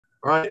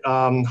All right.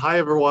 Hi,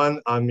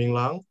 everyone. I'm Ming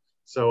Lang.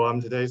 So I'm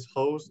today's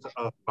host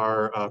of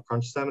our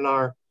Crunch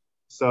seminar.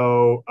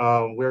 So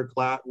we're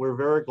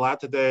very glad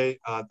today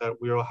that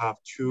we'll have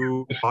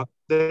two talks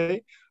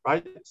today,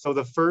 right? So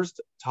the first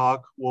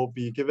talk will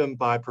be given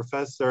by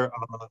Professor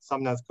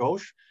Somnath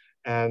Ghosh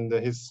and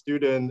his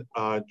student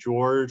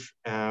George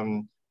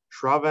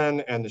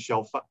Shravan and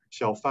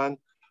Xiaofan.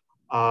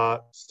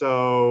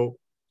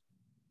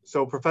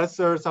 So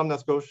Professor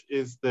Somnath Ghosh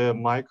is the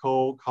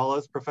Michael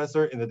Collis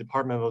Professor in the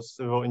Department of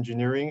Civil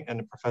Engineering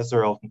and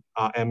Professor of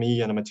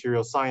ME and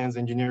Material Science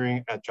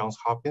Engineering at Johns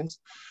Hopkins.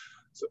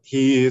 So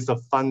he is a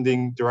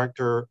founding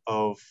director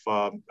of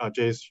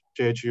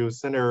JHU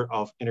Center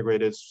of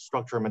Integrated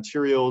Structural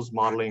Materials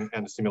Modeling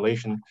and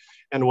Simulation,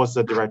 and was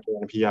the director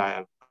and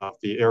PI of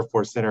the Air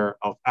Force Center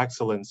of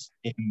Excellence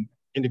in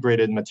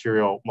Integrated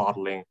Material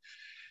Modeling.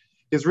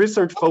 His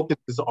research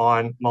focuses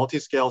on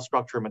multi-scale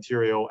structure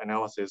material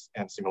analysis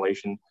and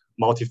simulation,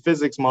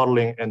 multi-physics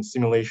modeling and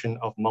simulation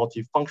of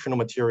multifunctional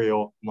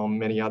material, among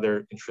many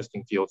other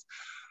interesting fields.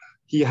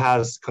 He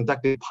has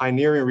conducted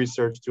pioneering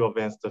research to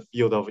advance the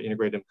field of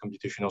integrated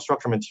computational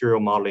structure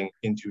material modeling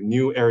into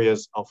new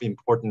areas of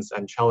importance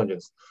and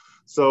challenges.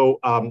 So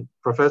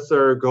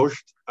Professor Ghosh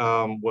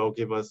will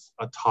give us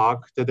a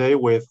talk today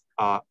with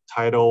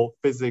title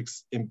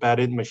Physics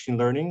Embedded Machine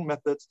Learning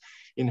Methods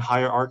in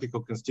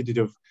Hierarchical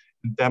Constitutive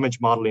Damage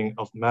Modeling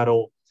of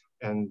Metal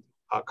and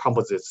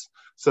Composites.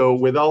 So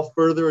without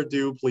further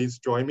ado, please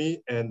join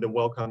me in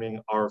welcoming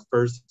our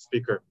first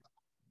speaker.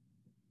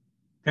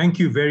 Thank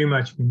you very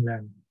much, Ming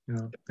Lan.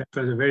 That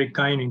was a very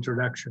kind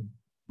introduction.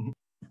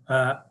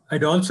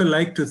 I'd also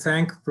like to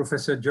thank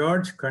Professor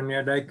George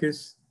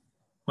Karniadakis,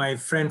 my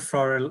friend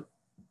for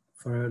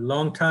a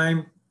long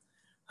time,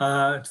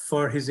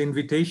 for his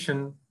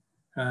invitation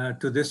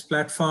to this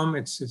platform.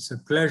 It's a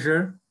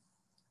pleasure.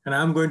 And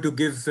I'm going to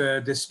give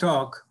this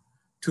talk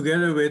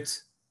together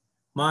with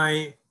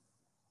my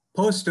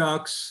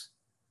postdocs,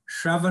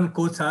 Shravan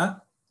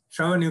Kotha.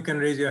 Shravan, you can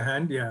raise your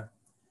hand, yeah.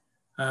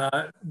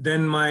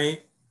 Then my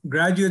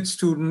graduate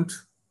student,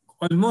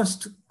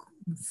 almost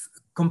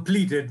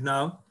completed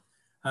now,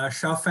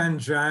 Xiaofan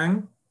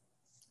Zhang.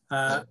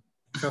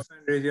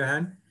 Xiaofan, raise your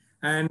hand.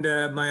 And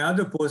my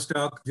other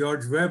postdoc,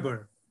 George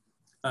Weber,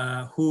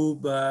 who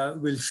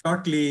will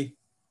shortly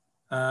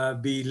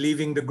be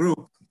leaving the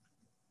group.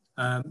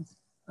 I'll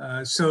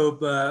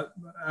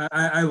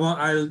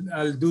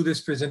do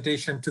this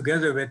presentation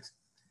together with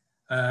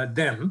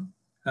them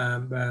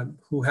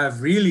who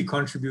have really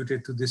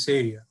contributed to this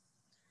area.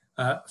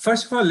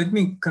 First of all, let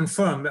me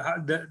confirm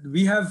that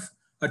we have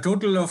a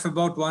total of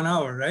about 1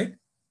 hour, right?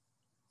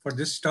 For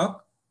this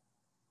talk?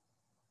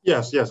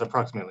 Yes,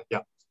 approximately,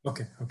 yeah.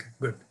 Okay,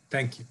 good,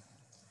 thank you.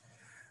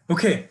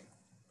 Okay,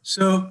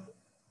 so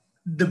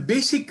the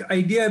basic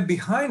idea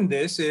behind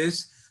this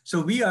is, so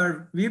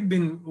we've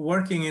been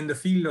working in the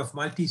field of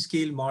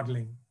multi-scale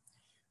modeling,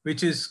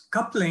 which is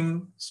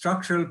coupling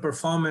structural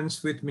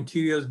performance with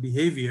materials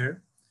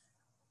behavior.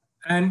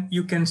 And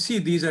you can see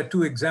these are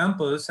two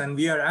examples, and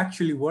we are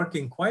actually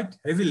working quite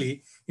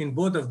heavily in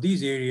both of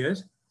these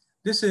areas.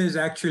 This is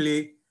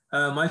actually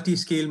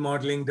multi-scale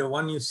modeling. The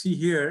one you see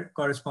here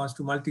corresponds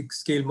to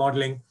multi-scale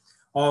modeling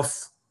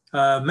of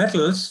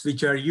metals,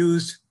 which are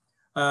used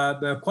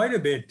quite a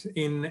bit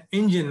in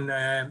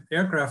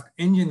aircraft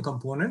engine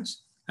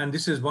components. And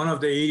this is one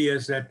of the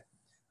areas that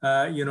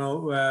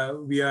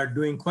we are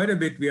doing quite a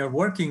bit. We are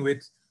working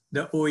with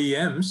the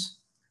OEMs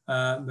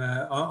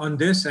on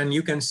this, and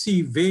you can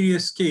see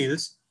various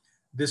scales.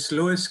 This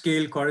lowest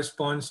scale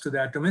corresponds to the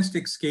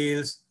atomistic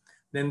scales,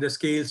 then the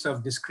scales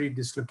of discrete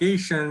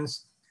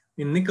dislocations.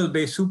 In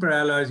nickel-based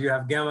superalloys, you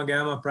have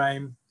gamma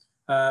prime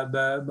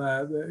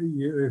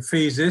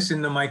phases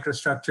in the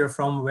microstructure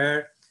from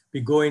where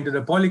we go into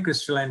the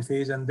polycrystalline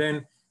phase, and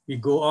then we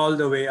go all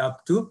the way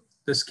up to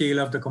the scale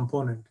of the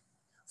component.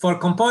 For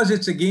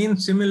composites, again,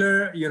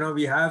 similar,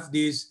 we have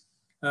these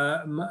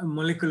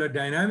molecular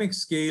dynamic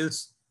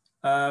scales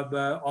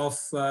of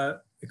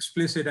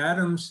explicit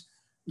atoms.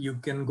 You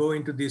can go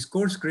into these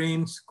coarse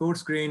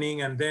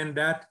graining, and then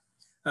that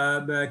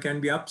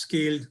can be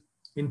upscaled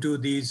into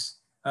these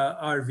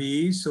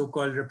RVEs,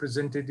 so-called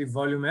representative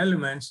volume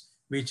elements,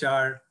 which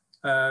are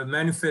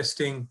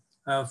manifesting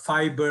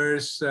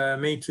fibers,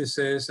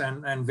 matrices,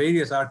 and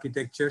various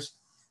architectures.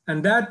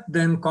 And that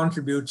then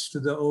contributes to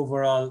the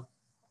overall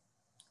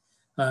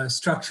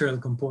structural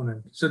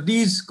component. So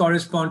these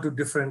correspond to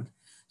different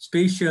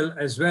spatial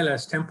as well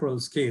as temporal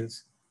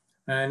scales.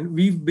 And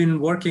we've been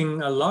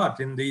working a lot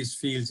in these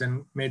fields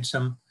and made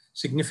some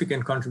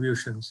significant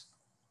contributions.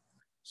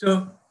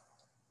 So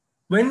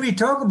when we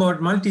talk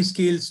about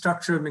multi-scale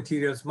structural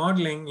materials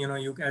modeling,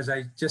 as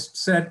I just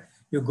said,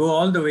 you go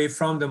all the way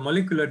from the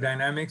molecular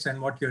dynamics,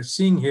 and what you're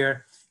seeing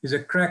here is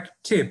a cracked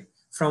tip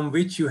from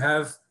which you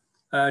have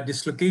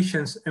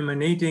dislocations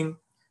emanating,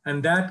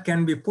 and that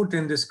can be put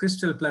in this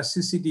crystal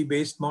plasticity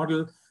based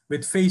model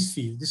with phase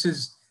field. This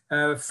is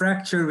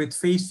fracture with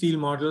phase field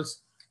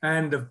models,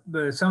 and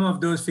some of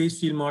those phase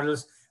field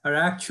models are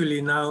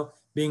actually now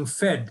being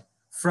fed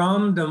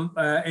from the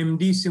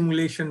MD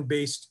simulation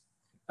based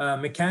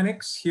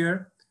mechanics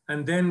here,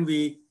 and then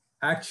we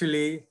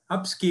actually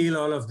upscale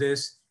all of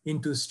this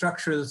into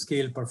structural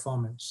scale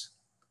performance.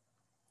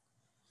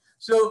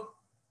 So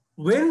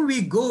when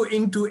we go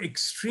into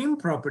extreme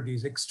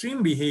properties,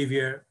 extreme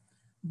behavior,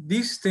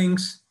 these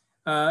things,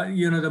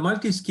 the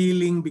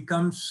multi-scaling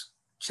becomes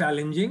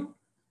challenging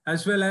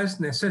as well as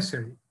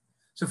necessary.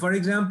 So for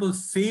example,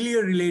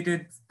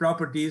 failure-related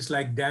properties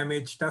like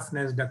damage,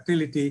 toughness,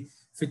 ductility,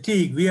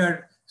 fatigue, we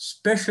are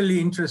especially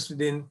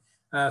interested in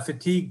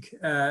fatigue,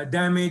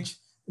 damage,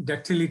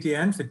 ductility,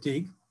 and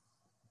fatigue.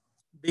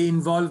 They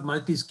involve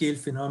multi-scale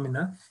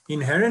phenomena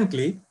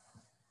inherently.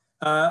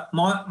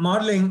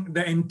 Modeling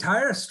the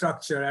entire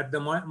structure at the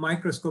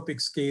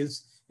microscopic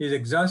scales is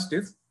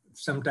exhaustive,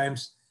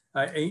 sometimes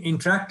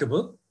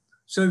intractable.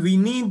 So we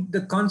need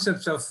the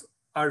concepts of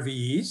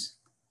RVEs.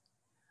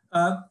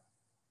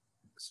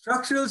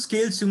 Structural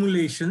scale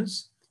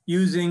simulations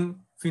using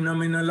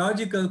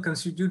phenomenological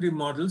constitutive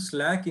models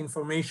lack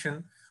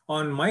information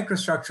on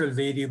microstructural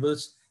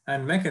variables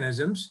and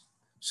mechanisms.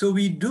 So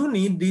we do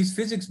need these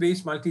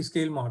physics-based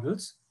multi-scale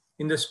models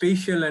in the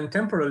spatial and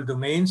temporal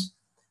domains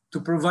to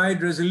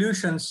provide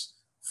resolutions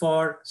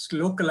for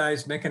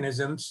localized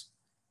mechanisms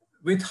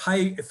with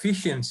high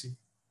efficiency.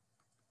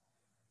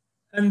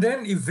 And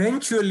then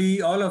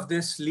eventually all of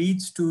this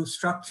leads to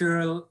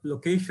structural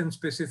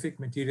location-specific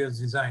materials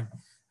design,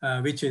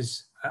 which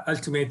is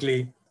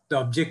ultimately the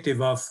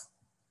objective of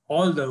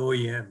all the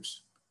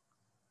OEMs.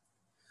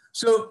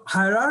 So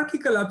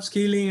hierarchical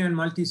upscaling and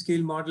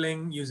multi-scale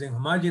modeling using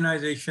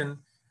homogenization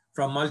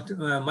from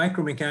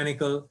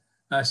micromechanical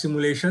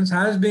simulations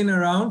has been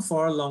around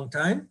for a long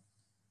time.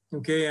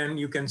 Okay, and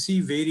you can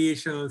see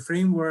variational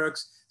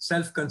frameworks,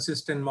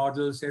 self-consistent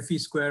models,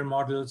 FE-square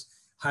models,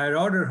 higher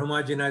order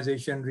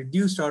homogenization,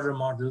 reduced order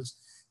models,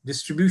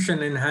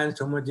 distribution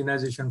enhanced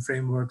homogenization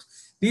frameworks.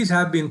 These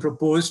have been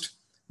proposed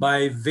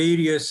by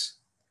various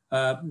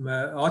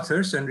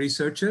authors and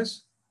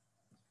researchers.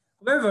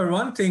 However,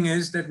 one thing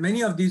is that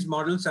many of these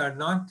models are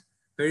not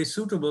very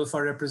suitable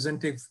for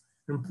representing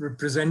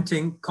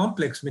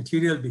complex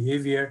material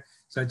behavior,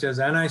 such as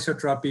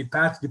anisotropy,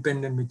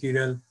 path-dependent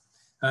material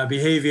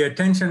behavior,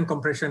 tension,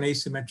 compression,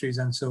 asymmetries,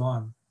 and so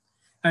on.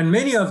 And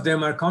many of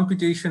them are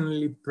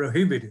computationally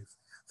prohibitive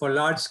for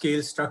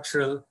large-scale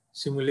structural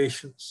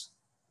simulations.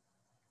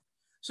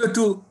 So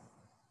to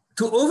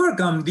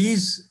overcome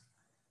these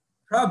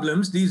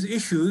problems, these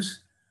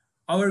issues,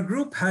 our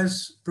group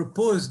has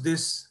proposed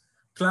this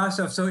class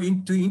of,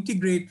 to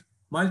integrate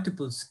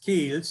multiple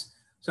scales.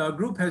 So our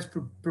group has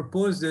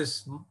proposed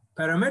this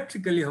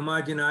parametrically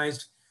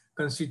homogenized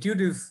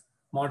constitutive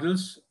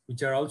models,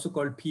 which are also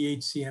called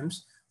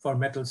PHCMs for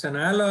metals and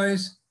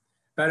alloys,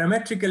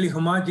 parametrically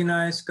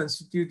homogenized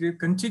constitutive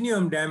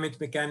continuum damage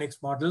mechanics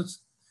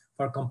models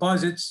for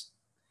composites,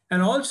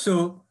 and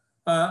also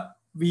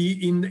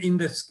in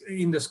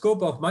the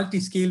scope of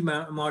multi-scale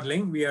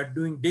modeling, we are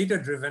doing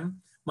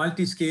data-driven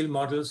multi-scale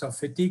models of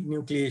fatigue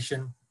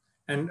nucleation,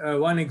 and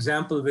one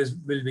example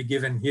will be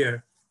given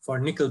here for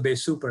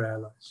nickel-based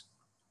superalloys.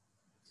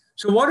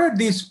 So what are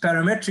these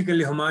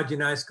parametrically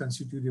homogenized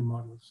constitutive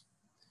models?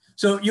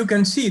 So you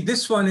can see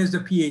this one is the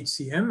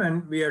PHCM,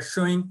 and we are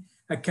showing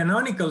a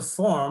canonical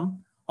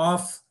form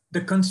of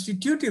the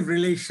constitutive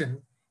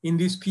relation in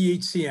these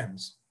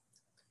PHCMs.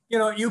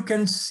 You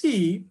can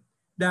see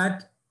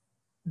that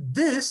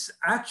this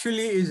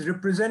actually is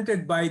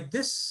represented by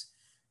this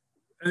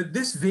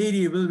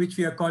variable, which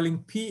we are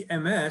calling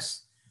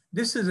PMS.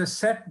 This is a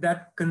set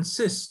that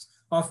consists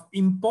of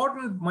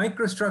important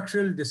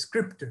microstructural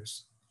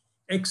descriptors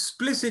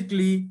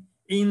explicitly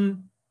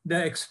in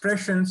the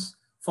expressions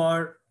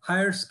for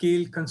higher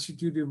scale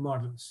constitutive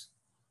models.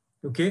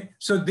 Okay,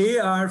 so they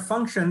are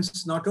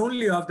functions not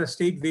only of the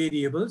state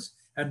variables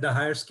at the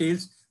higher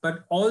scales,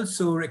 but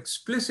also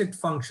explicit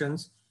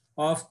functions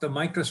of the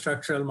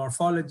microstructural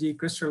morphology,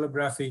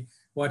 crystallography,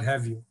 what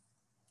have you.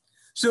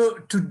 So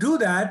to do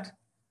that,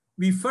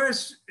 we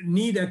first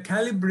need a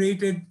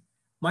calibrated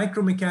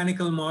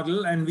micromechanical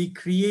model, and we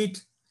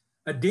create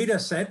a data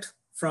set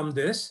from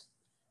this.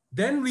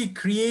 Then we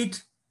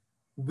create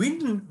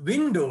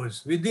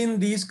windows within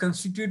these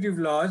constitutive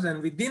laws,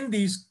 and within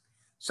these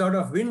sort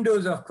of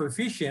windows of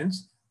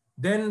coefficients,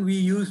 then we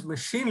use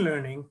machine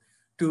learning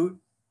to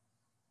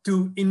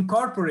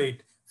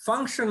incorporate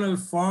functional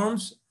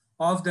forms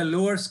of the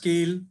lower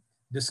scale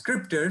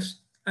descriptors.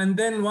 And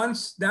then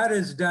once that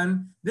is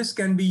done, this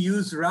can be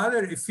used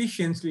rather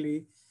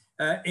efficiently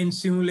in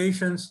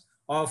simulations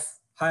of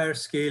higher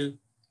scale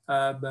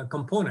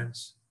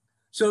components.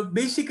 So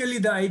basically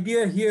the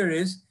idea here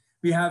is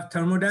we have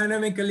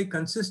thermodynamically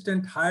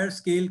consistent higher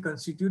scale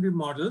constitutive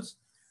models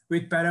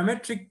with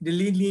parametric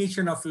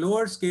delineation of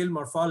lower scale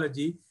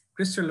morphology,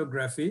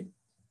 crystallography.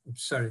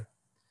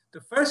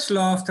 The first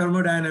law of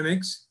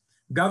thermodynamics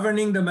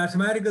governing the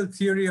mathematical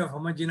theory of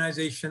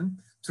homogenization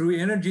through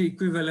energy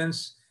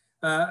equivalence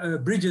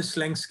bridges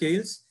length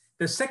scales.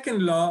 The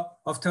second law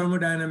of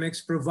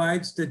thermodynamics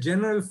provides the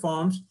general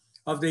forms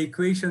of the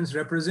equations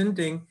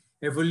representing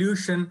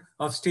evolution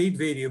of state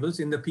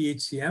variables in the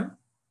PHCM.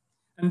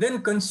 And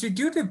then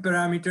constitutive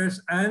parameters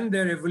and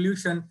their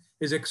evolution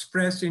is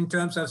expressed in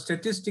terms of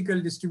statistical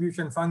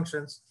distribution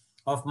functions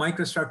of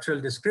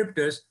microstructural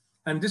descriptors.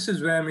 And this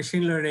is where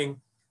machine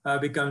learning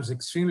becomes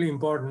extremely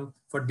important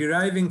for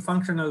deriving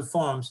functional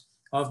forms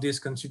of these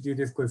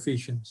constitutive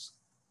coefficients.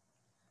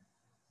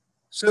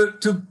 So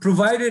to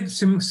provide a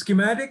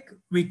schematic,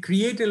 we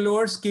create a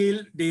lower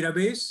scale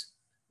database,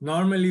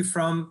 normally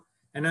from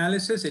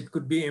analysis. It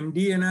could be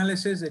MD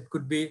analysis. It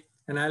could be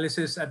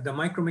analysis at the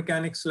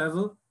micromechanics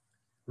level.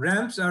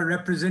 RAMPs are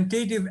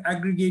representative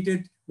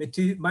aggregated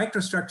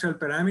microstructural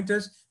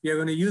parameters. We are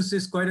going to use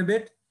this quite a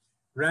bit.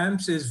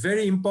 RAMPs is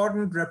very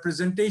important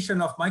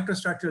representation of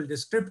microstructural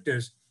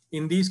descriptors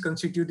in these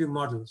constitutive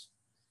models.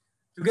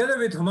 Together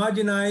with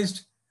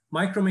homogenized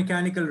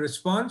micromechanical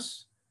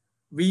response,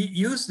 we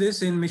use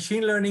this in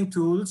machine learning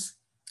tools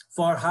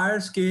for higher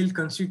scale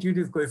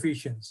constitutive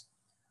coefficients,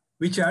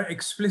 which are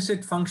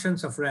explicit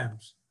functions of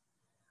RAMPs.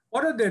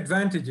 What are the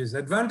advantages?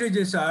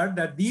 Advantages are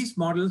that these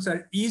models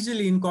are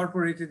easily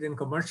incorporated in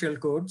commercial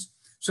codes,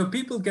 so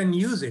people can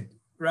use it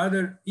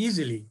rather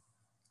easily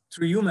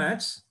through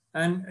UMATs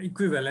and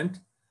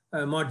equivalent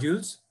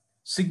modules,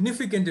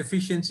 significant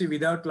efficiency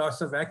without loss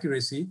of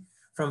accuracy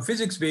from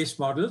physics-based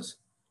models,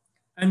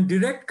 and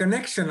direct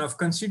connection of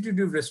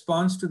constitutive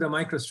response to the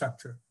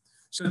microstructure.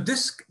 So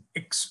this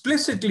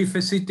explicitly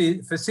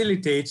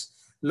facilitates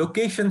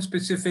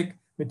location-specific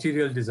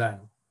material design.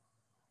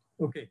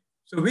 Okay,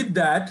 so with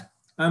that,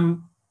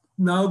 I'm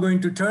now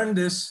going to turn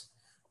this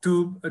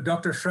to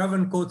Dr.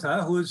 Shravan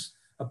Kotha, who is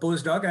a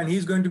postdoc, and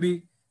he's going to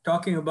be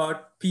talking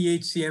about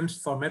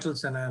PHCMs for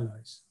metals and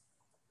alloys.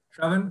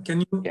 Shravan,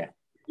 can you,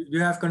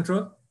 you have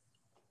control?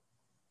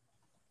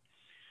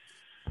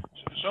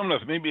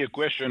 Somnath, maybe a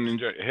question.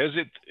 Has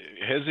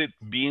it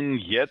been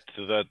yet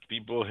that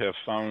people have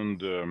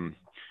found,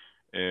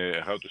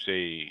 how to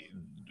say,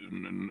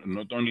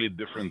 not only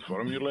different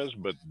formulas,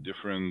 but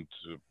different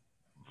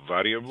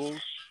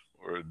variables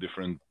or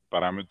different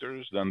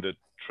parameters than the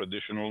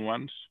traditional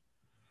ones?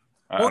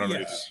 Oh,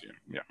 yes.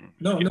 Yeah.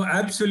 No,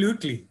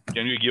 absolutely.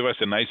 Can you give us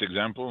a nice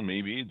example,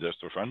 maybe, just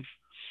for fun?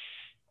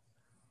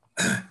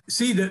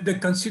 See, the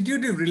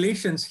constitutive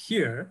relations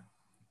here,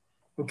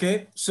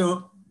 okay,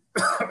 so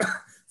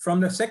from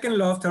the second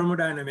law of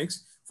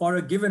thermodynamics, for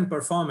a given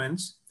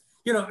performance,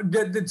 you know,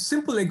 the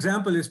simple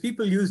example is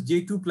people use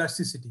J2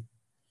 plasticity.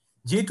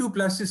 J2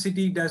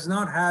 plasticity does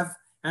not have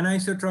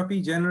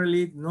anisotropy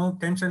generally, no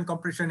tension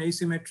compression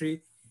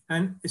asymmetry,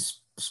 and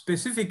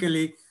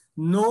specifically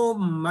no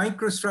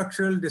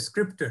microstructural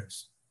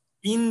descriptors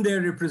in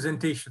their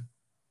representation.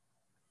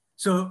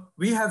 So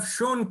we have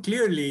shown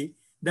clearly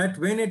that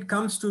when it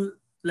comes to,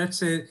 let's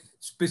say,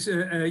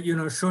 you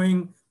know,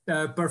 showing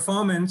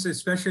performance,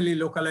 especially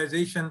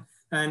localization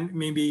and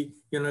maybe,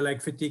 you know,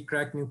 like fatigue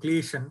crack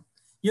nucleation,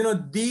 you know,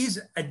 these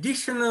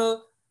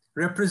additional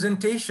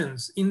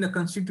representations in the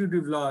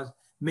constitutive laws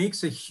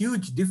makes a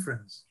huge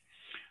difference.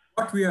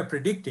 What we are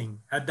predicting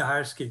at the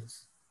higher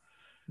scales.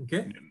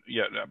 Okay.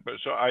 Yeah, but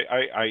so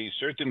I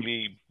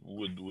certainly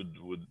would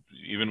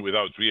even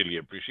without really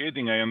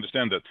appreciating, I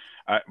understand that.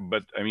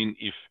 But I mean,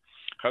 if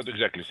how to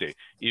exactly say,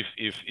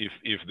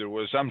 if there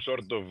was some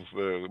sort of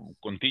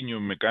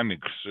continuum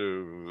mechanics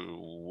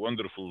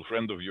wonderful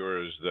friend of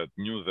yours that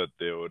knew that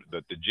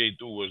the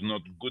J2 was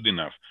not good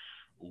enough,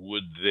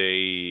 would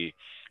they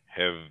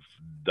have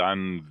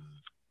done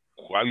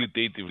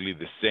qualitatively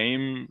the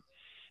same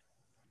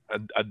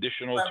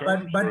additional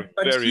terms, or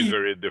very,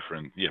 very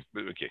different? Yeah,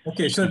 okay.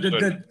 Okay, so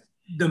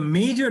the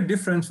major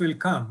difference will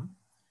come.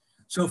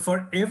 So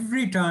for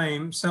every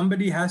time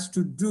somebody has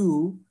to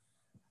do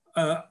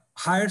a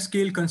higher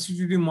scale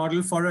constitutive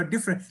model for a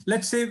different,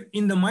 let's say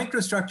in the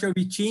microstructure,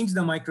 we change the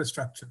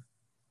microstructure.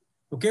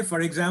 Okay, for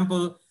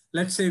example,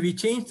 let's say we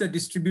change the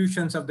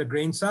distributions of the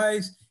grain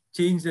size,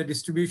 change the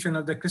distribution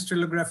of the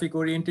crystallographic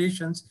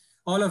orientations,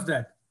 all of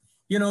that.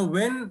 You know,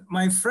 when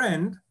my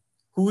friend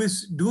who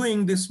is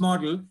doing this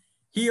model,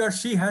 he or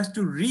she has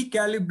to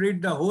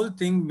recalibrate the whole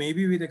thing,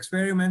 maybe with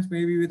experiments,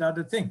 maybe with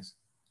other things.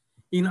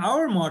 In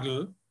our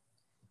model,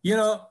 you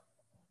know,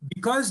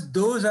 because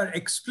those are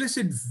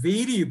explicit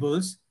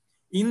variables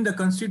in the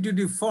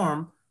constitutive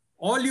form,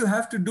 all you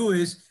have to do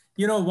is,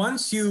 you know,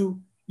 once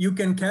you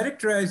can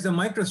characterize the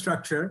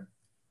microstructure,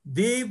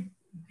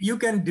 you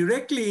can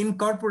directly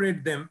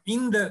incorporate them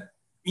in the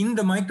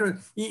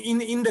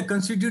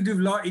constitutive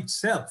law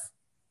itself.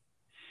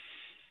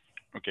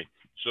 Okay.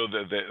 So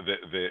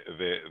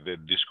the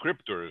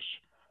descriptors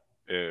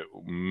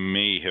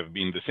may have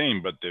been the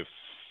same, but the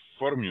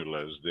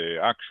formulas, the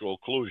actual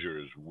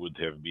closures would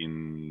have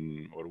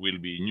been or will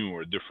be new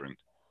or different.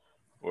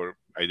 Or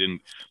I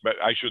didn't, but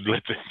I should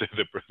let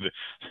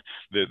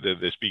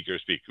the speaker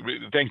speak.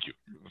 Thank you.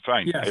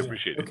 Fine, yeah, I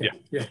appreciate it. Okay.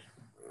 Yeah.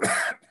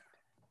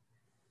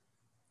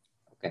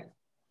 Okay.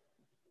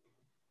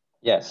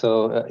 Yeah.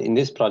 So in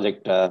this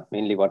project,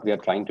 mainly what we are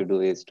trying to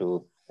do is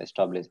to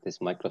establish this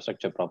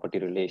microstructure property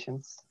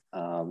relations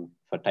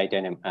for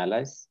titanium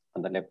alloys.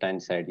 On the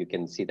left-hand side, you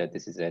can see that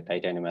this is a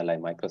titanium alloy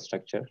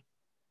microstructure,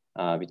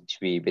 which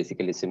we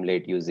basically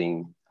simulate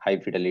using high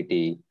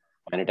fidelity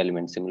finite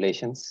element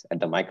simulations at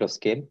the micro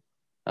scale.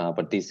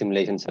 But these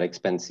simulations are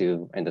expensive,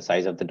 and the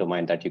size of the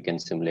domain that you can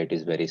simulate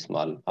is very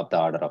small, of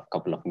the order of a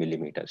couple of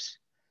millimeters.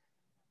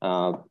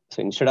 So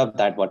instead of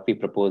that, what we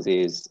propose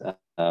is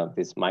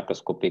this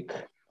microscopic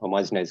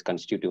homogenized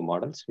constitutive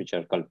models, which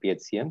are called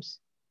PHCMs,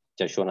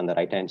 which are shown on the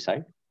right-hand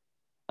side.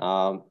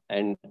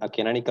 And a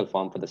canonical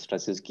form for the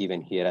stress is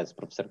given here, as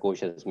Professor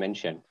Ghosh has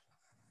mentioned,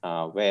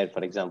 where,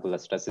 for example, the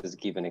stress is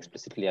given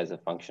explicitly as a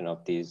function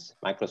of these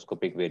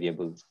microscopic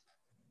variables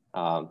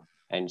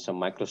and some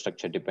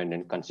microstructure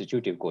dependent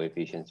constitutive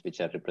coefficients, which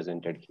are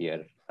represented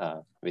here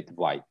with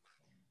Y.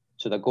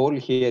 So the goal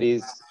here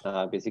is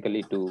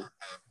basically to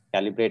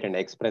calibrate and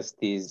express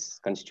these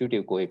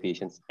constitutive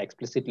coefficients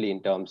explicitly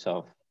in terms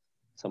of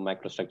some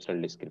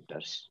microstructural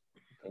descriptors.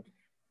 Okay.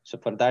 So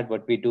for that,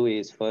 what we do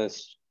is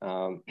first,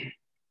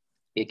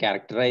 we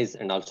characterize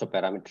and also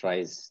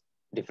parameterize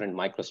different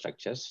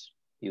microstructures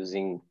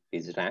using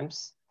these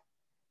ramps.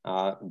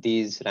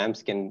 These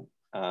ramps can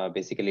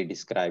basically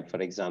describe, for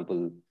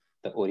example,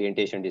 the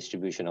orientation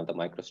distribution of the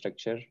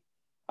microstructure,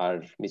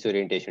 or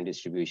misorientation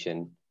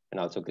distribution, and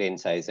also grain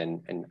size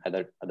and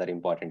other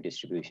important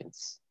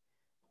distributions.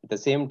 At the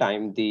same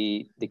time,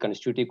 the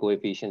constitutive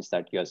coefficients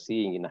that you are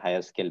seeing in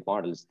higher scale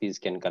models, these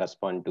can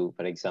correspond to,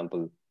 for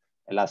example,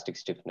 elastic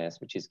stiffness,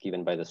 which is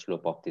given by the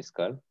slope of this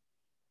curve,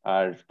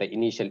 or the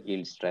initial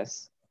yield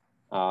stress.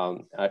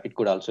 It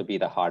could also be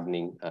the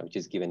hardening, which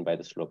is given by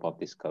the slope of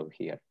this curve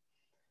here.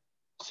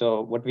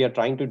 So what we are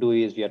trying to do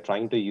is we are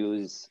trying to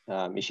use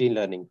machine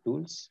learning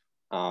tools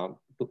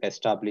to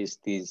establish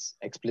these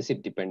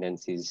explicit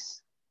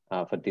dependencies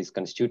for these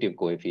constitutive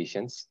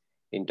coefficients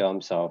in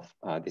terms of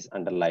these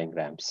underlying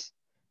ramps.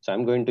 So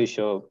I'm going to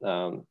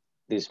show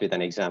this with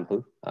an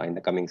example in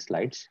the coming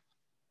slides.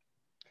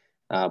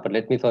 But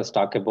let me first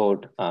talk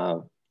about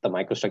the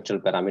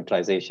microstructural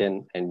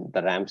parameterization and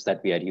the ramps that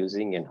we are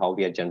using and how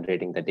we are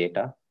generating the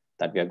data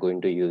that we are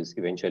going to use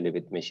eventually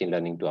with machine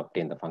learning to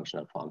obtain the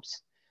functional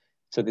forms.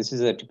 So this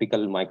is a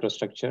typical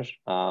microstructure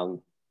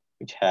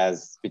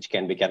which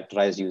can be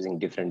characterized using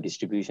different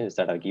distributions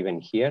that are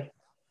given here.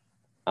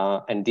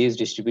 And these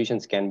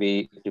distributions can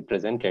be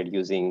represented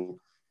using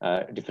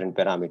different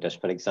parameters.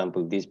 For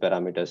example, these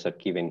parameters are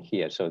given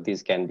here. So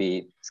these can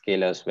be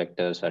scalars,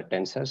 vectors, or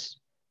tensors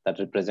that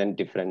represent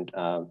different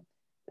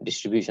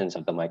distributions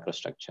of the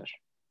microstructure.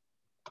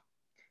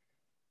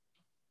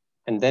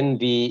 And then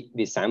we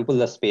sample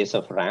the space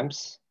of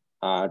ramps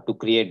to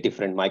create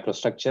different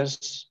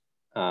microstructures.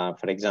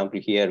 For example,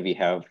 here we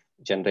have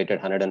generated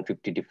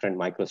 150 different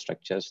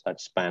microstructures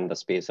that span the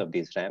space of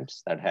these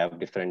ramps that have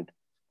different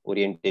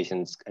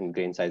orientations and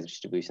grain size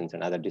distributions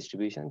and other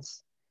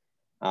distributions.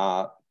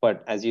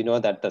 But as you know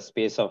that the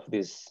space of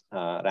these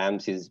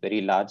ramps is very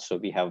large, so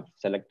we have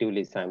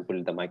selectively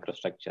sampled the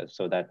microstructures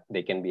so that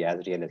they can be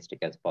as realistic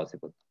as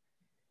possible.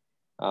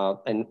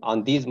 And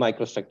on these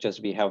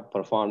microstructures, we have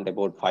performed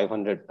about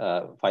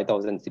 5,000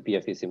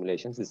 CPFE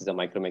simulations. This is a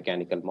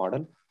micromechanical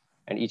model.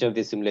 And each of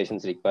these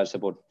simulations requires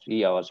about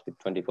 3 hours with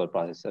 24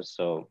 processors.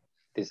 So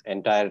this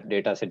entire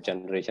data set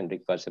generation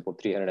requires about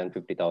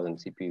 350,000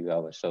 CPU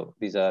hours. So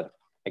these are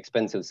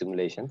expensive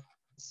simulations.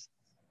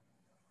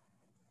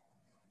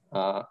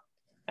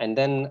 And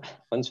then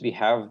once we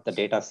have the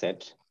data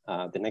set,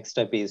 the next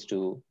step is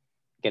to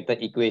get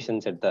the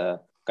equations at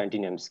the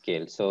continuum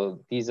scale. So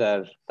these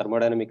are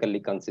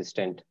thermodynamically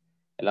consistent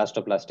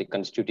elastoplastic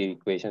constitutive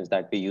equations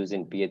that we use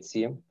in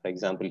PHCM. For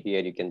example,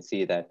 here you can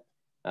see that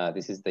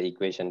this is the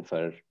equation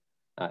for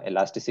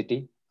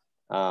elasticity.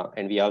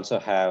 And we also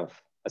have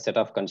a set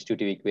of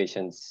constitutive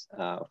equations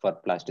for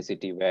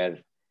plasticity where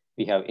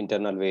we have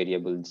internal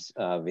variables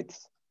with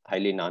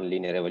highly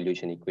nonlinear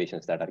evolution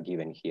equations that are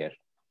given here.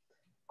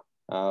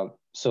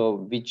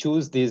 So we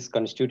choose these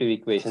constitutive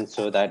equations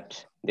so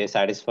that they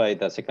satisfy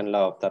the second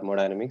law of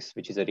thermodynamics,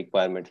 which is a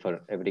requirement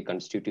for every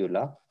constitutive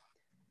law.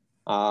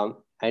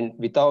 And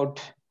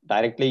without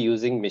directly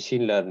using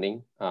machine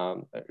learning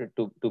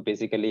to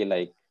basically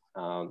like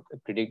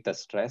predict the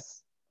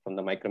stress from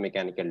the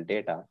micromechanical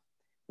data,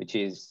 which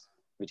is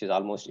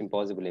almost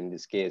impossible in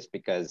this case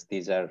because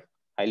these are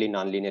highly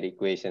nonlinear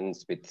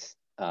equations with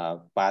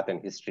path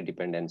and history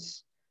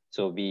dependence.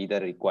 So we either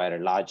require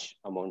a large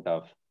amount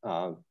of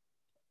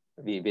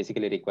we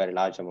basically require a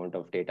large amount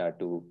of data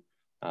to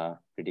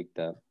predict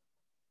the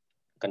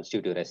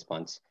constitutive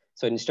response.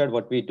 So instead,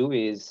 what we do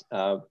is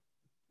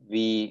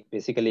we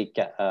basically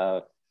get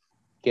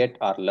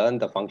or learn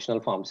the functional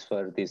forms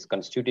for these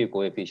constitutive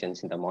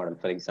coefficients in the model.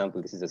 For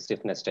example, this is a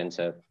stiffness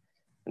tensor,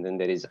 and then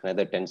there is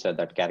another tensor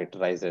that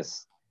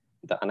characterizes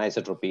the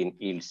anisotropy in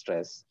yield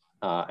stress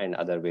and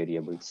other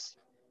variables.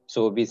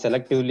 So we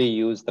selectively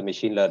use the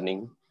machine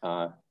learning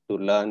to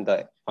learn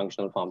the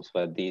functional forms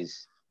for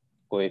these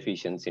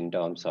coefficients in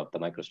terms of the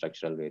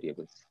microstructural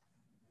variables.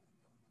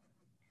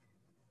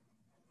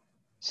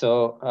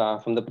 So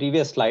from the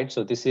previous slide,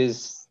 so this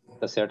is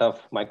the set of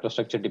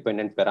microstructure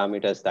dependent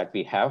parameters that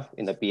we have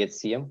in the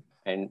PHCM,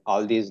 and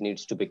all these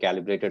needs to be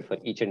calibrated for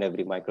each and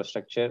every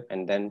microstructure,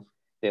 and then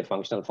their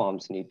functional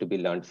forms need to be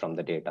learned from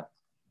the data.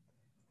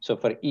 So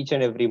for each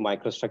and every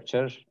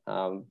microstructure,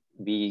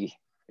 we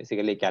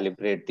basically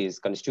calibrate these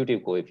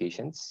constitutive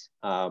coefficients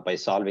by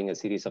solving a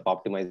series of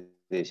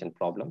optimization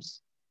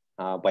problems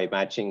by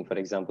matching, for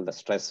example, the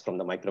stress from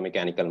the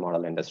micromechanical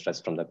model and the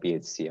stress from the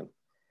PHCM.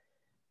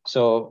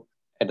 So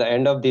at the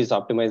end of this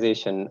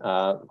optimization,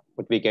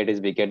 what we get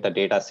is we get the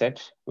data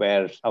set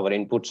where our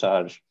inputs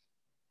are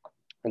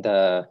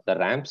the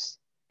ramps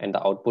and the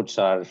outputs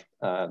are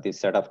this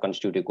set of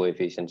constitutive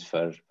coefficients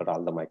for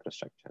all the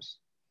microstructures.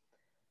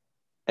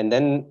 And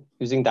then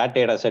using that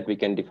data set, we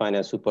can define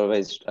a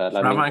supervised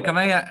learning. Raman,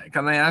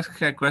 can I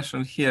ask a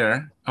question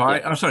here? Oh,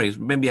 yeah. I'm sorry,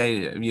 maybe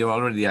you're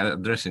already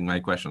addressing my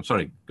question.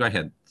 Sorry, go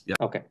ahead. Yeah.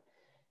 Okay.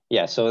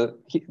 Yeah, so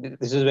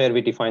this is where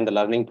we define the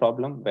learning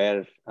problem,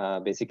 where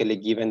basically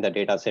given the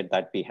data set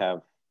that we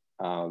have,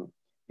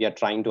 we are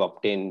trying to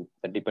obtain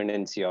the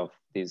dependency of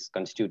these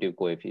constitutive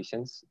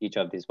coefficients. Each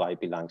of these Y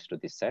belongs to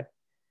this set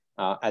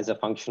as a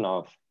function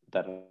of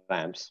the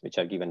ramps, which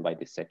are given by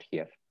this set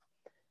here.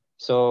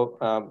 So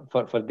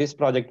for this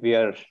project,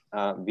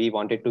 we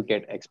wanted to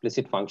get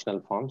explicit functional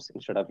forms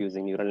instead of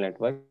using neural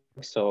networks.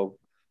 So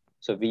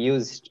we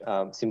used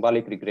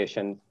symbolic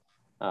regression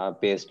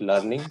based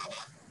learning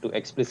to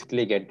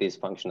explicitly get these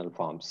functional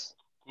forms.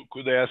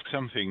 Could I ask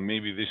something?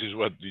 Maybe this is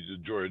what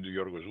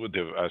Yorgos would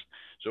have asked.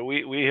 So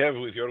we have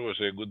with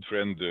Yorgos a good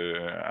friend,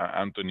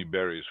 Anthony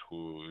Barris,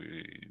 who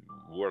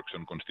works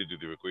on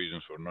constitutive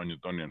equations for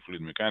non-Newtonian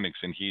fluid mechanics,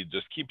 and he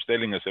just keeps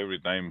telling us every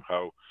time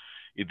how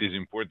it is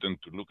important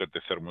to look at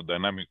the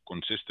thermodynamic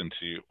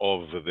consistency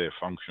of the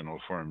functional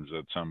forms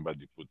that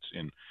somebody puts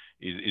in.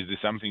 Is this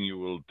something you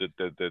will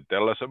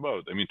tell us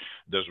about? I mean,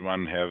 does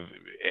one have,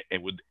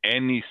 would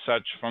any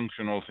such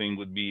functional thing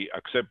would be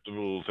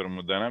acceptable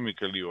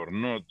thermodynamically or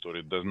not, or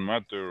it doesn't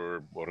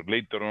matter, or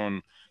later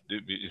on?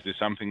 Is this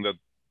something that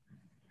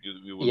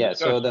you will discuss?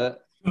 So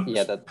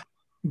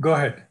Go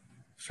ahead.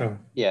 Sure.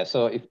 Yeah,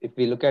 so if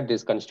we look at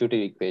these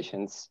constitutive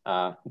equations,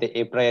 they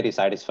a priori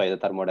satisfy the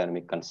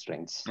thermodynamic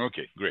constraints.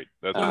 Okay, great.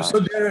 So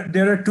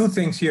there are two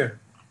things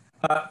here.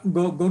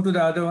 Go to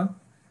the other one.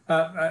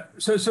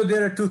 So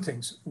there are two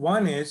things.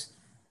 One is,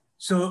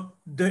 so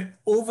the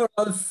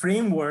overall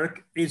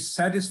framework is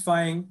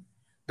satisfying,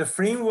 the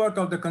framework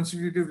of the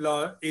constitutive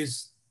law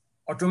is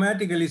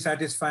automatically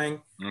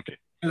satisfying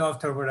the law of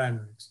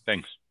thermodynamics.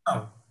 Thanks.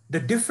 Now, the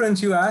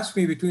difference you asked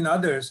me between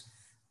others,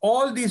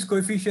 all these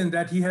coefficients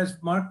that he has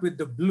marked with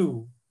the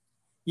blue,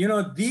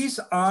 these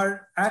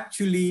are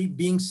actually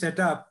being set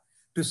up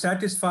to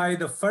satisfy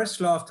the first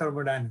law of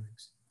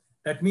thermodynamics.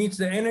 That means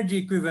the energy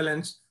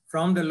equivalence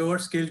from the lower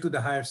scale to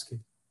the higher scale.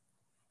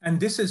 And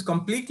this is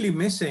completely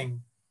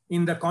missing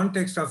in the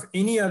context of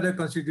any other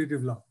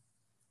constitutive law.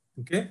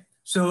 Okay,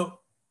 so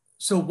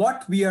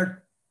what we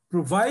are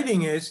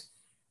providing is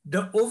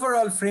the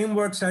overall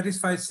framework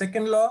satisfies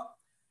second law.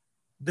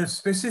 The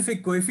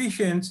specific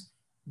coefficients,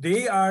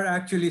 they are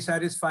actually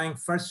satisfying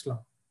first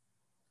law.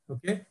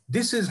 Okay,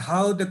 this is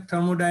how the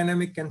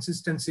thermodynamic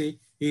consistency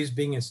is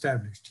being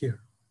established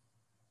here.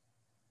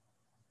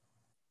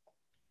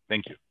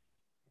 Thank you.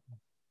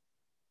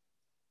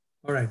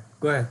 All right,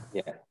 go ahead.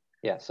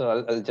 Yeah.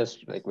 So I'll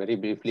just very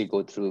briefly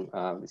go through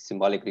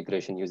symbolic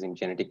regression using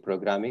genetic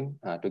programming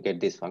to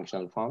get these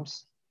functional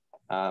forms.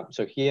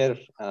 So here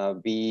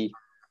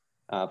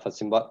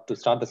to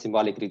start the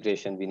symbolic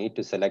regression, we need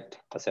to select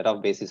a set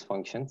of basis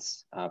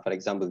functions. For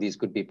example, these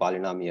could be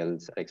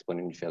polynomials, or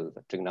exponential,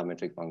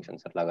 trigonometric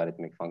functions, or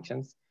logarithmic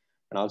functions.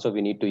 And also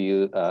we need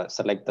to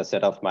select the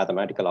set of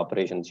mathematical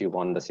operations you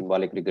want the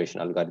symbolic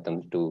regression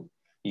algorithm to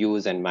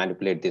use and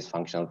manipulate these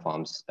functional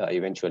forms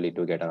eventually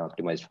to get an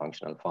optimized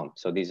functional form.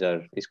 So these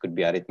could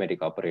be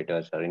arithmetic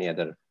operators or any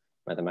other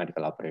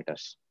mathematical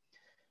operators.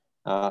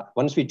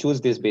 Once we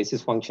choose these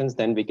basis functions,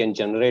 then we can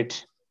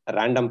generate a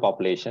random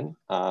population.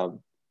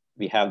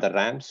 We have the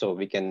RAM, so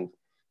we can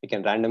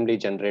randomly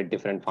generate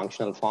different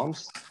functional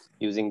forms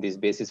using these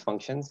basis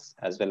functions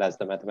as well as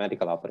the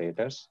mathematical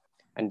operators.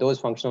 And those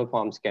functional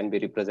forms can be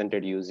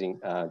represented using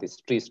these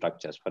tree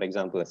structures. For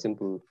example, a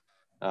simple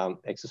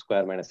x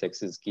squared minus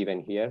x is given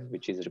here,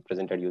 which is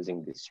represented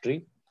using this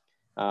tree.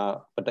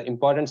 But the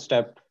important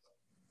step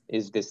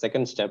is the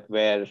second step,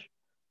 where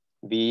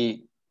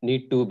we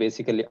need to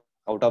basically,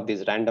 out of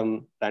these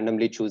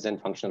randomly chosen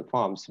functional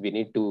forms, we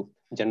need to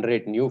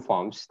generate new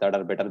forms that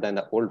are better than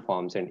the old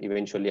forms and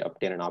eventually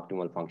obtain an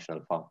optimal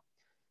functional form.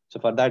 So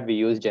for that, we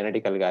use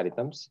genetic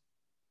algorithms,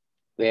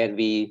 where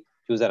we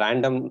choose a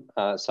random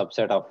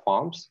subset of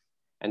forms,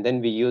 and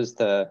then we use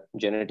the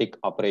genetic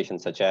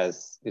operations, such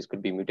as this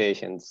could be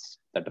mutations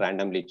that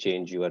randomly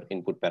change your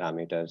input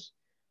parameters,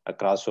 a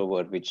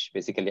crossover, which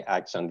basically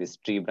acts on these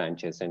tree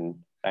branches and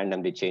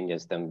randomly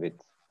changes them with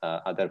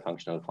other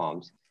functional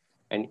forms,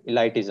 and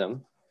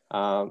elitism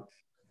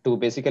to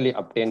basically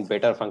obtain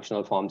better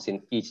functional forms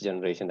in each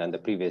generation than the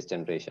previous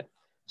generation.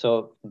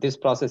 So this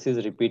process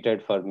is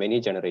repeated for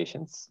many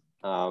generations,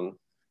 and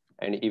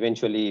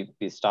eventually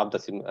we stop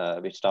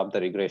the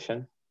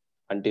regression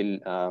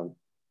until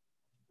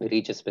we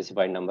reach a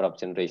specified number of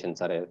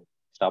generations or a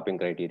stopping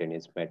criterion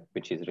is met,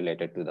 which is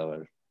related to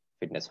our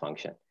fitness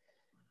function.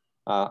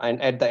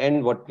 And at the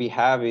end, what we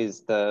have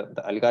is the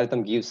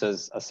algorithm gives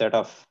us a set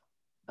of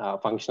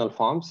functional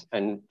forms,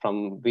 and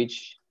from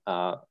which,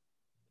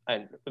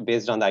 and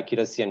based on the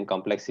accuracy and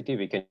complexity,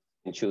 we can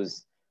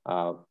choose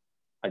a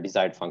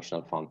desired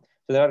functional form.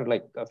 So there are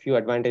like a few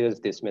advantages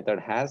this method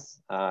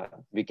has.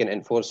 We can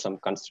enforce some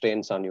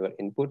constraints on your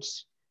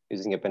inputs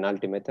using a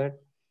penalty method.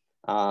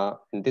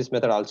 And this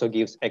method also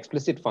gives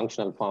explicit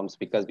functional forms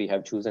because we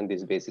have chosen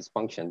these basis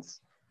functions.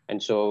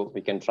 And so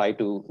we can try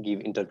to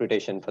give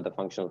interpretation for the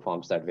functional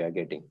forms that we are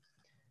getting.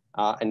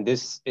 And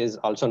this is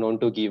also known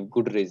to give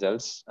good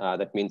results.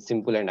 That means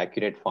simple and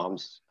accurate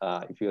forms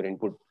if your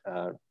input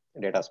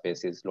data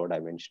space is low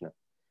dimensional.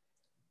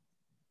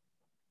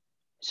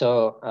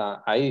 So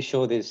I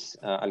show this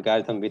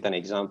algorithm with an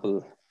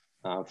example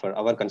for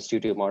our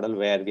constitutive model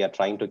where we are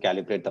trying to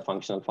calibrate the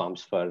functional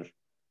forms for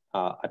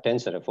a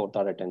tensor, a fourth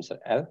order tensor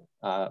L.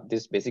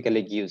 This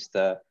basically gives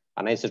the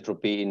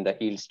anisotropy in the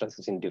yield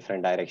stresses in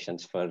different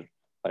directions for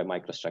a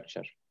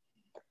microstructure.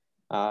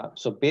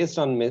 So based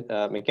on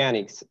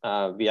mechanics,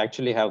 we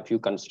actually have a few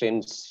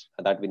constraints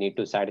that we need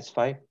to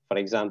satisfy. For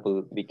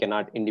example, we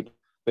cannot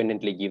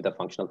independently give the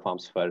functional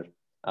forms for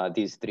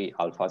these three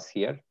alphas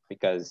here,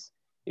 because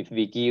if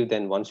we give,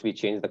 then once we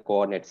change the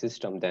coordinate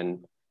system,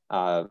 then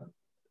the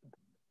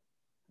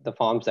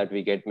forms that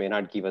we get may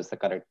not give us the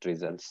correct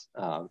results.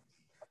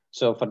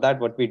 So for that,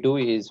 what we do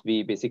is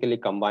we basically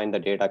combine the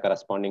data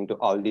corresponding to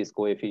all these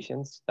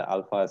coefficients, the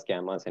alphas,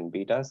 gammas, and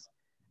betas,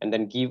 and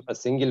then give a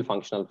single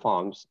functional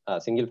form,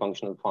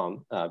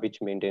 which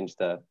maintains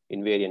the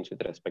invariance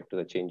with respect to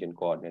the change in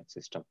coordinate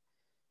system.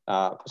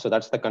 So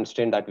that's the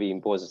constraint that we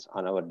impose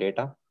on our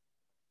data.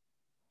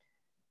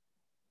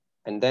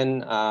 And then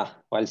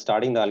while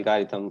starting the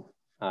algorithm,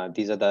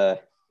 these are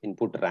the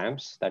input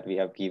ramps that we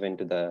have given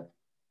to the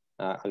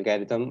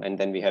algorithm. And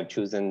then we have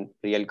chosen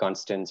real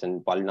constants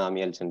and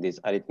polynomials and these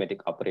arithmetic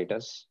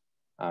operators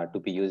to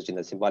be used in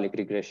the symbolic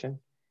regression.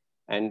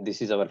 And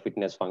this is our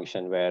fitness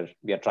function where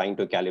we are trying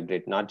to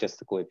calibrate not just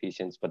the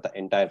coefficients, but the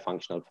entire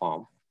functional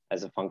form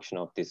as a function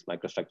of these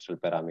microstructural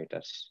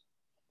parameters.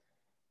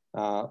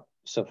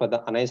 So for the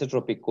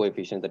anisotropic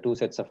coefficients, the two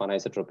sets of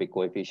anisotropic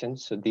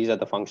coefficients, so these are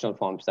the functional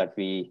forms that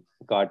we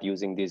got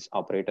using these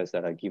operators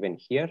that are given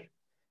here.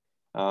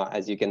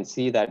 As you can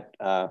see that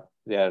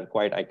they are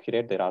quite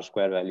accurate. Their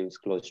R-square value is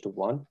close to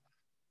 1.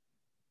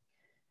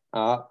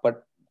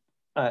 But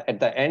at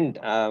the end,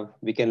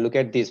 we can look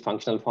at these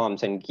functional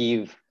forms and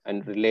give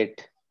and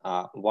relate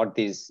what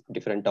these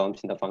different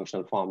terms in the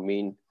functional form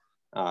mean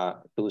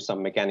to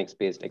some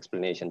mechanics-based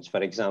explanations.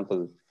 For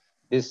example,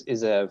 this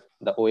is the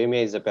OMA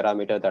is a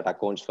parameter that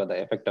accounts for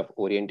the effect of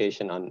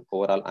orientation on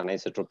overall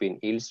anisotropy in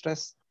yield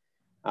stress.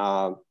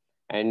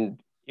 And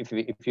if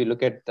you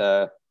look at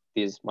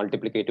these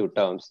multiplicative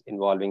terms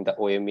involving the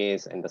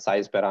OMAs and the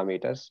size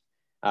parameters,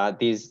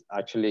 these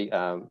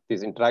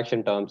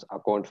interaction terms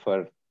account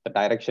for the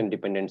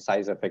direction-dependent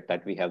size effect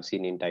that we have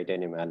seen in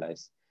titanium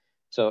alloys.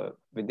 So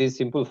with these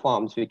simple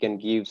forms, we can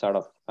give sort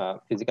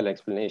of physical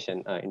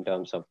explanation in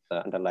terms of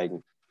the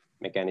underlying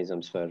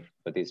mechanisms for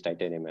these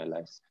titanium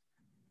alloys.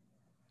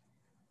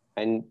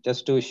 And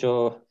just to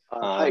show...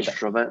 hi,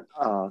 Shravan.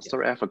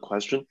 Sorry, I have a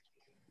question.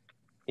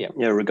 Yeah,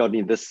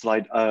 regarding this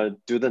slide,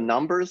 do the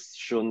numbers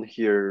shown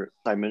here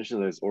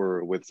dimensionless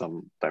or with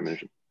some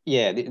dimension?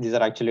 Yeah, these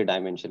are actually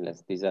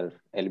dimensionless. These are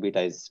L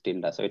beta is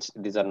tilde, so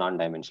these are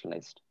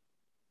non-dimensionalized.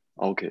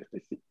 Okay, I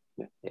see.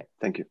 Yeah,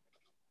 thank you.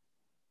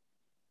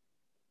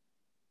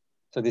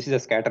 So this is a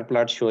scatter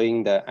plot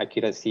showing the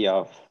accuracy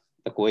of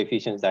the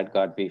coefficients that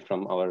got be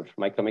from our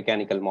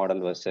micromechanical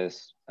model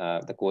versus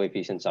the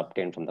coefficients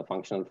obtained from the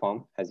functional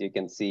form. As you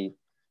can see,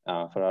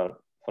 for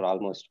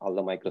almost all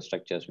the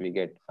microstructures, we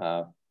get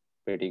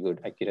pretty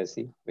good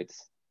accuracy with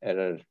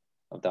error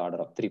of the order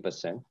of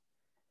 3%.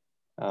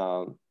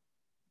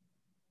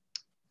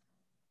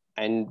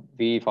 And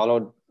we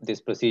followed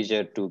this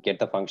procedure to get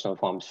the functional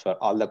forms for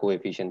all the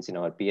coefficients in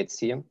our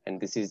PHCM.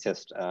 And this is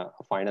just a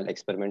final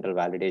experimental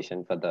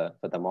validation for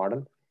the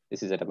model.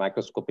 This is at a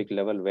macroscopic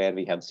level where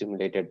we have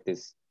simulated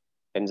this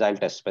tensile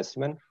test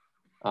specimen.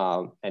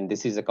 And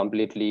this is a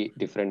completely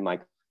different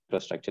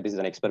microstructure. This is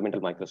an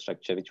experimental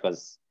microstructure, which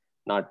was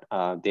not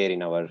there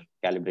in our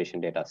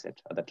calibration data set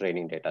or the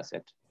training data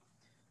set.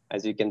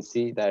 As you can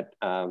see that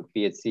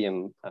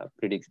PHCM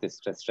predicts this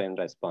stress strain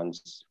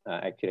response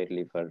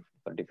accurately for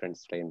different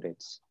strain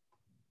rates.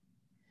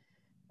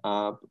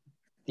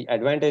 The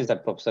advantage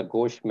that Professor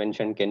Ghosh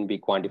mentioned can be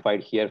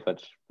quantified here for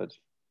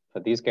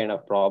these kind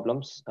of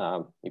problems.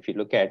 If you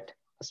look at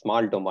a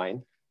small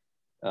domain,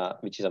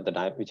 which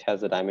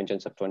has the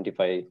dimensions of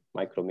 25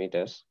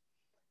 micrometers,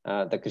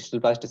 the crystal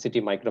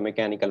plasticity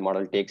micromechanical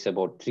model takes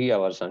about 3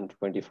 hours on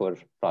 24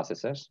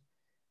 processors.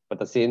 But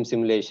the same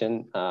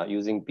simulation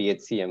using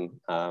PHCM,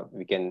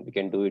 we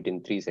can do it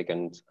in 3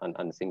 seconds on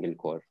a single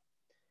core.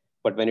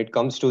 But when it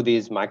comes to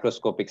these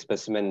macroscopic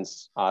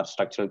specimens or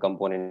structural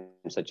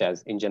components such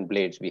as engine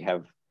blades, we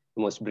have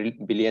almost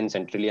billions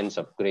and trillions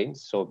of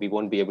grains. So we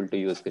won't be able to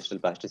use crystal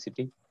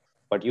plasticity.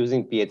 But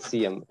using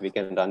PHCM, we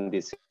can run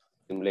these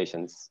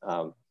simulations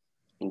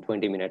in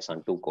 20 minutes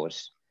on 2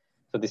 cores.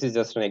 So this is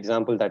just an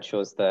example that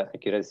shows the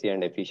accuracy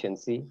and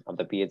efficiency of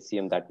the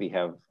PHCM that we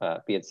have,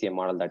 PHCM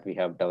model that we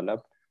have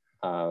developed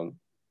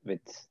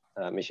with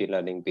machine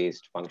learning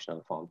based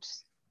functional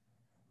forms.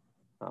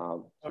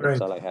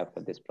 That's all I have for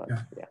this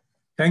project. Yeah.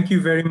 Thank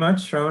you very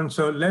much, Shravan.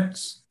 So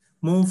let's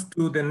move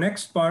to the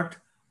next part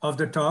of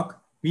the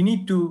talk. We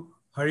need to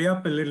hurry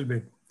up a little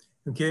bit.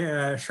 Okay,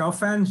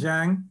 Xiaofan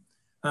Zhang,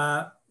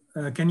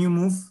 can you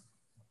move?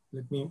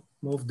 Let me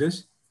move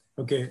this.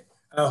 Okay,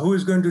 who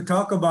is going to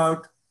talk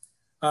about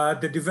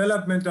the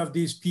development of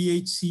these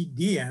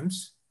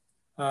PHCDMs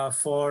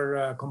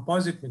for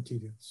composite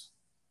materials.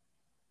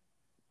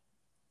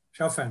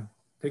 Xiaofan,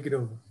 take it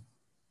over.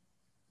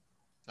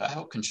 I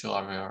have control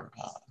of your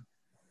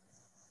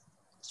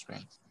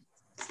screen.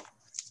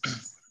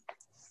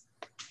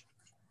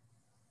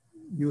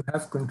 You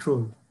have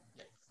control.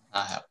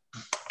 I have.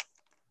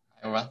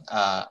 Hi everyone,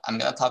 I'm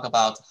going to talk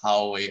about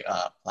how we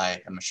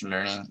apply machine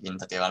learning in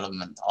the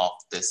development of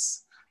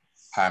this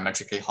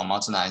parametrically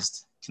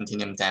homogenized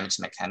continuum damage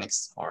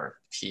mechanics or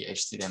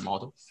PHCDM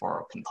model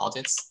for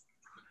composites.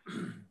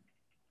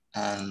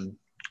 And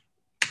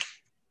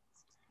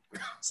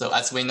so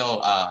as we know,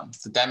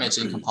 the damage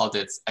in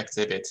composites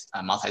exhibit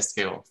a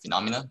multi-scale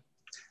phenomena.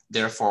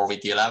 Therefore, we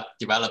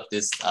develop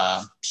this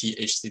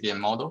PHCDM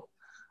model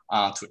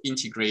to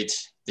integrate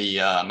the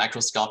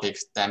macroscopic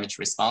damage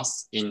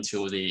response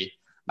into the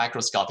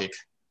microscopic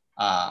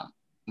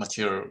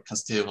material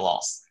constitutive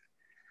loss.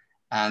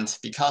 And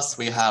because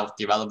we have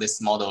developed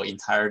this model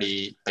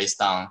entirely based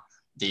on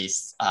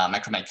these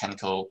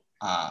macromechanical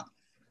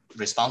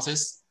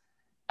responses,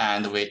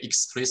 and we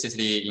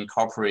explicitly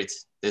incorporate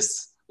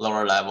this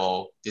lower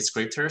level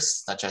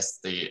descriptors, such as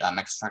the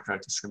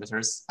microstructural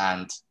descriptors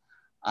and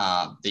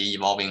the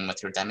evolving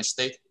material damage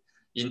state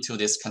into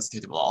this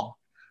constitutive law.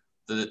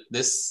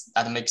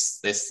 That makes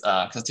this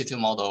constitutive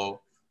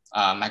model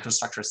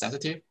microstructure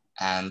sensitive,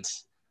 and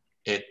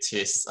it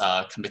is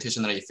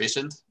computationally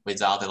efficient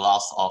without the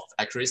loss of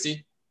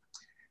accuracy.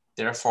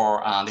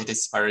 Therefore, it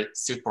is very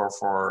suitable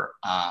for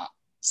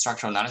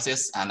structural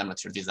analysis and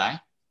material design.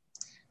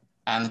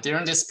 And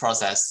during this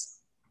process,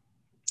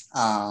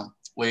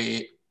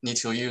 we need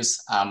to use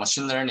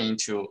machine learning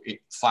to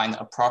find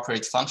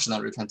appropriate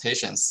functional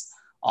representations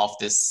of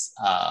this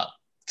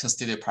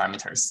constitutive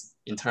parameters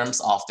in terms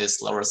of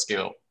this lower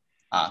scale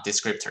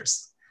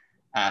descriptors.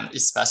 And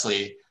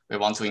especially, we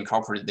want to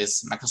incorporate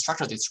these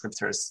microstructural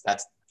descriptors that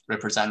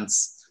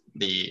represents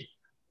the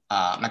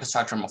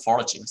microstructural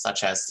morphology,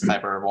 such as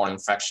fiber volume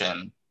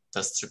fraction,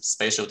 the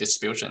spatial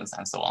distributions,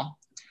 and so on.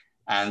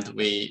 And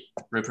we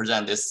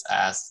represent this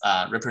as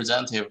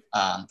representative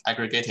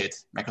aggregated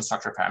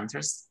microstructure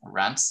parameters,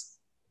 ramps.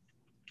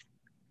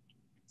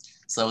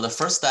 So the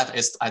first step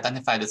is to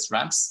identify these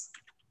ramps.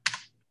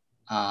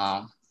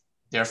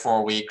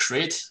 Therefore, we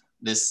create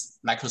this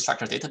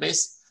microstructure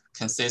database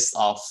consists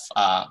of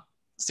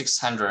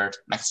 600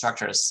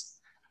 microstructures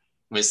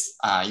with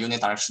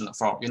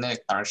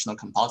unidirectional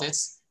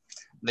composites.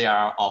 They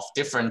are of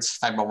different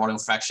fiber volume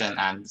fraction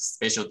and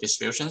spatial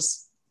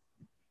distributions.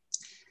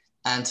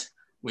 And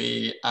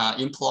we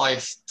employ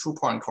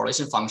two-point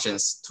correlation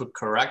functions to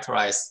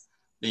characterize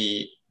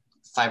the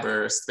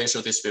fiber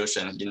spatial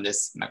distribution in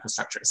these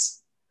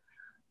microstructures.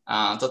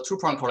 The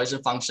two-point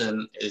correlation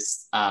function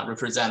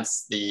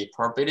represents the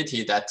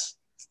probability that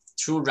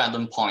two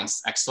random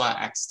points, x1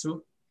 and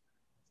x2,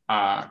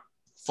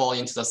 fall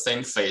into the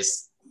same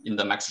phase in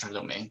the microstructure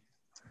domain.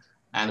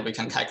 And we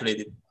can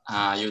calculate it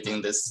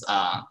using this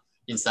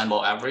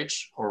ensemble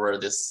average over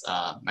this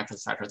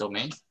microstructure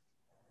domain.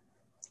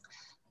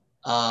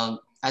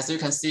 As you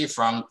can see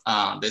from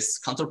this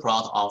contour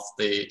plot of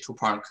the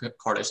two-point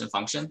correlation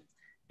function,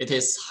 it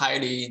is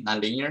highly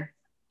nonlinear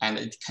and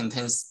it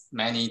contains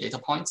many data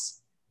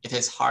points. It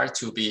is hard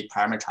to be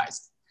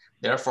parameterized.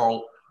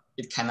 Therefore,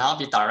 it cannot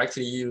be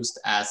directly used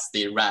as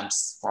the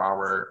ramps for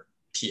our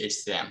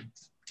PHCM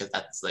because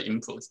that's the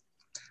input.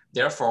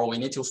 Therefore, we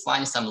need to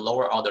find some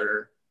lower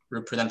order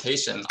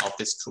representation of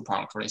this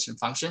two-point correlation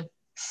function.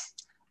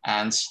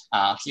 And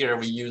here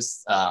we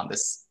use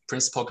this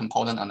principal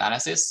component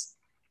analysis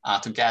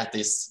to get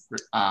this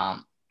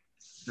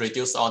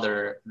reduced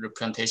order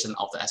representation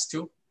of the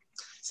S2.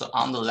 So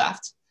on the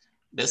left,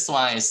 this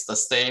one is the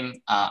same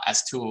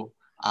S2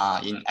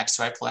 in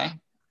X-ray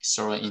plane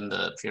shown in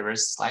the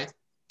previous slide.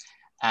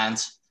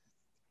 And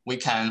we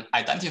can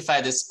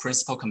identify these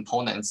principal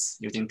components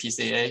using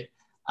PCA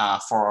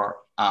for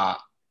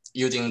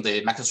using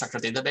the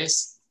microstructure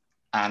database.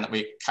 And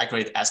we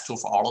calculate S2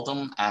 for all of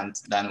them. And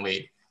then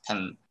we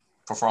can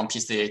perform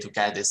PCA to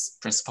get these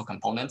principal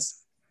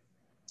components.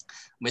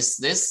 With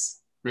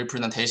this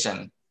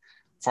representation,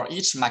 for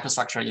each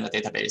microstructure in the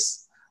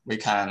database, we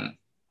can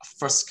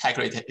first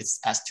calculate its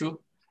S2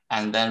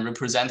 and then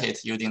represent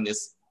it using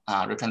this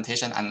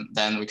representation. And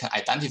then we can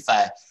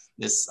identify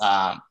this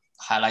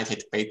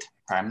highlighted weight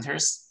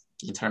parameters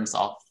in terms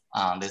of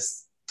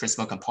this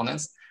principal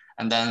components.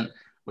 And then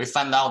we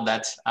find out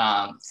that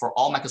for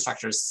all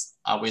microstructures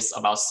with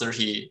about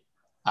 30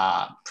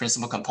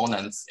 principal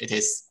components, it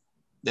is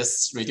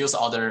this reduced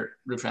order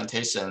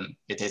representation,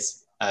 it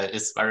is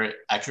is very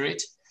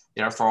accurate.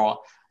 Therefore,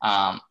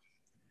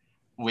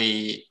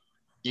 we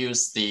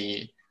use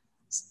these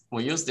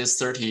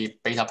 30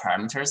 beta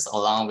parameters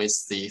along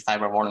with the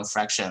fiber volume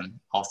fraction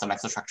of the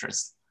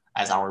microstructures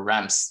as our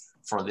ramps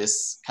for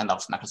this kind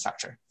of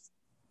microstructure.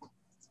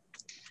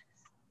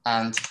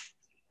 And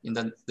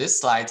in this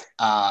slide,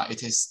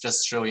 it is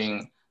just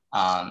showing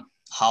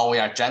how we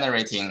are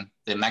generating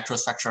the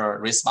microstructure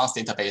response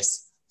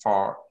database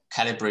for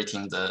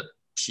calibrating the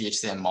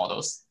PHCM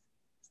models.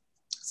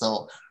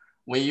 So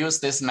we use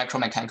these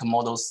macromechanical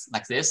models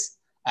like this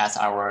as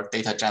our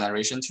data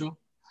generation tool.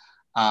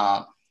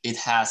 It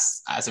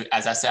has,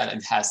 as I said,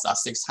 it has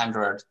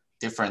 600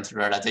 different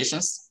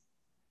realizations.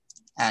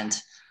 And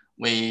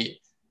we,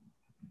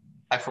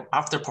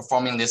 after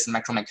performing this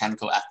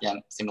macromechanical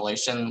FEM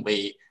simulation,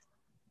 we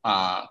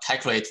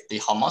calculate the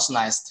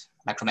homogenized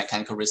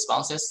macromechanical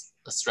responses,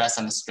 the stress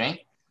and the strain,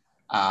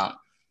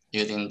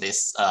 using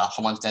these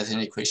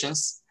homogenization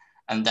equations.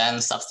 And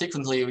then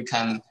subsequently, we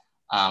can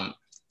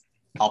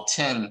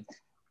obtain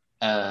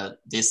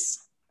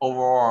this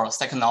overall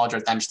second order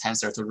damage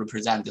tensor to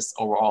represent this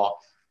overall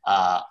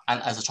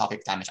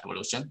anisotropic damage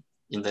evolution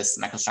in this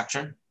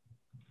microstructure.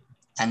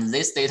 And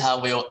this data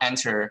will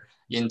enter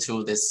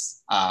into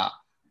this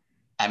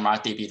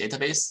MRDB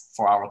database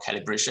for our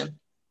calibration.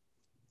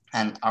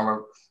 And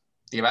our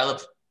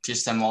developed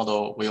PHCM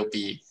model will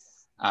be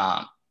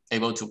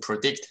able to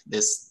predict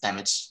this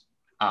damage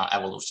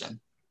evolution.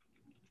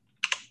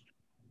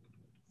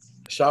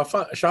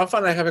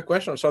 Shaofan, I have a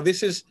question. So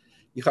this is,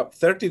 you have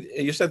 30,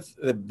 you said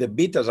the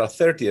betas are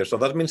 30, so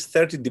that means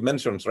 30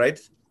 dimensions, right?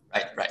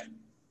 Right.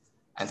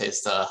 And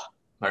it's a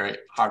very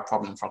hard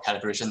problem for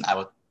calibration. I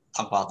will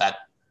talk about that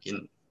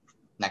in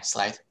next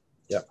slide.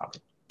 Yeah,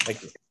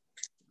 thank you.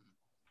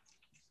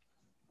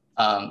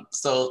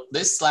 So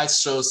this slide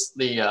shows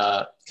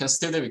the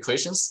constitutive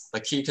equations,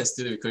 the key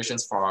constitutive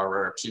equations for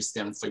our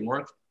PHCM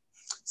framework.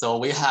 So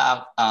we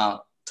have,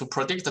 to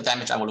predict the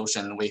damage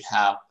evolution, we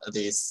have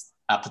these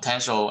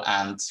potential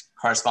and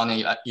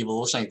corresponding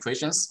evolution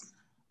equations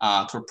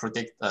to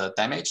predict the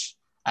damage.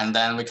 And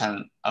then we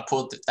can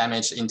put the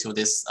damage into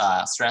this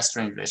stress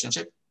strain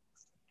relationship.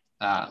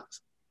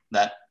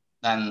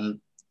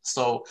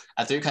 So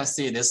as you can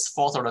see, this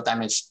fourth order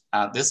damage,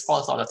 this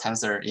fourth order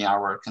tensor in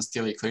our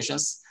constitutive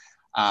equations,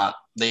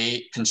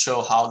 they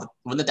control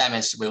when the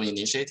damage will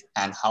initiate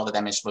and how the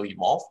damage will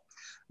evolve.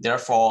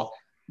 Therefore,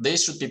 they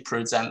should be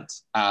present,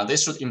 they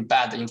should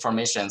embed the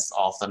informations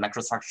of the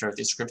microstructure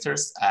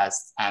descriptors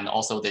and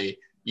also the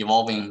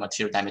evolving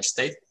material damage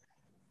state.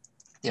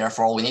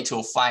 Therefore, we need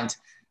to find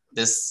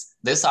these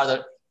are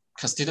the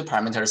constitutive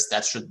parameters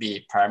that should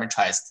be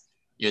parameterized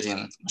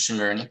using machine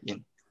learning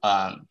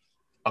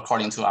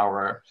according to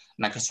our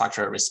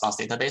microstructure response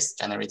database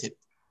generated.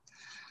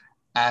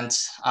 And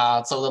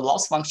so the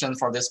loss function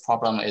for this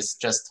problem is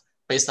just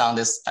based on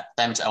this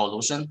damage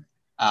evolution.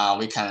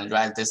 We can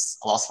write this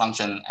loss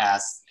function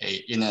as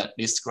in a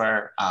least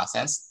square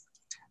sense.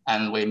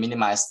 And we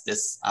minimize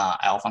this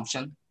L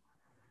function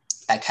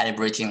by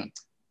calibrating,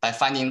 by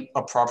finding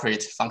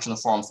appropriate functional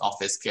forms of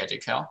this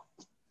hierarchical.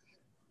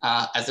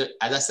 As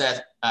I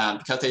said,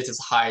 because it is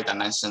high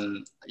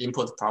dimension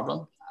input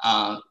problem,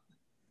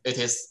 it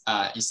is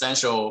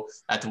essential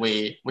that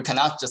we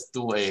cannot just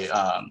do a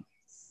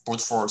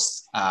brute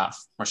force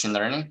machine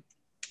learning.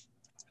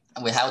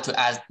 We have to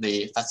add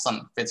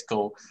some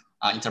physical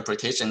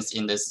interpretations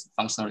in this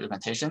functional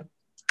implementation.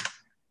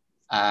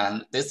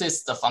 And this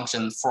is the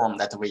function form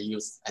that we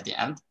use at the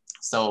end.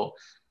 So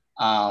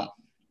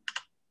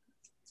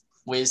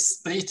we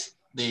split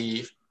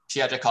the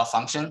hierarchical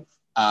function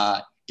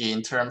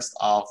in terms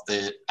of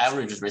the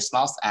average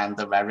response and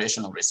the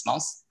variational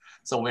response.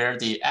 So where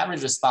the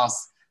average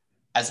response,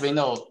 as we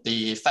know,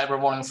 the fiber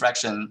volume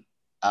fraction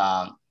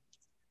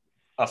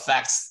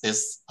affects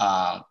this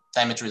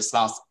damage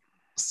response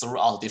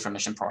throughout the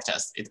deformation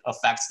process. It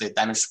affects the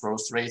damage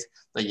growth rate,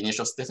 the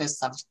initial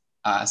stiffness,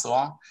 and so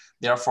on.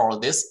 Therefore,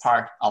 this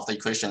part of the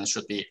equation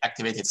should be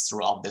activated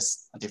throughout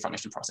this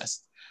deformation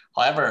process.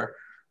 However,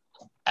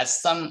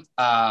 as some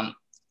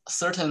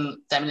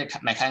certain damage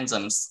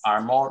mechanisms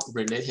are more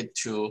related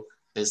to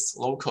this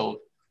local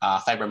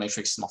fiber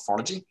matrix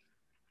morphology.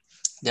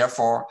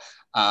 Therefore,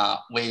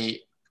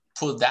 we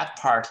put that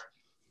part,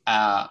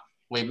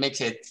 we make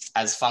it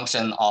as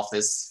function of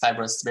this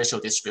fiber spatial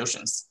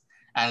distributions,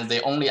 and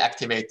they only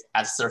activate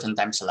at certain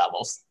damage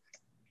levels.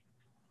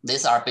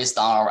 These are based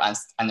on our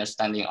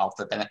understanding of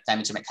the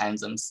damage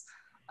mechanisms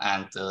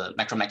and the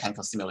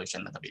macromechanical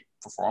simulation that we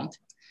performed.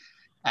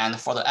 And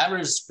for the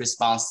average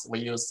response, we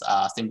use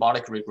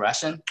symbolic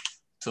regression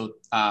to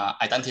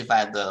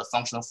identify the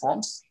functional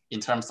forms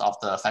in terms of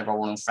the fiber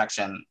volume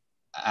fraction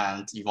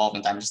and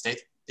evolving damage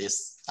state,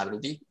 this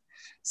WD.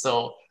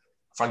 So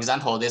for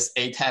example, this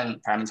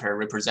A10 parameter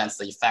represents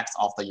the effect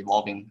of the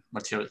evolving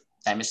material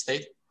damage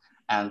state.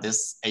 And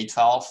this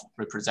A12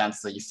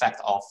 represents the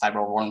effect of fiber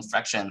volume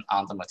fraction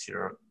on the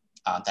material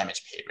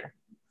damage behavior.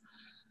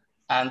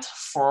 And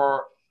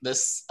for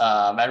this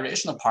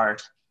variational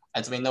part,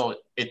 as we know,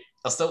 it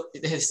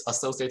is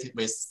associated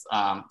with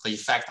the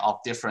effect of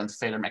different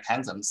failure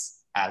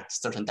mechanisms at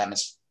certain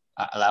damage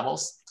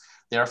levels.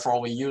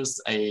 Therefore, we use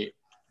a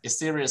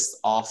series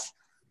of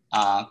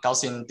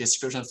Gaussian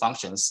distribution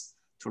functions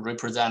to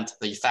represent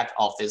the effect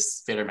of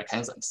these failure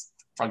mechanisms.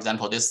 For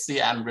example, this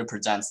Cm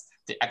represents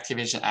the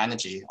activation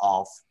energy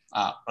of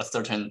a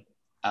certain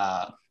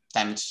a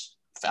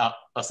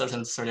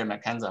certain failure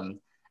mechanism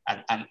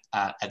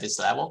at this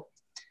level.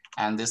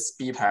 And this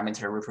B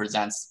parameter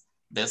represents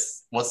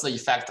what's the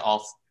effect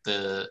of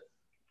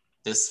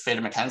this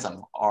failure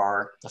mechanism,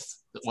 or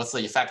what's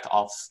the effect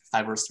of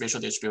fiber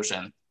spatial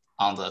distribution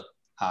on the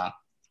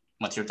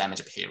material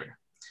damage behavior.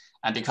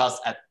 And because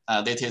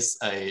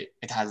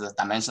it has a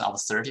dimension of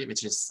 30,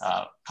 which is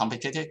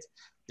complicated,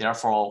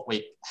 therefore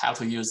we have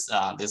to use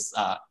this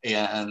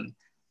ANN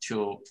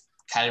to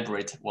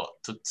calibrate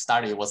to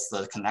study what's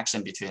the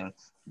connection between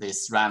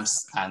these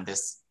ramps and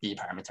this B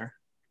parameter.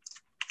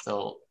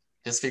 So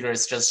this figure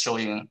is just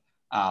showing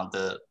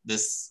a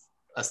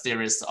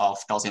series of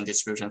Gaussian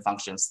distribution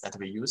functions that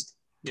we used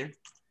here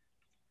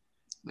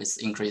with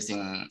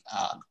increasing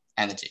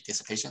energy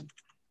dissipation.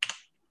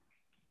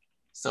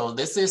 So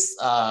this is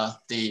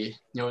the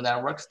neural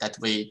network that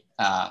we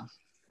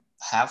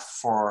have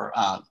for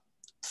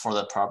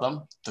the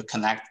problem to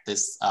connect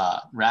this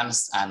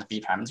RAMs and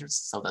B parameters.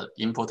 So the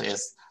input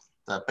is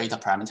the beta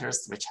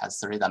parameters, which has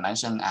 3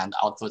 dimensions, and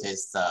output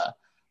is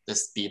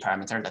this B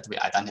parameter that we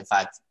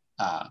identified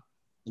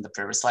in the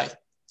previous slide.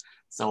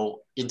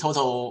 So in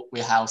total,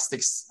 we have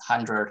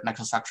 600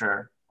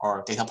 microstructure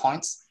or data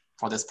points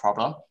for this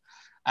problem,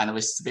 and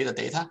we split the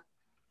data.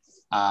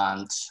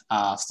 And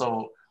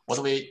so what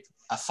we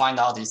find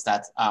out is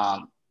that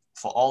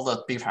for all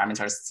the B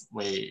parameters,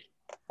 we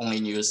only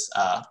use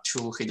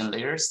 2 hidden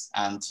layers,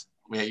 and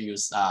we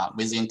use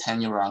within 10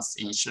 neurons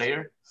in each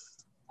layer.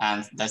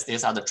 And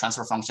these are the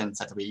transfer functions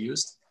that we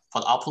used.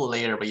 For the output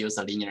layer, we use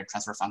a linear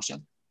transfer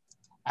function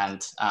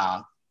and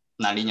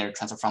nonlinear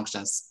transfer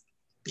functions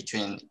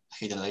between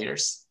hidden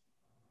layers.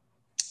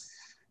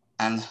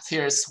 And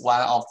here's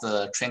one of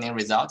the training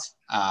results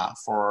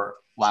for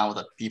one of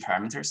the B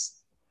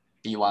parameters,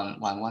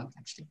 B111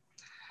 actually.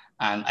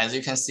 And as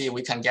you can see,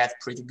 we can get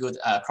pretty good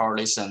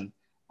correlation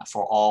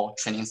for all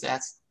training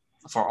sets,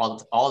 for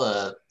all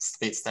the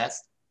split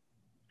sets.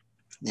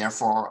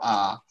 Therefore,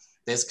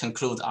 this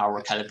concludes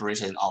our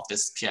calibration of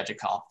these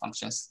hierarchical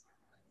functions.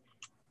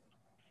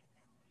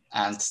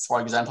 And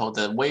for example,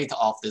 the weight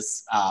of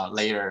this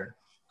layer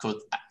could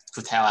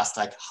tell us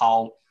like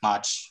how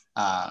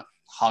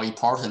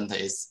important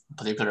is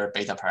particular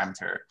beta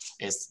parameter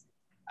is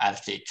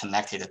actually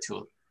connected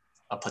to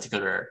a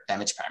particular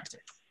damage parameter,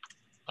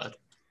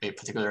 a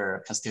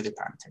particular constitutive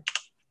parameter.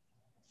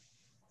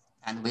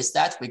 And with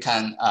that, we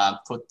can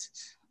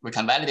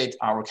validate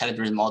our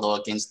calibrated model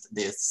against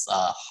this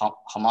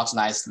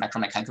homogenized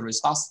macromechanical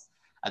response.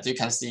 As you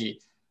can see,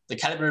 the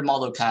calibrated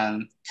model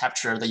can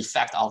capture the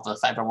effect of the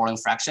fiber volume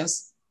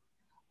fractions,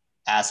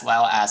 as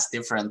well as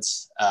different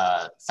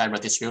fiber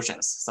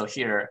distributions. So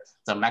here,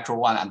 the macro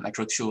 1 and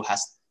macro 2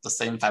 has the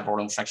same fiber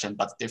volume fraction,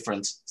 but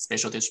different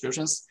spatial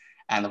distributions.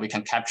 And we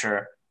can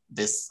capture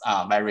this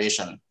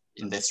variation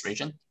in this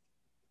region.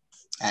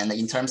 And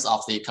in terms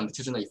of the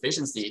computational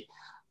efficiency,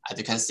 as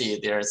you can see,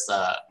 there's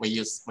we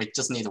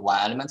just need 1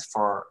 element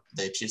for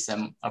the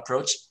PCM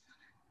approach,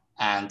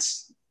 and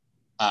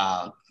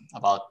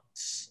about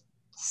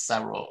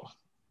several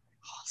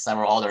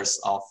orders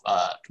of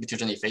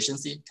computational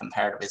efficiency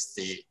compared with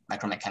the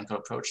macromechanical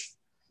approach.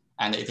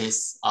 And it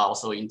is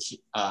also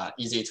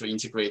easy to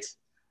integrate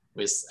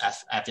with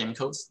FEM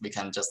codes. We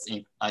can just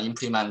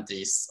implement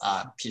this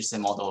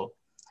PCM model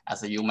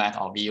as a UMAT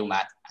or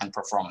VUMAT and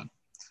perform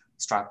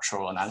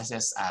structural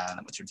analysis and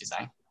material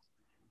design.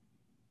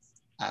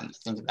 And I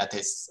think that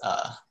is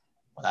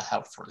what I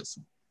have for this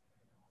one.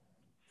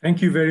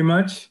 Thank you very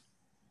much.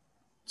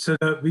 So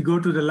we go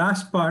to the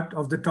last part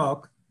of the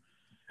talk.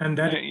 And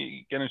that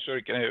can I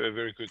have a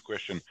very quick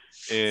question?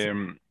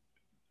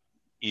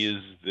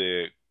 Is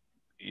the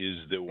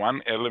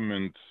 1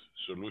 element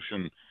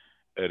solution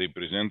a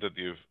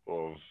representative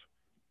of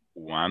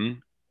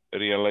one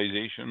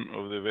realization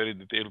of the very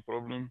detailed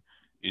problem?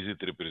 Is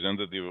it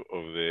representative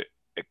of the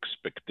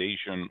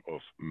expectation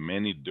of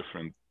many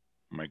different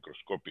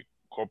microscopic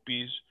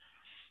copies?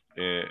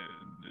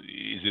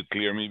 Is it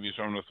clear maybe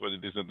some of what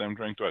it is that I'm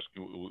trying to ask?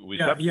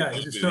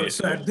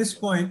 So at this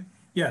point,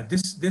 yeah,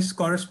 this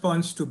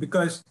corresponds to,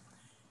 because,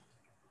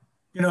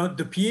 you know,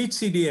 the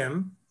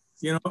PHCDM,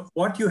 you know,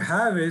 what you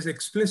have is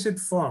explicit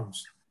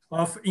forms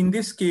of, in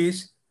this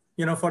case,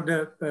 you know, for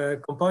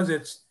the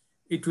composites,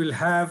 it will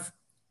have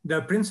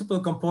the principal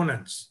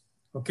components,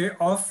 okay,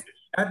 of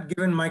that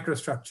given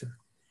microstructure.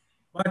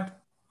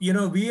 But, you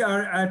know, we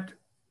are at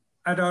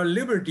our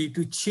liberty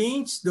to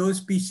change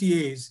those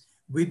PCAs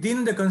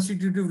within the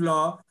constitutive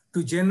law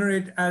to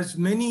generate as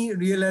many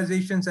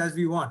realizations as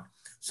we want.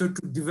 So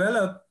to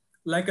develop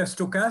like a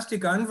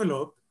stochastic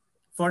envelope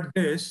for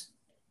this,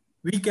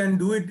 we can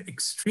do it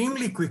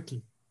extremely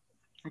quickly.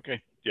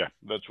 Okay, yeah,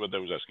 that's what I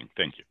was asking.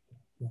 Thank you.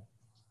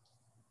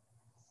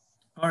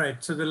 All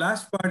right, so the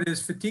last part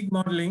is fatigue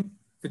modeling,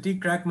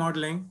 fatigue crack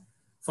modeling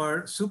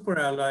for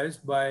superalloys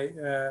by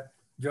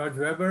George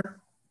Weber,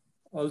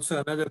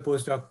 also another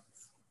postdoctoral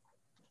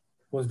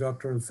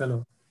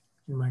fellow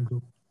in my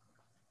group.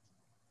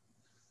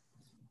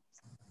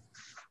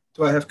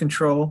 Do I have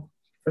control,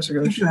 Professor Ghosh?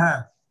 I think you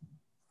have.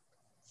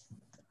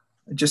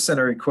 I just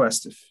sent a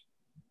request if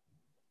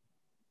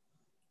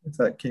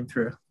that came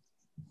through.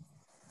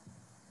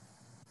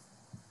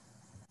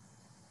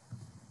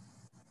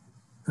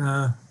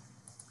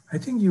 I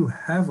think you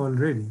have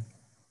already.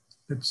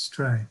 Let's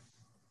try.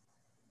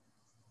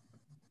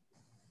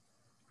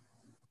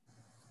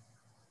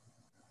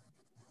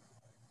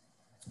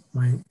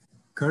 My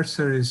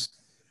cursor is,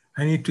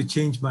 I need to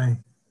change my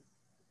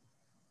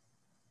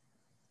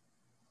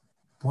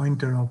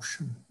pointer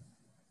option.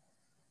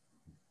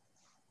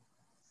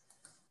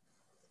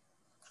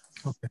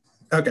 Okay.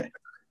 Okay.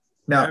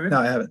 Now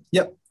I have it.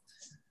 Yep.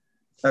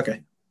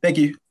 Okay. Thank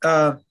you.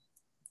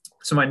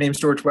 So my name's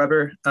George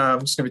Weber.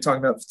 I'm just going to be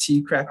talking about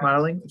fatigue crack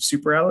modeling of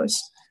superalloys.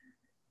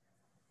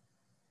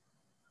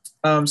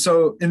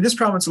 So in this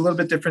problem, it's a little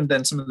bit different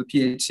than some of the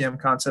PHCM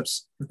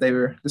concepts that they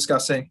were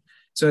discussing.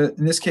 So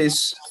in this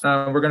case,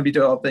 we're going to be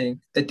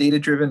developing a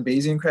data-driven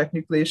Bayesian crack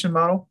nucleation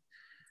model.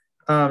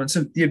 And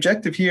so the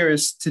objective here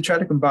is to try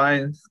to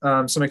combine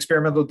some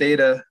experimental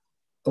data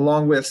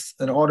along with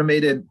an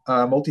automated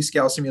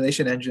multi-scale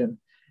simulation engine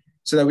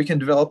so that we can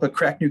develop a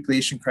crack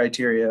nucleation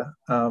criteria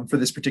for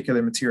this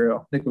particular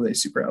material,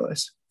 nickel-based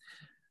superalloys.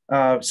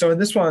 So in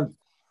this one,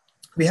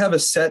 we have a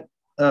set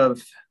of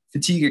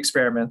fatigue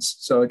experiments.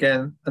 So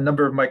again, a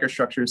number of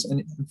microstructures.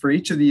 And for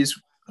each of these,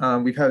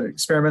 we've had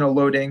experimental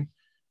loading,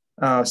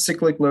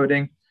 cyclic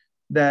loading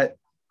that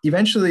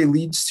eventually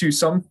leads to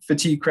some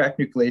fatigue crack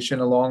nucleation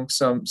along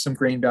some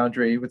grain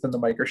boundary within the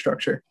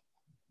microstructure.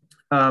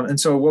 And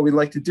so what we'd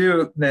like to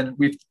do then,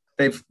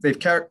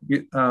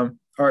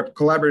 our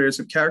collaborators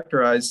have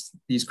characterized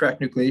these crack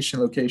nucleation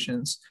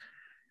locations.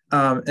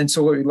 And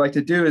so what we'd like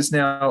to do is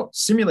now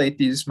simulate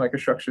these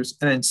microstructures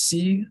and then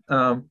see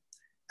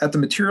at the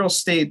material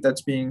state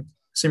that's being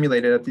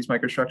simulated at these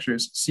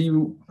microstructures, see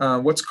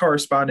what's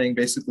corresponding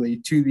basically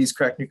to these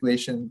crack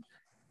nucleation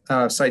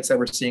sites that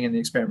we're seeing in the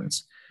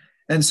experiments.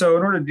 And so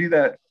in order to do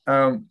that,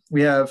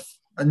 we have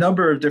a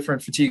number of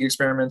different fatigue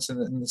experiments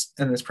in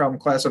this problem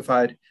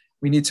classified.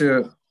 We need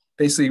to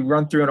basically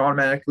run through and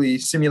automatically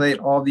simulate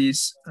all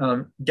these,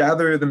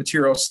 gather the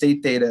material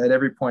state data at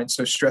every point.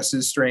 So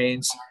stresses,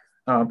 strains,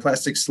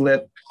 plastic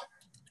slip.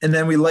 And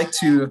then we like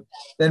to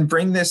then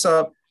bring this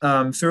up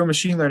through a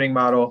machine learning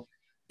model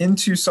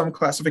into some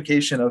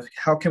classification of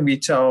how can we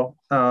tell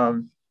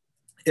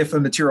if a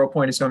material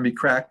point is going to be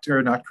cracked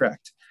or not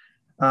cracked.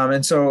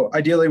 And so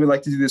ideally, we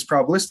like to do this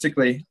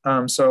probabilistically.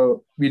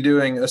 So we're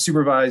doing a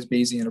supervised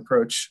Bayesian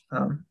approach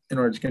in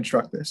order to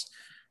construct this.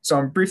 So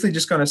I'm briefly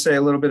just going to say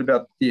a little bit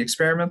about the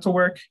experimental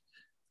work.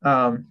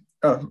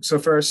 So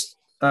first,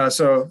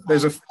 so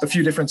there's a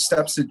few different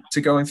steps to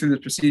going through this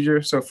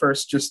procedure. So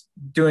first, just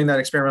doing that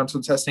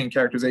experimental testing and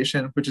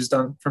characterization, which is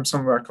done from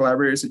some of our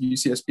collaborators at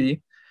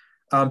UCSB.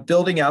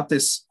 Building out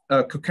this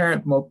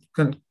concurrent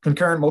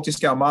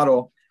multi-scale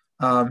model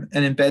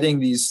and embedding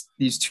these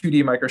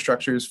 2D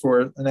microstructures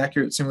for an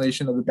accurate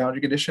simulation of the boundary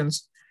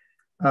conditions.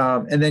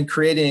 And then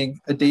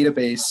creating a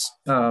database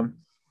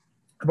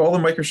of all the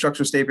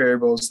microstructure state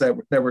variables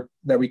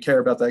that we care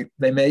about that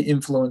they may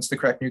influence the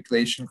crack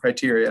nucleation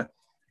criteria,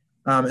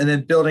 and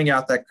then building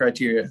out that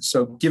criteria.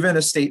 So given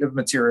a state of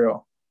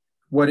material,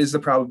 what is the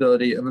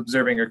probability of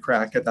observing a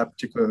crack at that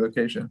particular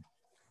location?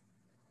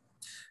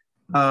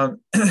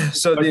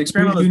 So the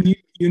experiment—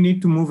 You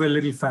need to move a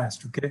little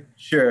fast, okay?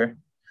 Sure.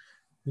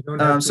 You don't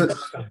have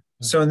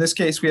so in this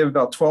case, we have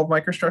about 12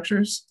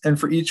 microstructures, and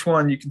for each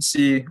one, you can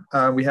see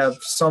we have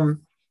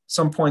some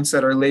points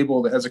that are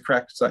labeled as a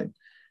cracked site.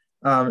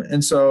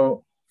 And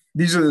so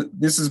this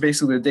is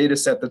basically the data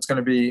set that's going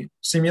to be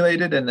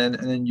simulated and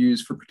then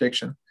used for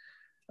prediction.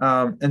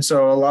 And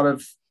so a lot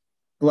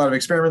of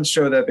experiments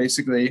show that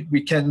basically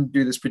we can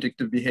do this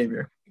predictive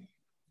behavior.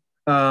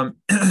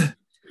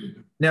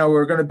 Now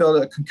we're going to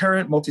build a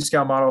concurrent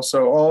multi-scale model.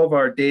 So all of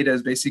our data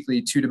is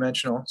basically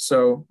two-dimensional.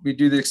 So we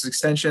do this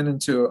extension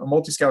into a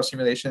multi-scale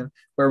simulation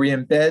where we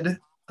embed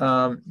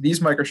these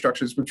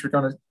microstructures, which we're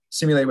going to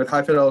simulate with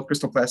high-fidelity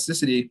crystal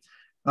plasticity,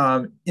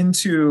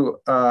 into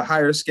a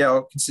higher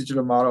scale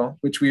constitutive model,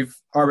 which we've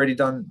already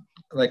done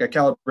like a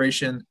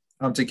calibration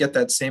to get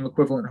that same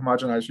equivalent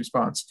homogenized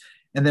response.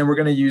 And then we're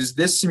going to use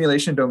this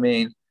simulation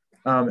domain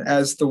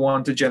as the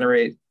one to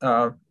generate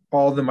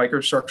all the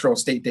microstructural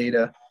state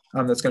data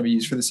that's going to be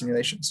used for the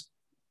simulations.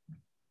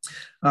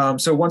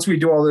 So once we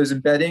do all those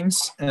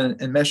embeddings and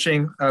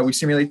meshing, we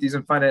simulate these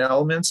in finite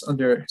elements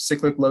under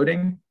cyclic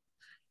loading.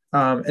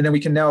 And then we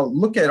can now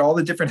look at all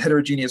the different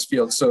heterogeneous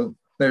fields. So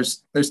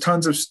there's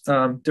tons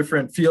of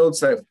different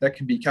fields that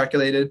can be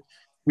calculated.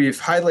 We've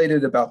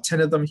highlighted about 10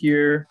 of them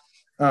here,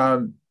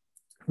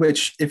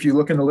 which if you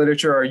look in the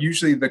literature are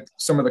usually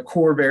some of the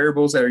core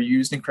variables that are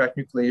used in crack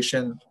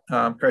nucleation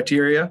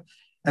criteria.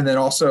 and then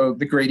also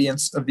the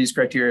gradients of these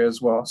criteria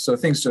as well. So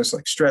things just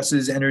like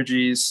stresses,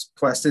 energies,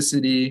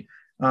 plasticity,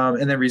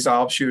 and then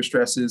resolved shear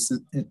stresses.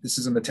 This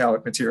is a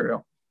metallic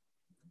material.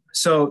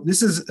 So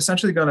this is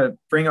essentially going to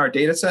bring our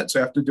data set.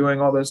 So after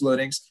doing all those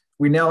loadings,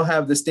 we now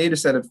have this data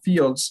set of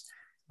fields.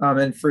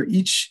 And for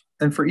each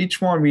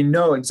one, we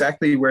know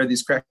exactly where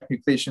these crack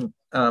nucleation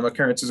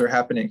occurrences are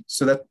happening.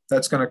 So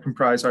that's going to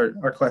comprise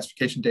our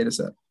classification data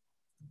set.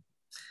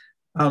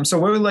 So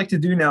what we'd like to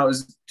do now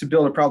is to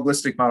build a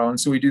probabilistic model. And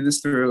so we do this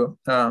through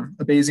a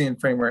Bayesian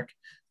framework.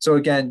 So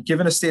again,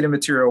 given a state of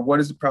material, what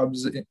is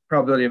the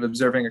probability of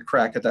observing a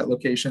crack at that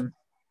location?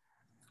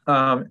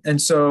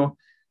 And so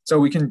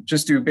we can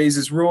just do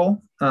Bayes'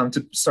 rule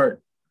to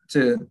start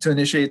to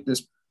initiate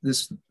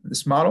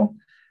this model.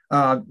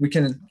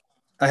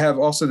 I have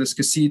also this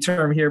Cassie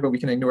term here, but we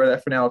can ignore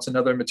that for now. It's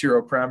another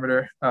material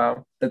parameter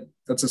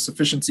that's a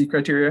sufficiency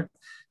criteria.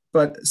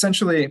 But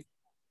essentially,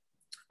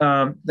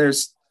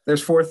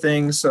 there's four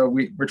things. So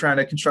we're trying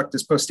to construct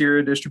this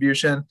posterior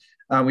distribution.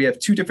 We have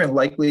two different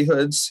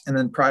likelihoods and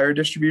then prior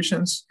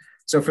distributions.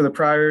 So for the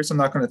priors, I'm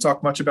not going to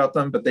talk much about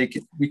them, but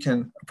we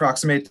can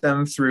approximate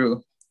them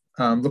through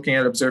looking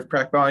at observed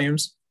crack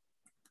volumes.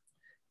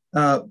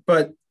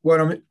 But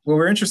what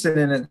we're interested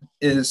in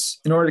is,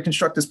 in order to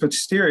construct this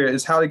posterior,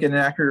 is how to get an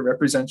accurate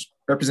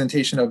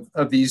representation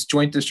of these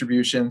joint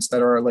distributions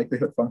that are our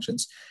likelihood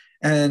functions.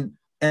 And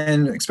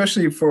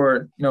especially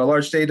for a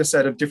large data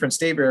set of different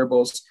state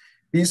variables,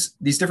 these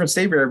different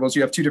state variables,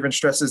 you have two different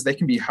stresses, they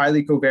can be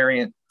highly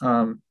covariant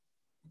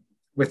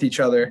with each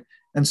other.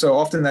 And so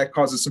often that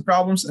causes some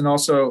problems. And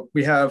also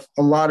we have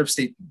a lot of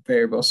state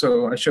variables.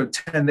 So I showed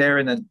 10 there,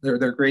 and then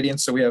they're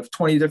gradients. So we have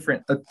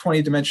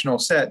 20-dimensional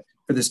set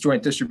for this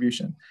joint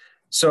distribution.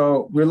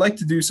 So we'd like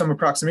to do some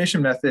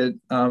approximation method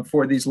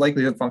for these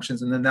likelihood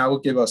functions, and then that will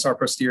give us our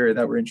posterior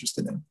that we're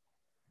interested in.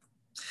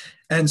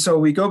 And so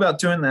we go about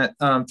doing that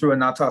through a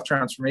Notov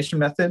transformation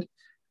method.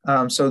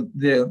 So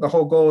the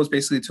whole goal is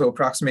basically to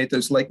approximate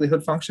those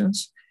likelihood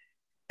functions.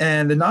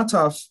 And the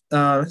Notov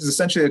is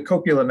essentially a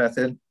copula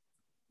method,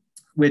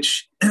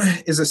 which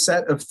is a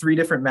set of 3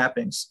 different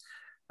mappings.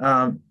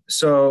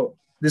 So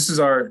this is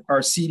our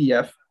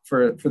CDF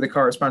for the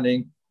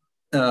corresponding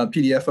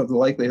PDF of the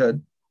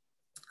likelihood.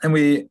 And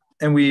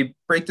we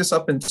break this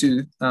up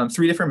into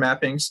 3 different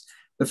mappings.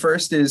 The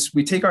first is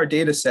we take our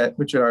data set,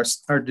 which are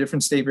our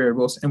different state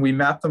variables, and we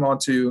map them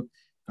onto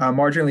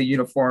marginally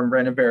uniform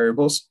random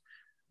variables,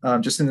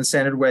 just in the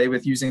standard way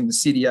with using the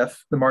CDF,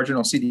 the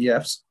marginal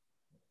CDFs.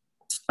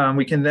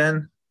 We can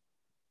then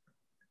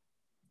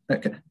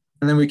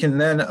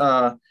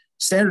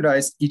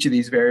standardize each of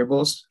these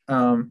variables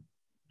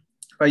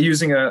by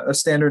using a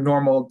standard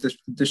normal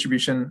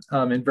distribution,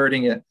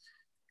 inverting it.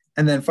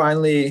 And then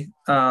finally,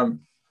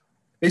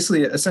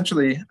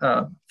 essentially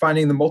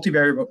finding the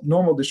multivariable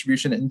normal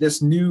distribution in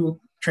this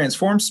new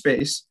transformed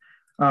space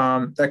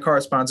that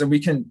corresponds. And we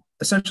can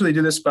essentially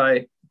do this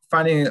by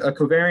finding a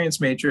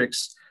covariance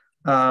matrix,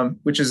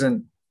 which is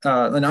an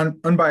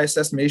unbiased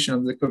estimation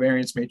of the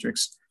covariance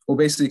matrix. Will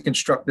basically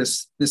construct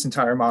this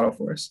entire model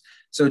for us.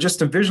 So just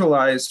to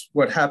visualize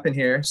what happened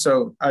here,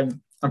 so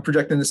I'm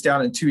projecting this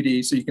down in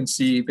 2D, so you can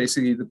see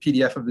basically the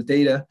PDF of the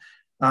data.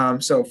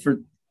 So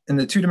in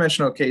the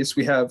 2-dimensional case,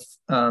 we have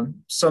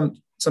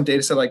some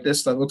data set like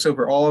this that looks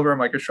over all of our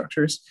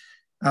microstructures.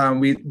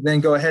 We then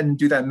go ahead and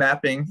do that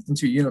mapping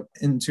into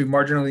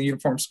marginally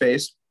uniform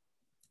space.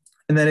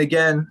 And then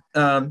again,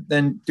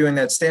 then doing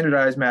that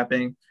standardized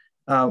mapping,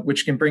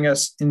 which can bring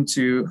us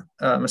into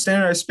a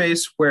standardized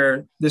space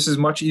where this is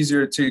much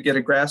easier to get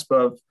a grasp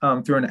of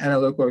through an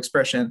analytical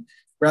expression,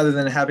 rather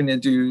than having to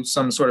do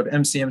some sort of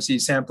MCMC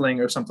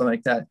sampling or something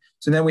like that.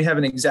 So then we have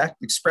an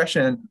exact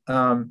expression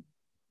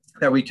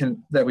that we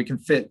can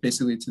fit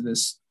basically to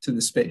this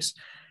space.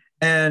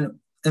 And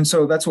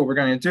so that's what we're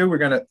going to do. We're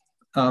going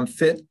to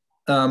fit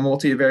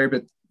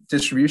multivariate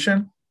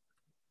distribution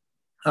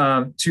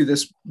to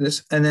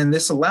this, and then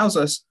this allows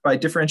us, by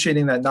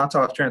differentiating that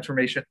Notov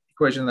transformation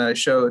equation that I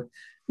showed,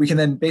 we can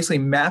then basically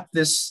map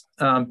this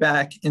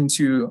back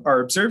into our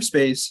observed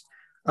space,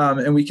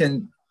 and we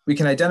can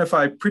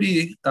identify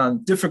pretty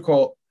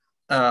difficult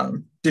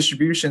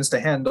distributions to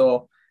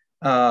handle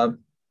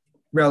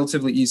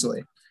relatively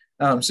easily.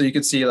 So you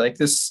could see, like,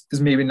 this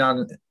is maybe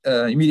not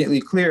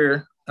immediately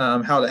clear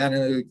how to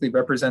analytically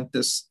represent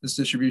this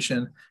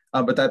distribution,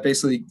 but that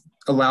basically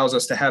allows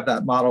us to have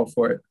that model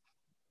for it.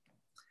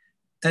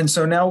 And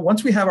so now,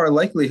 once we have our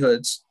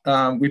likelihoods,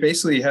 we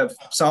basically have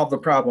solved the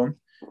problem,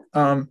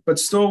 but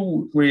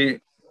still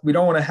we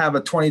don't want to have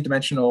a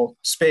 20-dimensional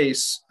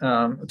space, a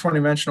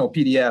 20-dimensional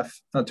PDF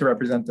to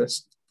represent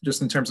this,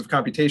 just in terms of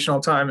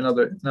computational time and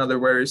other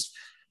worries.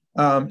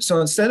 So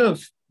instead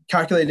of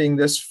calculating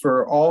this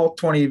for all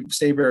 20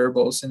 state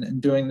variables and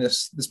doing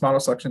this model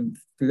selection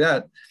through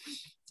that,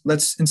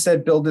 let's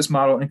instead build this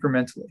model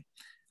incrementally.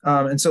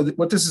 And so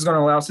what this is going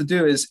to allow us to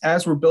do is,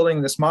 as we're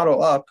building this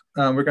model up,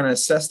 we're going to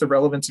assess the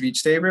relevance of each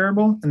state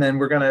variable, and then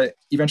we're going to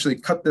eventually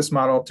cut this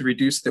model to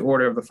reduce the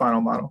order of the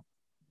final model.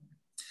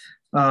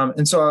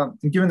 And so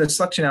I'm given the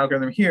selection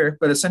algorithm here,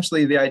 but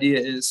essentially the idea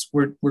is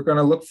we're going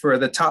to look for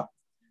the top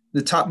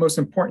most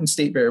important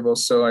state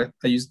variables. So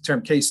I use the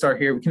term K star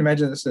here. We can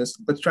imagine this as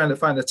let's try to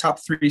find the top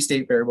 3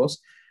 state variables.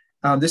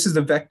 This is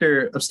the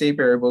vector of state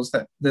variables,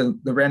 that the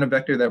random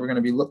vector that we're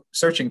going to be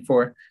searching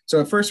for.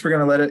 So at first we're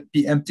going to let it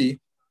be empty.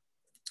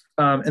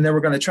 And then we're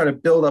going to try to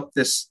build up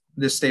this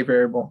state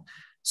variable.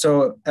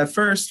 So at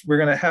first we're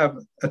going to have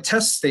a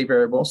test state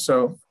variable.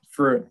 So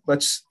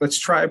let's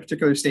try a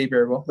particular state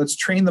variable. Let's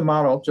train the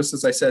model, just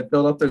as I said,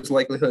 build up those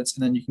likelihoods,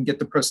 and then you can get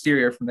the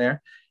posterior from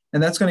there.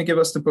 And that's going to give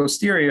us the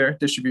posterior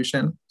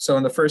distribution. So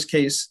in the first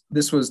case,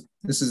 this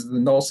is the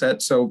null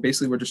set. So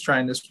basically we're just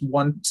trying this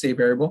one state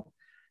variable,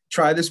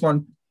 try this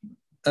one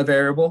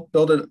variable,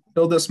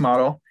 build this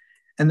model,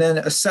 and then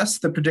assess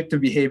the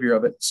predictive behavior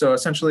of it. So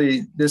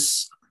essentially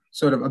this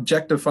sort of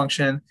objective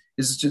function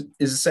is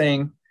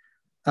saying,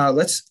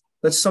 let's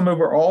sum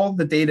over all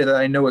the data that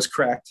I know is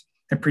correct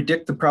and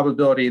predict the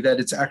probability that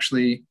it's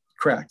actually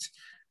correct.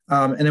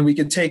 And then we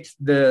could take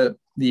the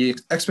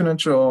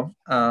exponential,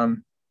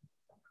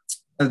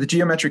 the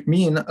geometric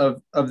mean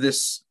of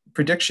this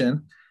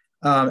prediction.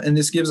 And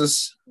this gives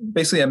us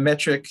basically a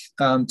metric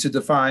to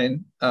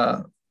define,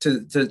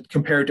 to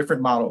compare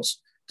different models,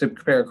 to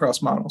compare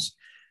across models.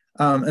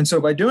 And so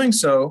by doing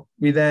so,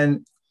 we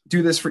then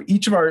do this for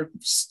each of our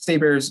state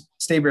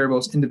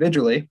variables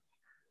individually,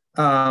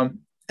 and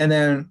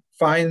then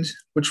find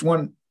which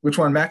one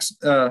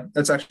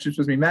that's actually supposed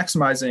to be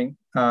maximizing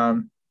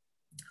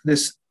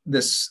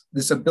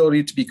this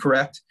ability to be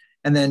correct,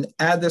 and then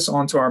add this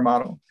onto our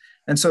model.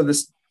 And so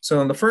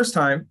in the first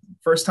time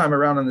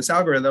around in this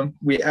algorithm,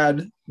 we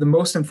add the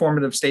most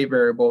informative state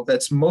variable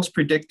that's most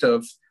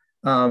predictive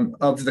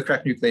of the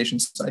correct nucleation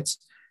sites.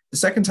 The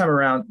second time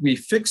around, we've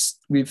fixed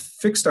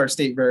our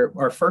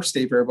first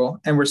state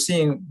variable, and we're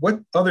seeing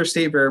what other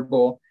state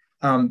variable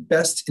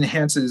best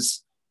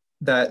enhances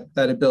that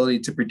ability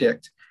to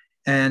predict.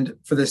 And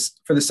for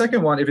the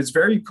second one, if it's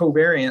very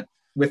covariant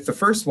with the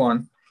first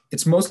one,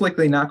 it's most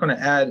likely not going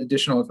to add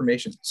additional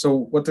information. So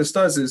what this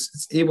does is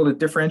it's able to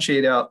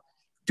differentiate out,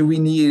 do we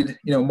need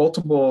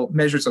multiple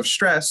measures of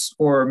stress,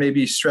 or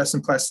maybe stress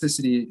and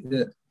plasticity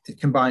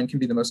combined can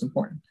be the most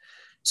important.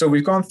 So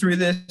we've gone through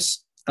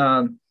this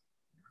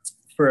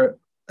for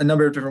a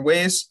number of different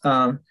ways.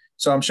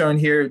 So I'm showing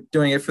here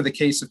doing it for the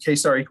case of K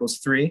star equals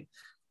 3.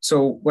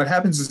 So what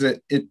happens is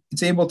that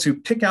it's able to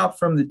pick out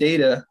from the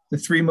data the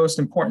 3 most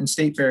important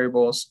state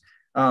variables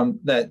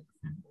that,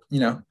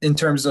 in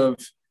terms of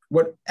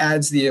what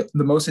adds the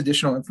most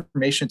additional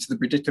information to the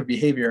predictive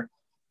behavior.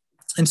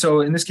 And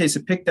so in this case,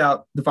 it picked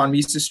out the von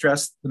Mises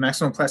stress, the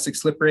maximum plastic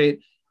slip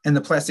rate, and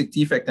the plastic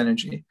defect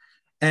energy.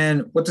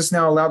 And what this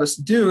now allowed us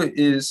to do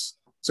is,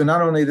 so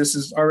not only this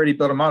is already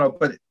built a model,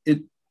 but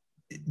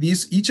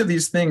each of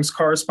these things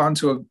correspond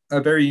to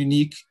a very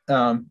unique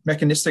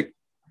mechanistic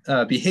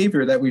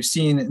behavior that we've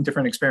seen in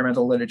different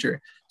experimental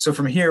literature. So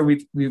from here,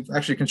 we've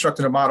actually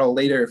constructed a model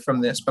later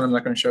from this, but I'm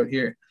not going to show it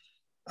here.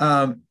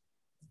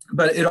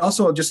 But it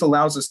also just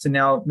allows us to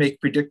now make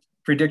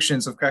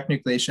predictions of crack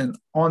nucleation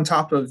on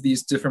top of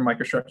these different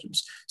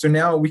microstructures. So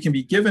now we can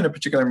be given a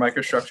particular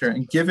microstructure,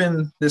 and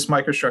given this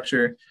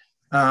microstructure,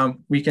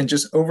 we can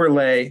just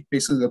overlay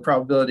basically the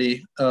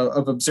probability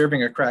of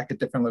observing a crack at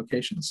different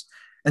locations.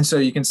 And so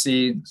you can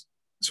see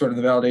sort of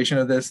the validation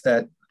of this,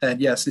 that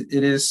yes,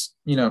 it is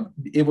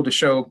able to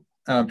show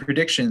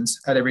predictions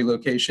at every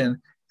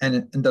location,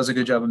 and does a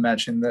good job of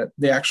matching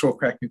the actual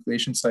crack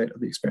nucleation site of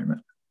the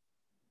experiment.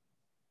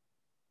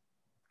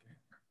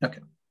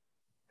 Okay.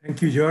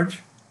 Thank you, George.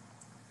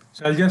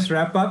 So I'll just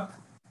wrap up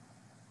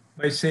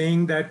by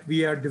saying that we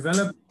have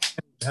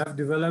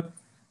developed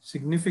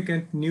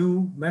significant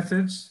new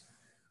methods: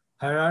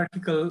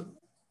 hierarchical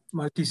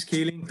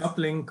multi-scaling,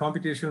 coupling,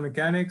 computational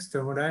mechanics,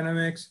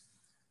 thermodynamics,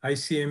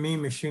 ICME,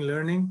 machine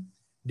learning,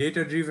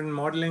 data-driven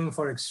modeling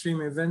for extreme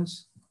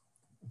events.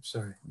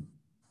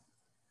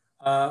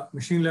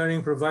 Machine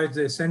learning provides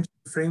the essential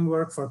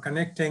framework for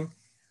connecting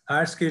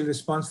higher scale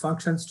response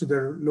functions to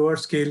the lower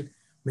scale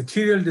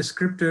material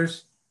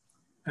descriptors,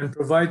 and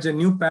provides a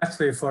new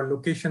pathway for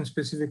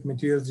location-specific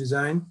materials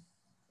design.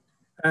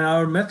 And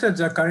our methods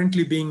are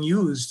currently being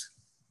used,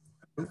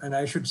 and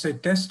I should say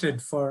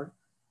tested, for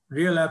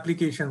real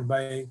application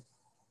by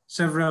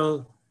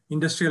several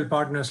industrial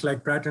partners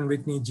like Pratt &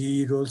 Whitney,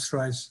 GE,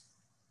 Rolls-Royce,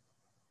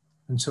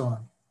 and so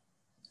on.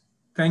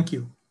 Thank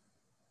you.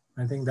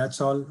 I think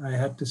that's all I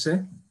had to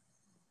say,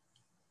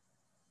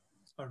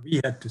 or we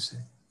had to say.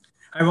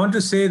 I want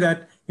to say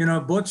that,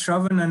 both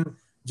Shravan and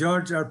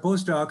George are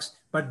postdocs,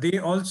 but they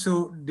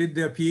also did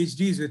their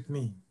PhDs with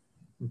me.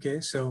 Okay,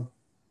 so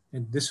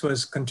this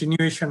was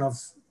continuation of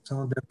some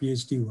of their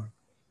PhD work.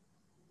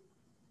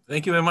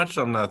 Thank you very much,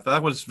 Somnath.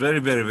 That was very,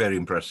 very, very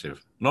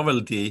impressive.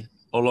 Novelty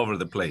all over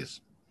the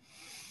place.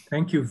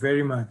 Thank you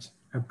very much.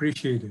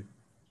 Appreciate it.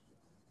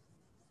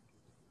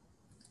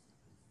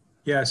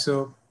 Yeah,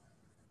 so.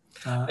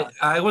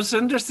 I was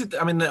interested,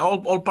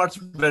 all parts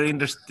very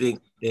interesting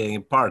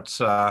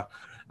parts.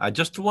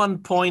 Just one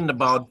point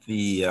about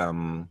the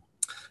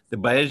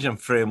Bayesian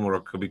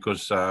framework,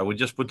 because we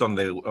just put on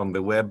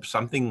the web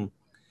something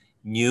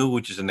new,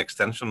 which is an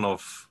extension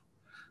of,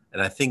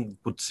 and I think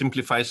would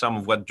simplify some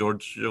of what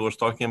George was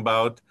talking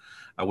about.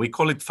 We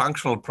call it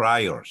functional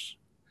priors,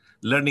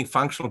 learning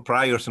functional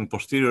priors and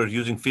posteriors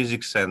using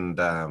physics and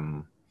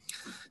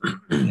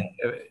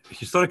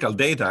historical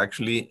data,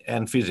 actually,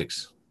 and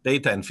physics,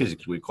 data and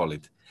physics, we call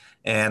it.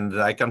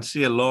 And I can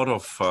see a lot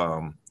of,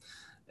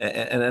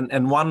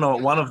 and one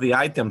of the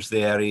items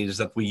there is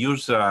that we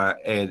use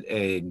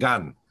a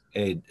GAN,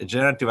 a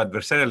generative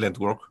adversarial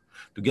network,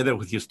 together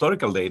with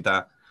historical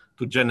data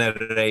to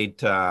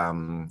generate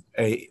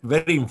a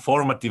very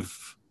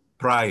informative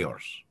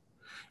priors.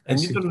 And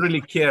you don't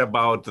really care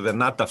about the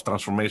NATAF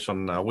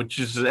transformation, which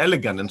is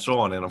elegant and so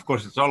on. And of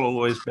course, it's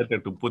always better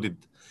to put it,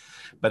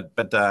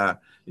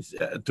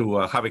 to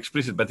have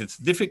explicit, but it's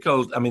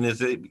difficult. I mean,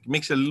 it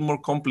makes it a little more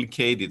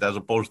complicated as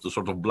opposed to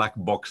sort of black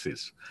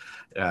boxes.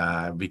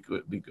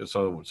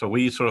 So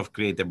we sort of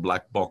create a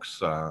black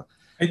box. I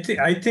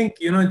think,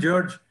 you know,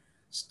 George,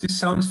 this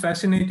sounds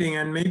fascinating,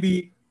 and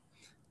maybe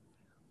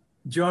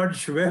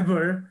George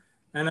Weber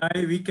and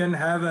we can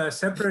have a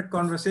separate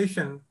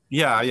conversation.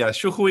 Yeah.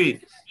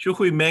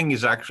 Shuhui Meng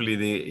is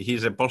actually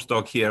he's a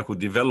postdoc here who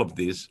developed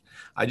this.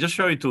 I just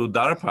showed it to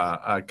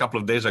DARPA a couple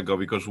of days ago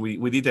because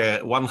we did a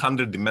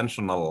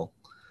 100-dimensional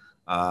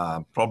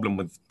problem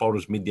with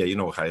porous media, you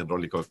know,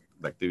 hydraulic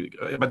activity.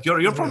 But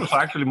your problems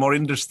are actually more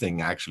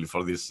interesting, actually,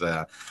 for this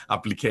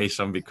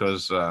application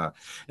because,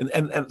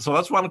 and so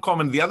that's one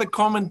comment. The other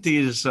comment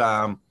is,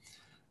 and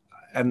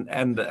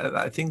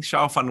I think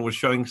Xiaofan was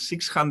showing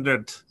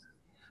 600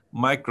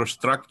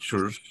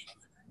 microstructures,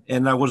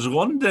 and I was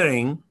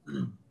wondering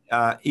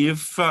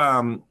if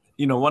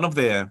you know, one of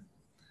the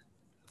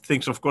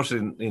things, of course,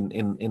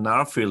 in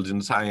our fields,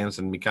 in science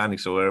and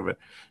mechanics or wherever,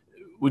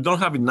 we don't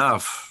have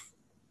enough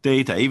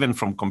data, even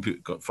from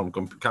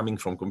coming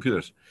from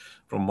computers,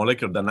 from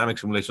molecular dynamic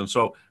simulation.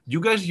 So, do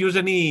you guys use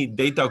any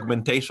data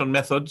augmentation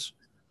methods,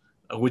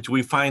 which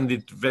we find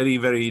it very,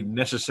 very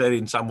necessary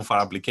in some of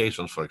our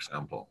applications, for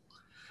example?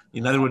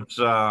 In other words,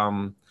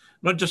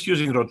 not just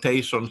using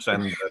rotations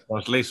and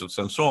translations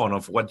and so on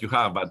of what you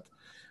have,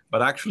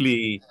 but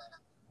actually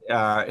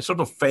sort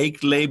of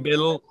fake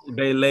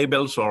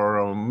labels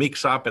or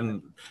mix up.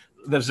 And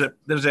there's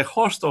a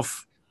host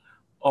of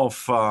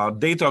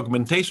data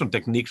augmentation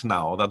techniques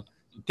now that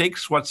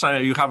takes what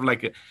you have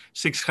like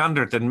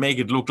 600 and make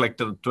it look like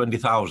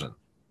 20,000.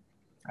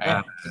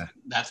 That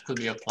could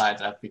be applied.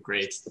 That'd be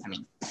great. I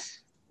mean,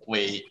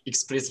 we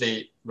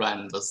explicitly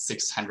run the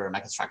 600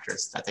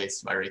 microstructures. That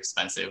is very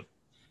expensive.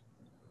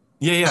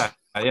 Yeah.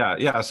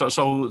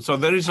 So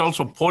there is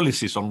also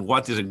policies on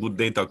what is a good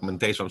data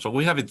augmentation. So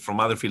we have it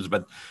from other fields,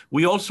 but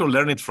we also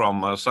learn it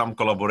from some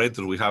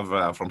collaborators we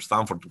have from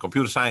Stanford,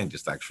 computer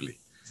scientists, actually.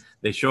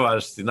 They show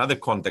us in other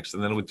contexts,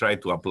 and then we try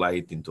to apply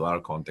it into our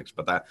context.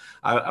 But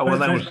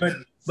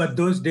but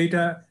those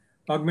data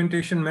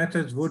augmentation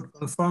methods would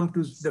conform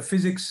to the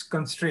physics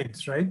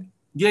constraints, right?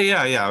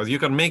 Yeah. You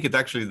can make it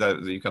actually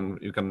that you can.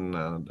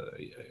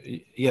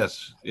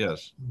 Yes.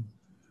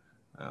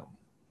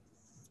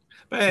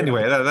 But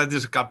anyway, that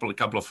is a couple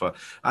of.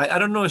 I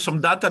don't know, some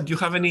data. Do you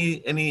have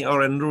any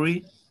or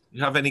Nuri? Do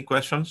you have any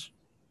questions?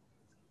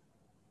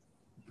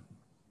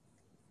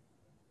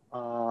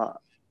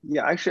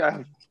 Yeah, actually, I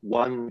have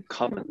one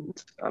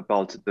comment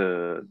about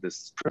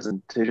this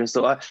presentation.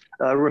 So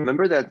I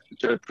remember that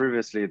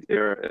previously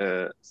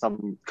there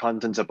some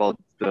content about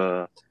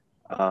the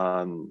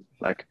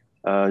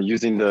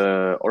using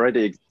the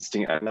already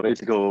existing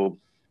analytical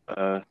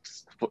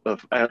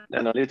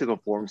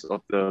forms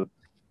of the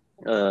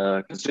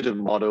constitutive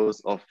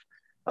models of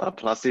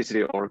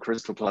plasticity or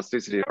crystal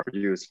plasticity are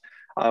used.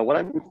 What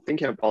I'm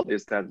thinking about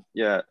is that,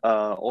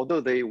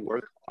 although they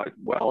work quite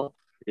well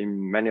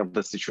in many of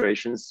the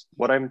situations,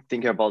 what I'm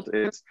thinking about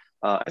is,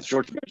 as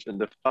George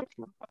mentioned, the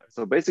functional prior.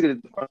 So basically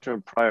the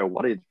functional prior,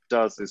 what it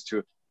does is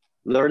to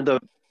learn the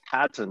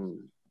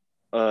pattern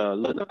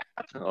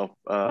of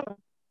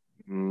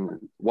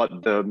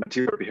what the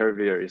material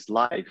behavior is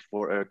like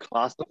for a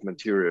class of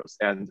materials,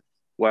 and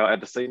while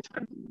at the same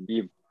time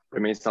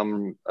remains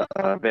some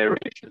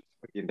variations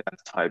in that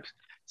type.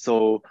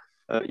 So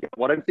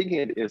what I'm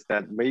thinking is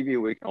that maybe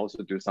we can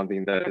also do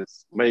something that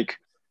is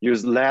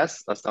use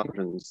less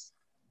assumptions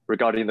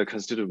regarding the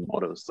constitutive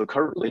models. So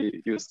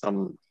currently use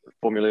some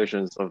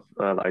formulations of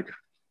like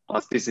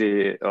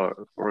plasticity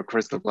or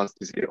crystal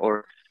plasticity,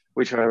 or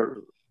which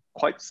are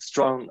quite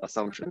strong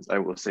assumptions, I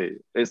will say.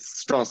 It's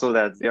strong so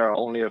that there are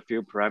only a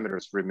few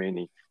parameters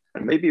remaining.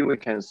 And maybe we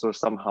can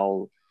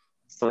somehow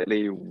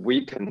slightly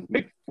weaken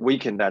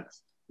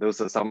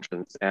those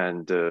assumptions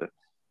and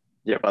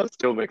but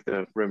still make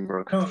the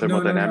framework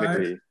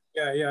thermodynamically.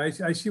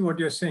 I see what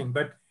you're saying.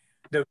 But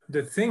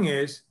the thing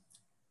is,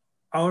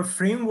 our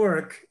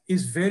framework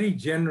is very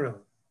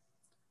general.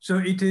 So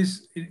it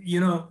is,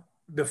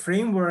 the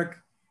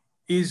framework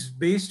is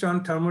based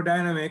on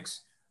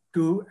thermodynamics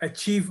to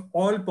achieve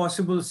all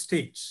possible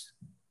states,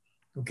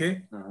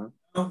 okay? Now,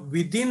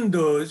 within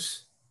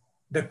those,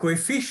 the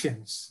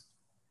coefficients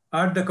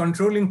are the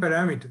controlling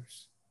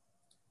parameters.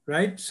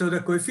 right? So the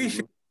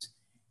coefficients,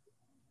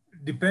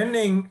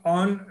 depending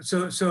on,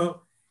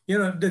 you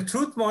know, the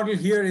truth model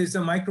here is the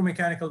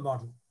micromechanical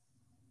model.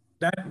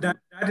 That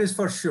is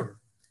for sure.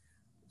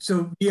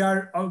 So we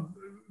are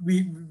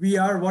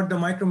what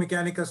the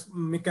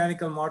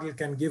mechanical model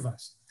can give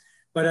us.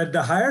 But at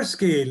the higher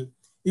scale,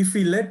 if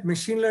we let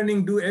machine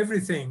learning do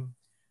everything,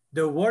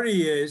 the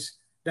worry is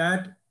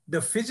that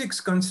the physics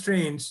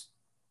constraints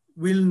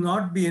will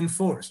not be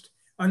enforced.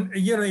 And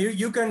you know,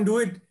 you can do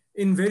it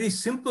in very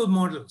simple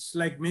models,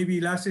 like maybe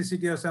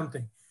elasticity or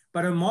something.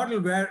 But a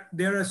model where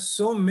there are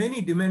so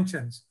many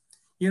dimensions,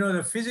 you know,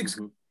 the physics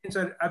constraints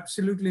are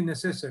absolutely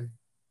necessary.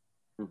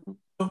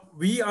 So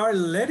we are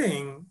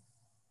letting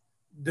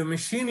the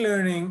machine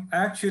learning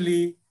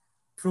actually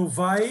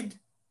provide,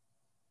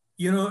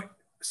 you know,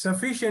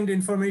 sufficient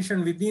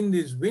information within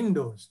these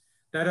windows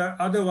that are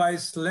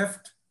otherwise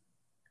left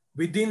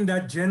within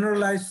that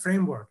generalized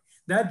framework.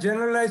 That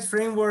generalized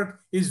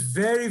framework is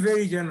very,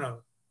 very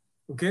general,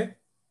 okay?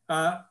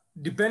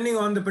 Depending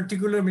on the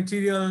particular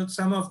material,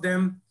 some of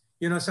them,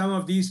 you know, some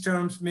of these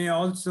terms may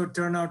also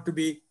turn out to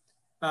be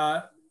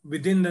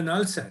within the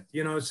null set,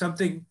 you know,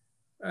 something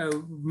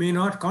may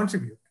not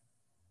contribute,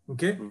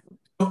 okay?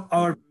 So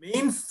our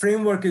main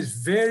framework is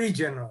very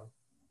general,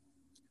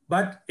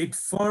 but it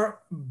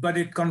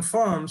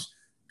conforms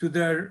to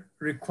the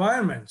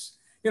requirements.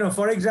 You know,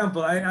 for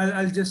example,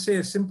 I'll just say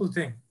a simple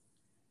thing.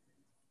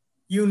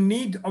 You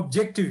need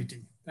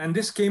objectivity, and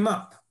this came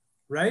up,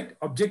 right?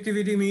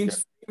 Objectivity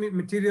means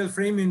material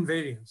frame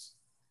invariance.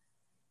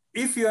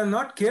 If you are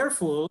not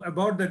careful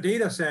about the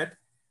data set,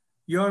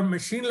 your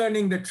machine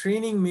learning, the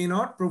training may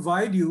not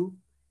provide you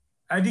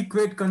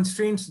adequate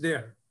constraints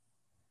there.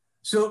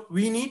 So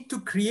we need to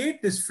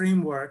create this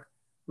framework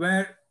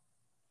where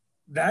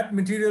that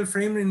material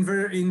frame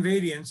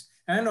invariance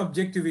and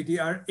objectivity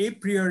are a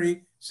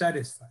priori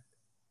satisfied,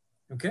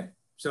 okay?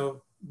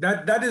 So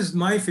that is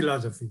my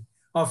philosophy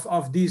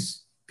of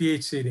these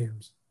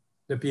PHCDMs,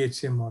 the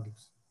PHCM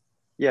models.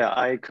 Yeah,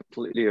 I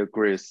completely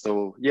agree.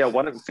 So yeah,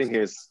 one thing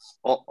is,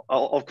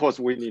 of course,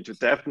 we need to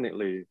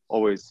definitely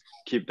always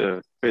keep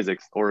the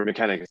physics or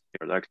mechanics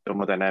here, like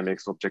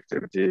thermodynamics,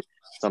 objectivity,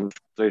 some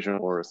translation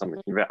or some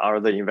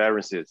other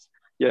invariances.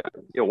 Yeah,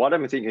 what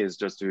I'm thinking is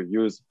just to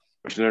use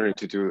machine learning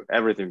to do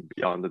everything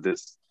beyond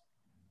this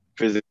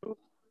physical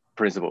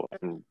principle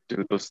and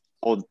do those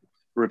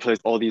replace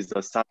all these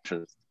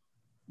assumptions.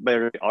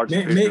 Very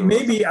artificial.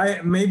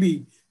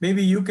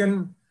 Maybe you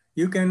can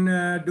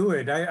do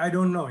it. I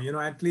don't know. You know,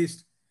 at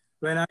least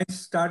when I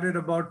started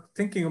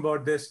thinking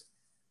about this,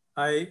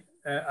 I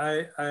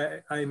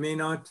may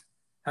not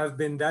have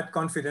been that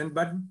confident,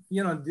 but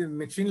you know, the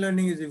machine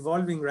learning is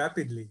evolving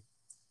rapidly.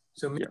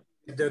 So maybe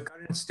the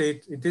current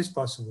state, it is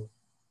possible.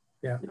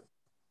 Yeah.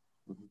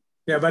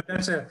 Yeah, but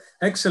that's an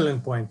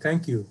excellent point.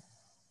 Thank you.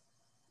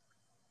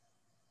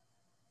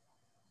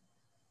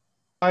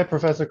 Hi,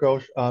 Professor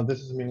Ghosh. This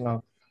is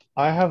Ming.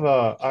 I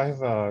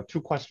have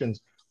two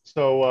questions.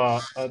 So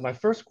my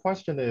first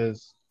question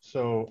is,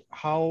 so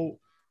how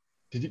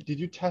did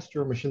you test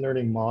your machine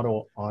learning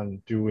model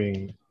on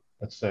doing,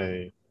 let's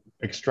say,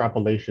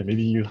 extrapolation?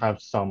 Maybe you have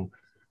some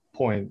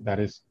point that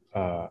is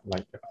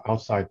like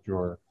outside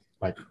your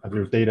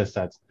data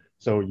sets.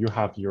 So you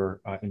have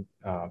your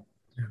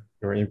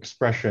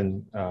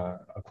expression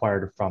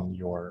acquired from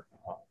your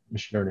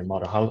machine learning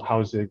model.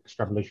 How is the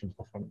extrapolation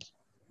performance?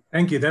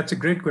 Thank you. That's a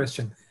great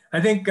question.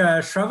 I think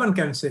Shravan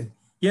can say,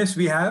 yes,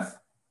 we have.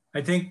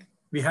 I think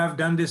we have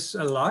done this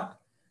a lot.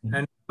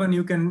 And Shravan,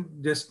 you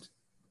can just.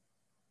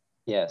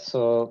 Yeah,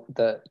 so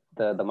the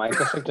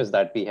microstructures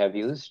that we have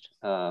used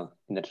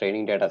in the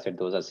training data set,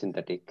 those are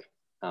synthetic.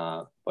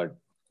 But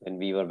when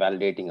we were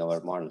validating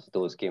our models,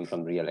 those came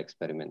from real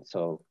experiments.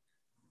 So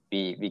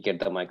we get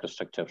the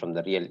microstructure from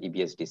the real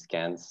EBSD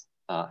scans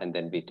and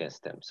then we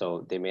test them.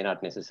 So they may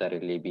not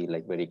necessarily be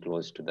like very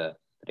close to the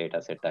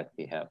data set that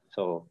we have.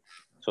 So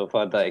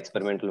for the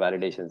experimental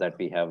validations that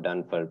we have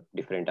done for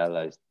different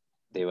alloys,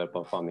 they were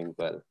performing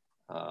well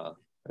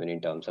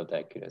in terms of the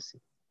accuracy.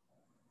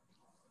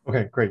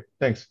 Okay, great,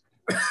 thanks.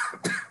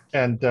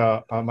 And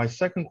my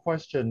second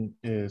question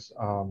is,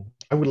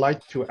 I would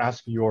like to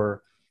ask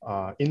your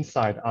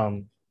insight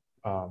on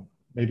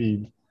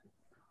maybe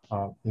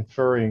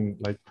inferring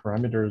like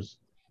parameters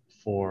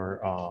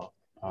for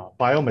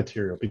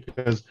biomaterial,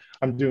 because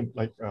I'm doing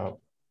like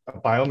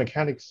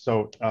biomechanics.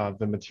 So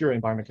the material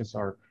in biomechanics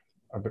are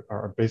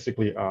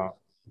basically the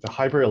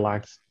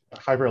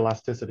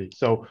hyperelasticity.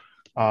 So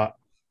I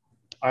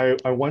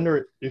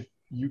wonder if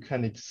you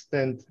can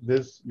extend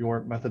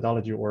your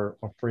methodology or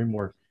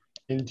framework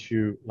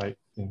into like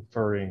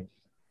inferring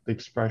the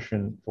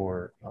expression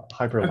for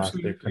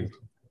hyperelastic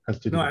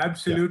constitutive. No,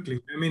 absolutely.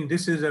 Yeah. I mean,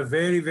 this is a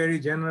very, very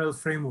general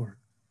framework.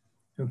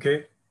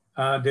 Okay,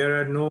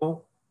 there are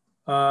no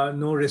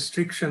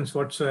restrictions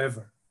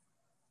whatsoever.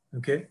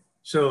 Okay,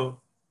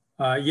 so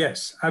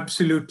yes,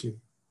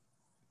 absolutely.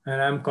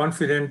 And I'm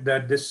confident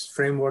that this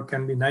framework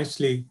can be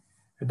nicely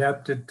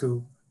adapted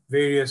to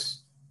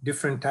various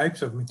different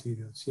types of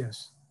materials.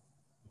 Yes.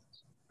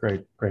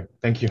 Great, great.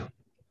 Thank you.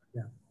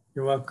 Yeah,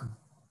 you're welcome.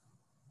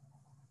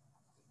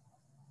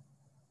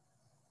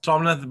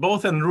 Somnath,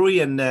 both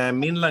Enrui and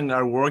Minlang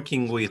are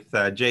working with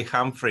Jay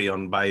Humphrey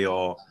on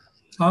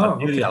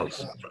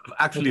biomaterials,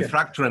 actually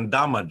fracture and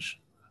damage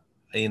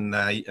in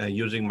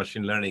using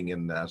machine learning,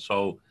 and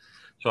so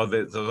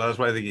that's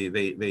why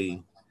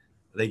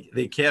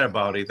they care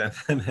about it.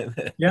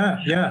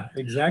 Yeah,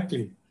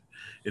 exactly.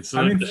 It's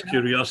not just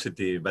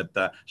curiosity, but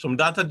some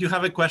data. Do you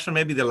have a question?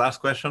 Maybe the last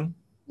question.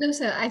 No,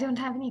 sir, I don't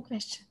have any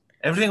question.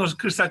 Everything was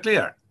crystal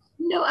clear.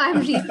 No, I'm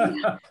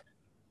reading.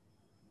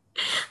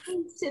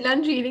 I'm still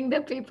on reading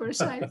the paper,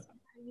 so I don't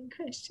have any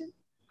question.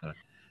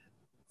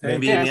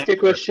 Maybe Can I ask a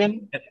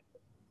question?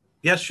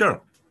 Yes,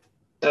 sure.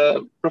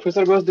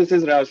 Professor Ghosh, this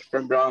is Raj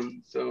from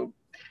Brown. So,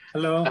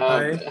 hello.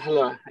 Hi.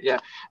 Hello. Yeah.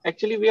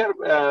 Actually, we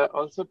are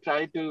also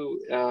trying to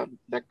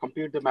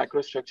compute the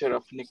microstructure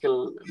of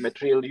nickel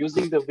material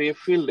using the wave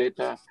field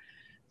data.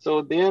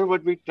 So there,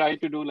 what we try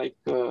to do, like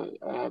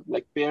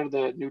pair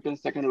the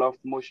Newton's second law of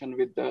motion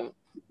with the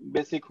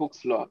basic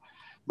Hooke's law.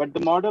 But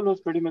the model was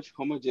pretty much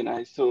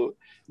homogenized. So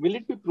will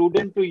it be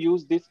prudent to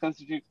use this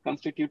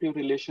constitutive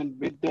relation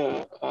with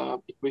the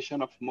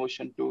equation of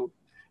motion to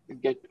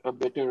get a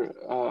better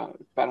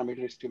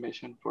parameter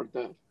estimation for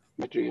the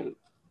material?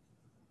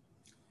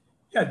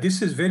 Yeah,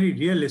 this is very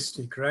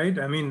realistic, right?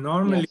 I mean,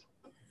 normally,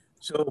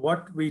 so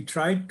what we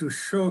tried to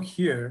show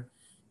here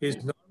is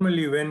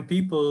normally when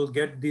people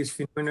get these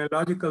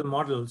phenomenological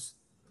models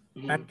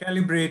and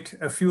calibrate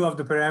a few of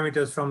the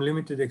parameters from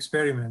limited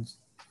experiments,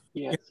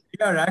 we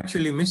are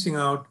actually missing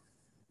out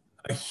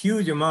a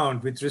huge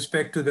amount with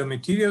respect to the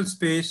material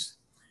space,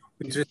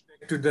 with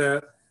respect to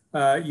the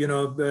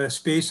the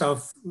space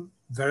of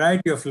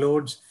variety of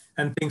loads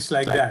and things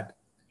like that.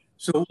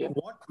 So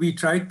what we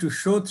tried to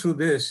show through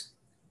this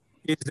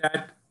is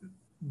that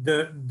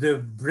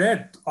the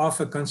breadth of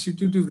a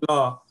constitutive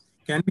law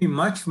can be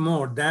much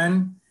more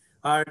than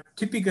are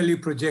typically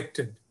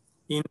projected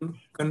in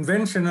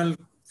conventional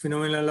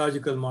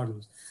phenomenological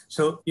models.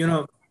 So,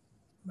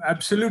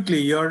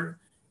 absolutely, your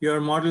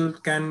model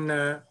can,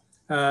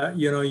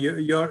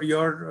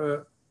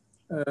 your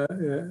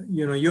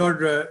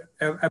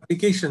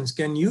applications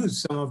can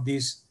use some of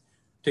these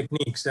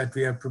techniques that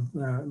we are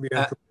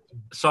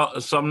so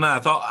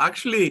Somnath,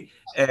 actually,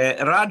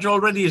 Raj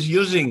already is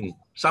using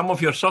some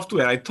of your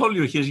software. I told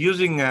you he's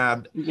using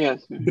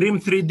Dream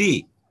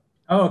 3D.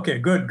 Oh, okay,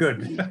 good.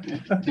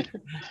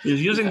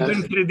 He's using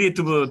Dream 3D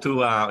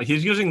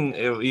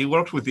he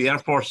works with the Air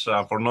Force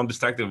for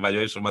non-destructive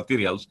evaluation of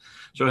materials.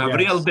 So we have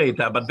real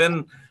data, but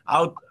then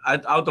out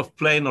of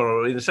plane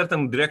or in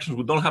certain directions,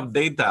 we don't have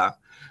data.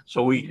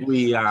 So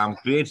we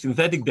create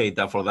synthetic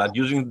data for that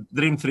using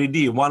Dream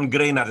 3D, 1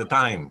 grain at a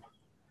time.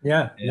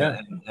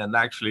 And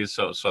actually,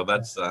 so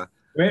that's...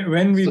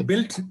 when we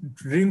built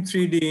Dream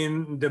 3D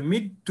in the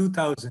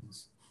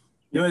mid-2000s,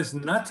 there was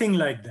nothing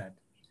like that.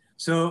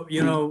 So,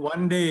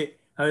 one day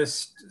I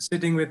was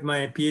sitting with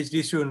my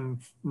PhD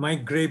student,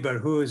 Mike Graber,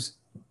 who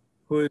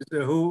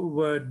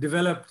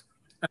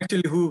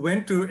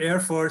went to Air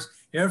Force.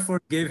 Air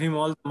Force gave him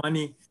all the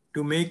money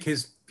to make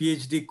his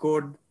PhD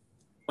code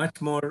much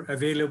more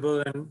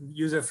available and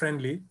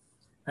user-friendly.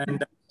 And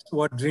that's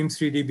what Dream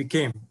 3D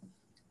became.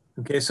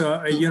 Okay,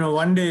 so,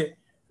 one day,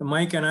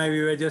 Mike and I,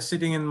 we were just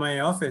sitting in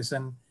my office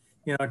and,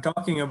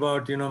 talking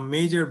about,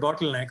 major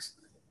bottlenecks.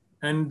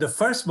 And the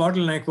first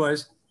bottleneck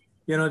was,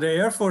 the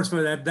Air Force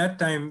was at that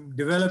time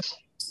developed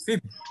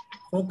FIB,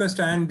 focused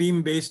ion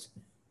beam based,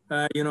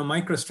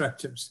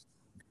 microstructures.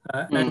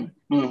 And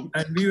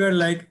we were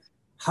like,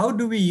 how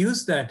do we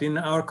use that in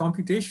our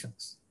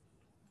computations?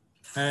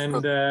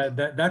 And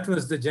that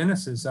was the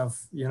genesis of,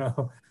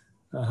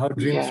 how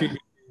Dream 3D,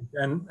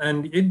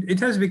 and it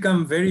has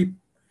become very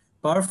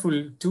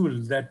powerful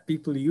tool that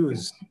people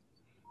use.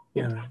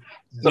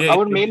 So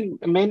our main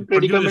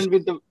predicament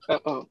with the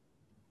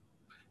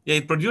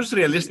it produced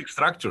realistic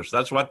structures.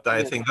 That's what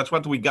I think. That's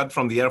what we got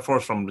from the Air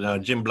Force, from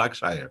Jim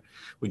Blackshire.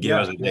 We gave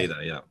us the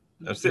data.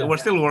 We're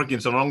still working.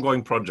 It's an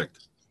ongoing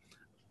project.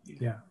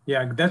 Yeah,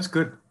 that's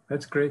good.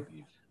 That's great.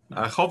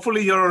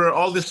 Hopefully,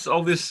 all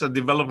this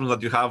development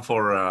that you have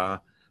for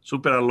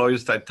super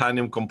alloys,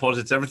 titanium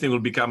composites, everything will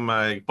become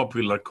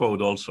popular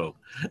code also.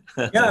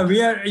 Yeah,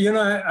 we are.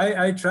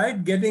 I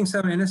tried getting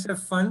some NSF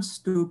funds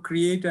to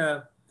create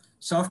a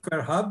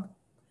software hub.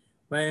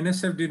 My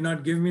NSF did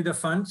not give me the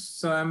funds,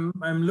 so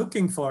I'm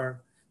looking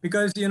for,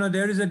 because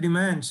there is a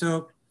demand.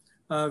 So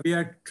we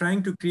are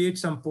trying to create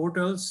some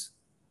portals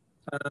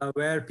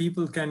where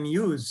people can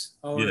use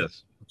our,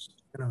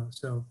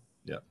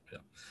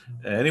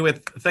 Anyway,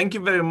 thank you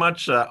very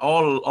much,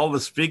 all the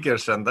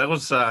speakers, and that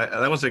was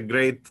a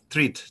great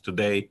treat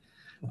today.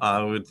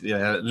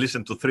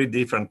 Listen to 3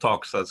 different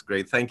talks. That's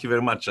great. Thank you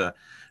very much.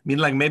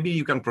 Minlang, maybe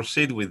you can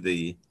proceed with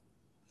the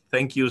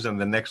thank yous and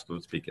the next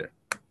speaker.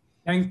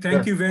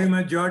 Thank you very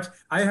much, George.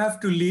 I have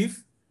to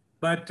leave,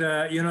 but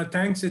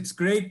thanks. It's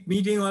great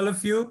meeting all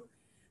of you,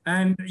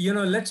 and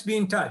let's be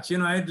in touch.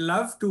 I'd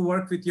love to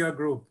work with your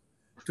group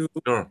to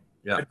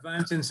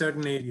advance in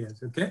certain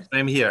areas. Okay.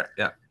 Same here.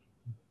 Yeah.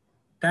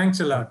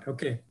 Thanks a lot.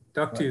 Okay.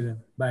 Talk to you then.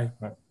 Bye.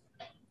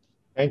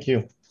 Thank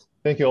you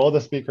all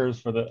the speakers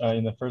for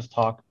in the first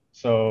talk.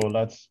 So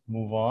let's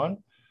move on.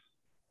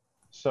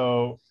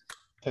 So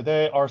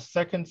today, our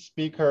second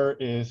speaker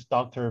is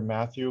Dr.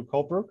 Matthew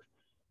Colbrook.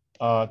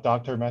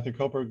 Dr. Matthew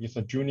Colbrook is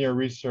a junior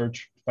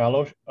research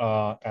fellow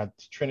at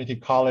Trinity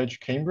College,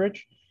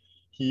 Cambridge.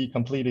 He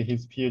completed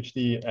his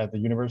PhD at the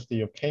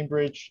University of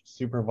Cambridge,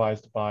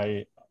 supervised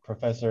by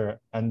Professor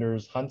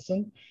Anders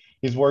Hansen.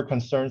 His work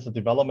concerns the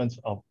development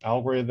of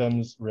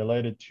algorithms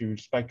related to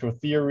spectral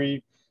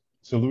theory,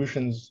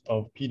 solutions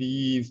of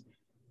PDEs,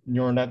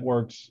 neural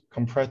networks,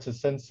 compressed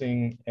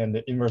sensing, and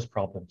the inverse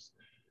problems.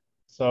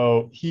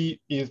 So he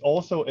is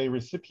also a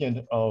recipient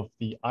of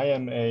the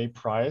IMA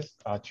Prize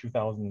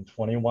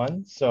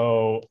 2021.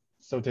 So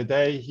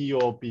today he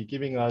will be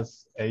giving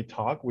us a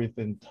talk with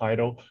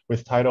title,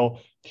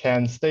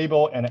 Can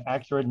Stable and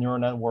Accurate Neural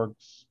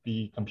Networks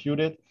Be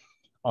Computed?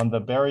 On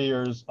the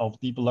Barriers of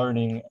Deep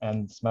Learning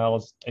and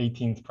Smale's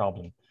 18th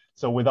Problem.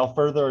 So without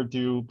further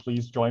ado,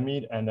 please join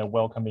me in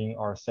welcoming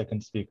our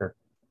second speaker.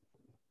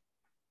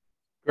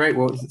 Great.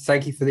 Well,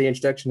 thank you for the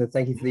introduction and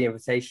thank you for the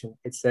invitation.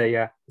 It's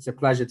a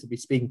pleasure to be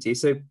speaking to you.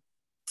 So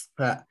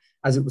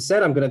as it was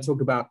said, I'm going to talk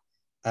about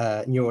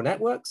neural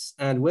networks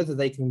and whether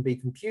they can be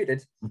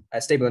computed,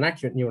 stable and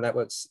accurate neural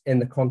networks in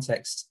the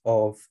context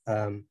of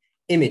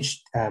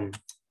image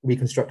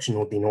reconstruction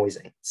or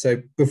denoising.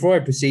 So before I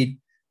proceed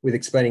with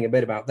explaining a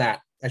bit about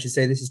that, I should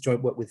say this is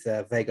joint work with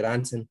Vegard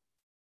Anton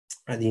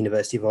at the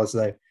University of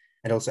Oslo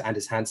and also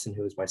Anders Hansen,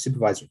 who was my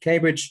supervisor at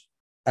Cambridge.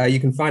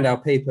 You can find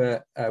our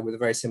paper with a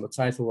very similar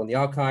title on the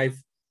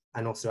archive,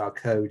 and also our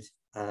code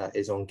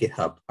is on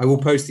GitHub. I will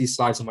post these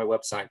slides on my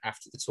website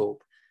after the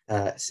talk,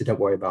 so don't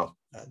worry about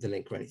the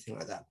link or anything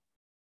like that.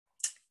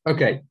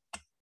 Okay,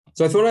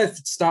 so I thought I'd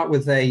start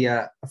with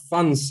a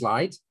fun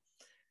slide.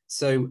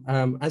 So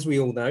as we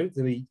all know,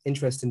 the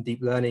interest in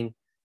deep learning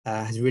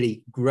has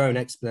really grown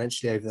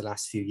exponentially over the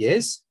last few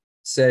years.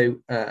 So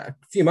a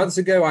few months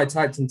ago, I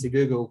typed into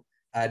Google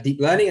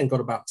deep learning and got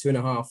about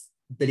 2.5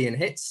 billion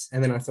hits.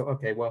 And then I thought,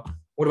 okay, well,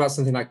 what about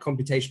something like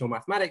computational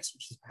mathematics,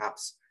 which is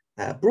perhaps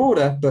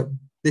broader, but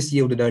this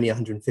yielded only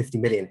 150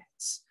 million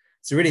hits.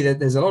 So really,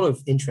 there's a lot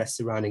of interest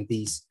surrounding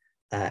these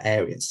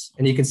areas.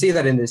 And you can see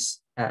that in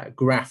this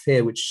graph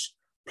here, which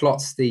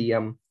plots the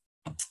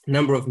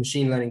number of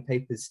machine learning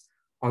papers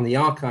on the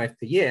archive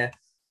per year.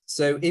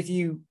 So if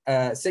you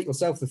set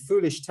yourself the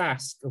foolish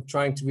task of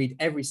trying to read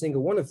every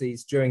single one of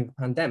these during the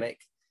pandemic,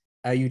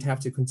 you'd have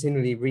to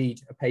continually read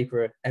a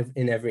paper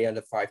in every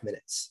under 5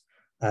 minutes.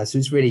 So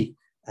it's really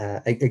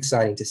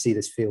exciting to see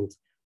this field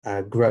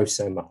grow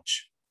so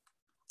much.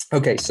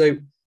 Okay, so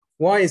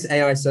why is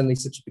AI suddenly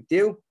such a big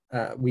deal?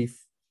 We're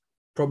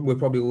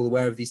probably all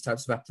aware of these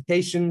types of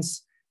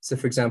applications. So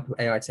for example,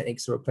 AI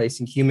techniques are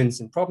replacing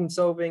humans in problem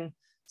solving,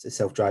 so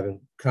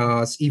self-driving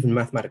cars, even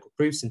mathematical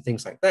proofs and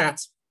things like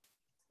that.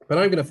 But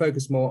I'm going to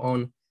focus more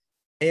on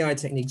AI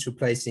techniques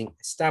replacing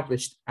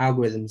established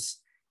algorithms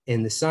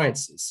in the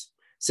sciences.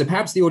 So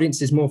perhaps the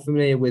audience is more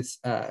familiar with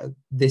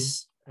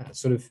this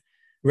sort of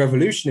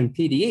revolution in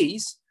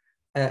PDEs.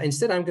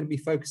 Instead, I'm going to be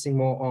focusing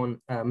more on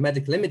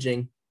medical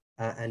imaging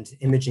and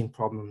imaging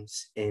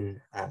problems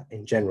in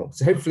general.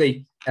 So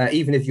hopefully,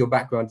 even if your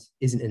background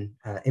isn't in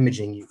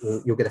imaging,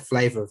 you'll get a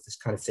flavor of this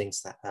kind of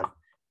things that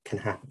can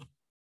happen.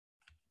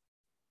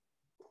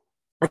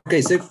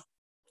 Okay, so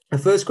the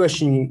first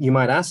question you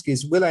might ask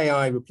is, will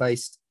AI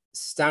replace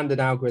standard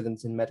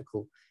algorithms in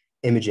medical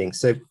imaging?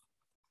 So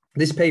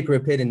this paper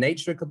appeared in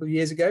Nature a couple of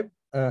years ago.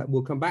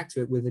 We'll come back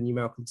to it with a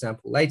numerical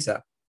example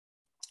later.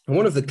 And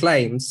one of the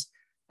claims,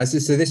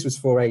 so this was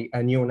for a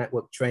neural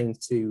network trained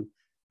to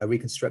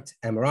reconstruct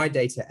MRI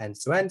data end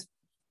to end.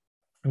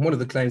 And one of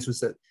the claims was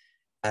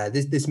that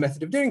this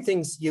method of doing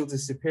things yields a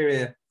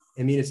superior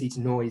immunity to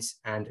noise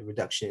and a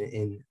reduction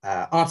in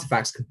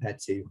artifacts compared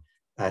to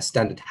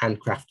standard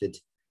handcrafted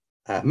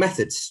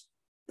methods.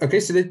 Okay,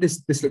 so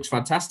this looks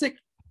fantastic.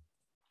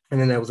 And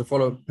then there was a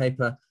follow-up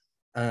paper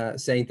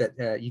saying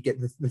that you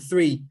get the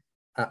three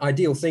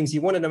ideal things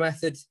you want in a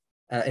method: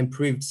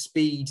 improved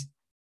speed,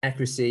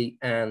 accuracy,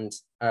 and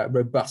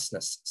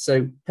robustness.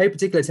 So pay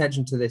particular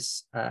attention to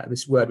this,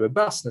 this word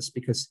robustness,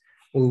 because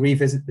we'll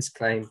revisit this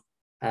claim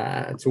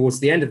towards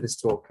the end of this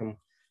talk, and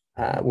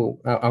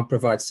I'll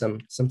provide some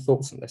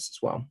thoughts on this as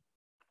well.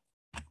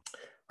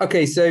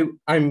 Okay, so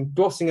I'm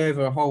glossing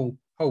over a whole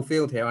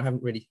field here. I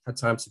haven't really had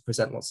time to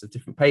present lots of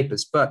different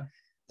papers, but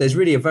there's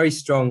really a very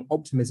strong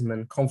optimism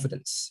and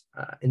confidence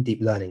in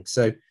deep learning.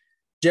 So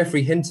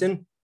Geoffrey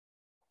Hinton,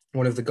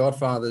 one of the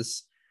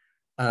godfathers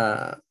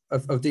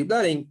of deep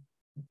learning,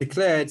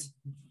 declared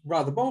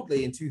rather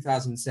boldly in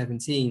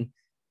 2017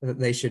 that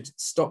they should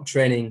stop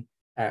training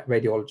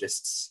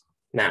radiologists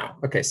now.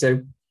 Okay,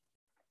 so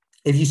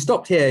if you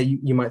stopped here,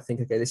 you might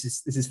think, okay, this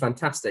is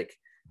fantastic.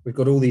 We've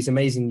got all these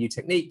amazing new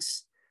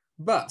techniques,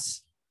 but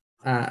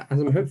as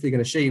I'm hopefully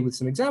going to show you with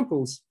some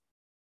examples,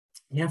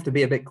 you have to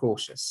be a bit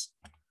cautious.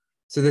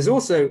 So there's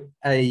also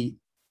an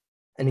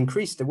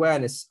increased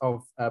awareness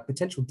of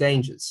potential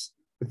dangers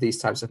with these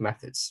types of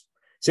methods.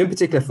 So in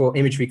particular for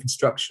image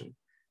reconstruction,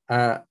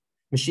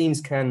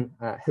 machines can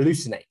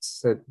hallucinate.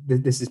 So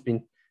this has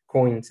been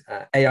coined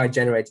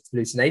AI-generated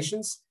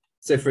hallucinations.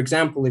 So for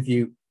example, if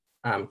you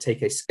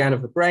take a scan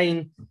of the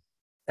brain,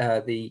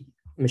 the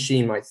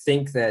machine might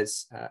think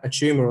there's a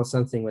tumor or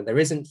something when there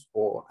isn't,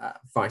 or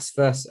vice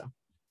versa.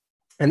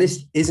 And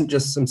this isn't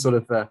just some sort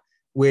of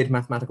weird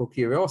mathematical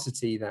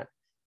curiosity that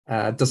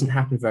doesn't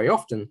happen very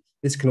often.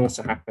 This can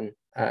also happen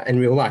in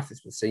real life,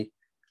 as we'll see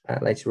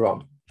later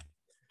on.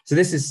 So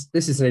this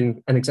is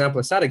an example,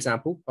 a sad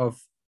example of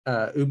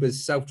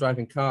Uber's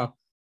self-driving car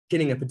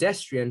killing a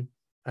pedestrian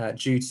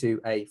due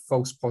to a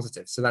false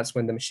positive. So that's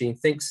when the machine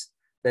thinks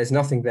there's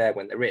nothing there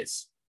when there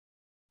is.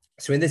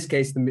 So in this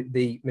case,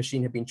 the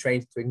machine had been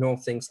trained to ignore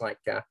things like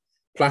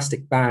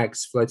plastic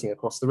bags floating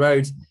across the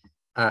road,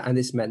 and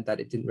this meant that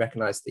it didn't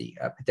recognize the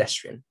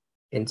pedestrian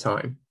in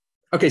time.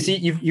 Okay, so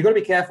you've got to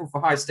be careful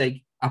for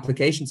high-stake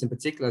applications in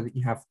particular that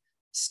you have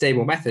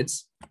stable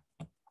methods.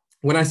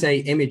 When I say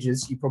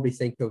images, you probably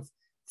think of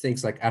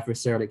things like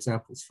adversarial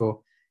examples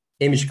for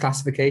image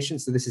classification.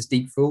 So this is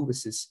DeepFool.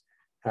 This is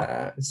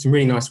some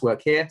really nice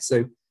work here.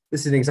 So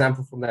this is an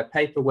example from their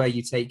paper where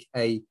you take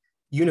a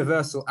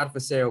universal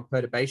adversarial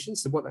perturbation.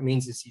 So what that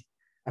means is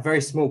a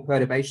very small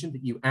perturbation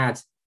that you add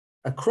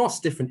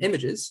across different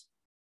images,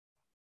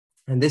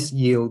 and this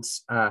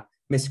yields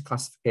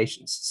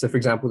misclassifications. So for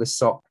example, this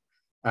sock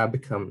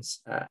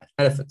becomes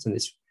elephant, and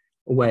this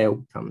whale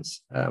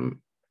becomes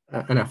an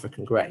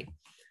African grey.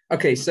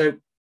 Okay, so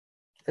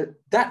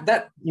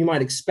that you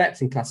might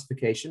expect in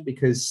classification,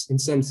 because in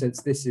some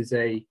sense this is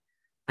an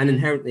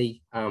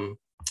inherently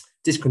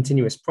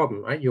discontinuous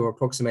problem, right? You're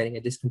approximating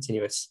a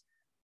discontinuous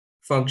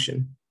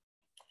function.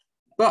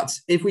 But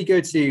if we go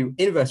to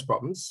inverse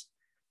problems,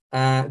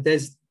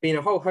 there's been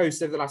a whole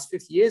host over the last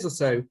 50 years or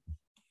so,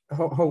 a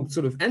whole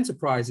sort of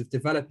enterprise of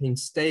developing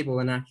stable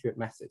and accurate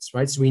methods,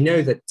 right? So we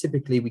know that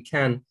typically we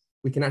can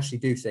actually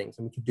do things,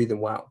 and we can do them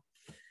well.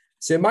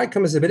 So it might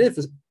come as a bit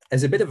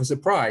of a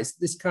surprise.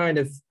 This kind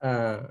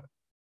of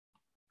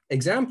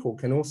example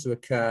can also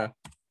occur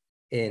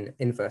in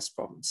inverse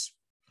problems.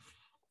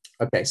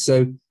 Okay,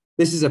 so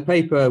this is a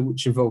paper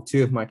which involved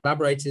two of my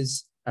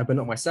collaborators, but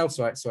not myself,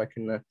 so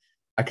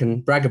I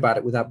can brag about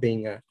it without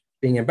being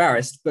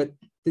embarrassed. But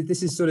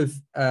this is sort of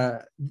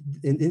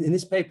in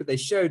this paper they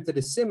showed that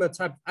a similar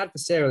type of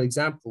adversarial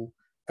example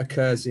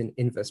occurs in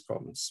inverse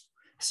problems.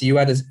 So you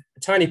add a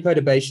tiny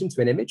perturbation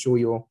to an image or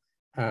your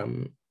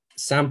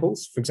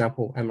samples, for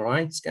example,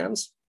 MRI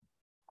scans,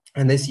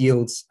 and this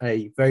yields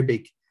a very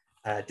big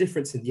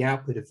difference in the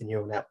output of the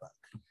neural network.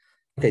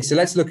 Okay, so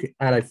let's look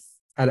at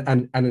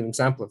an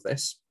example of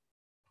this.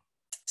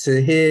 So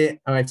here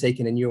I've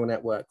taken a neural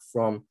network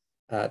from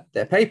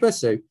their paper.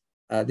 So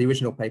the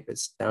original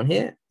paper's down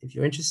here, if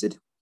you're interested.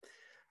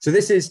 So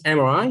this is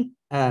MRI,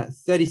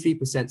 33%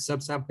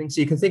 subsampling.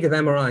 So you can think of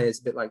MRI as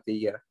a bit like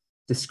the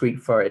discrete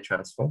Fourier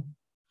transform.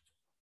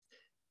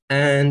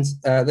 And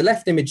the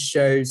left image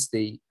shows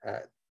the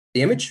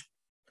image.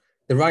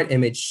 The right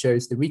image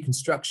shows the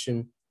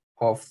reconstruction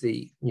of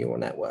the neural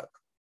network.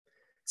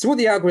 So what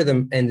the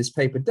algorithm in this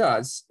paper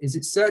does is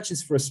it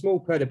searches for a small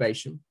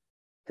perturbation,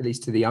 at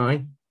least to the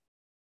eye,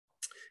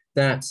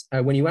 that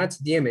when you add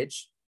to the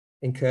image,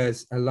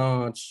 incurs a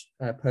large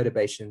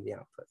perturbation in the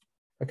output.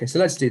 Okay, so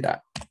let's do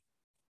that.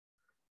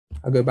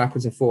 I'll go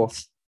backwards and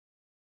forth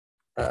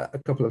a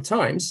couple of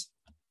times.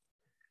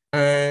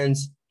 And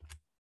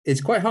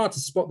it's quite hard to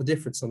spot the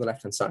difference on the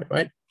left-hand side,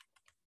 right?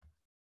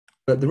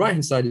 But the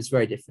right-hand side is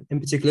very different. In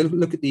particular,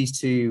 look at these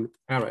two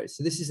arrows.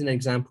 So this is an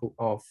example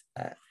of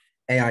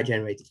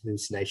AI-generated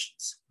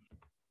hallucinations.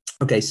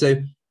 Okay,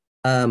 so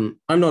I'm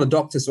not a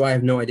doctor, so I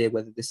have no idea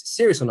whether this is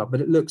serious or not,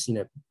 but it looks, you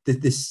know,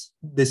 this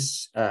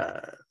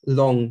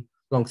long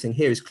thing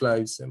here is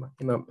closed, so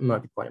it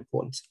might be quite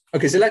important.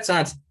 Okay, so let's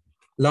add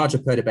larger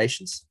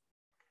perturbations,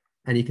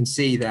 and you can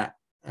see that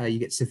you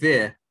get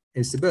severe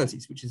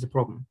instabilities, which is a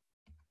problem.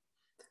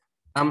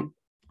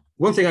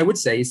 One thing I would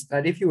say is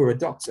that if you were a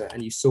doctor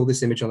and you saw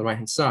this image on the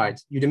right-hand side,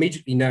 you'd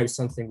immediately know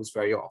something was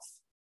very off,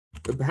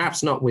 but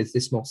perhaps not with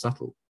this more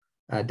subtle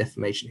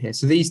deformation here.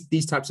 So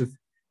these types of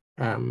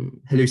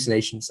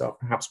hallucinations are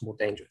perhaps more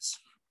dangerous.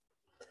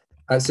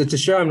 So to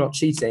show I'm not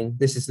cheating,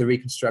 this is the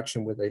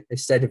reconstruction with a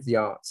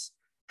state-of-the-art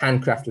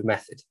handcrafted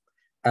method.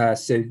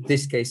 So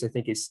this case, I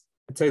think, is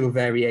a total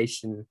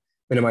variation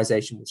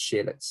minimization with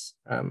shearlets.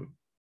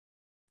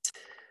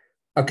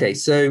 Okay,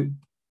 so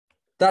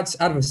that's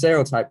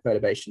adversarial type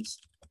perturbations.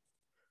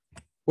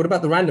 What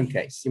about the random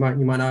case? You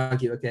might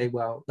argue, okay,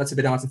 well, that's a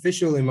bit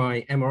artificial. In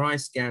my MRI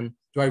scan,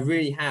 do I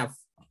really have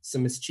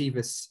some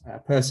mischievous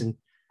person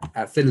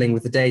fiddling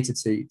with the data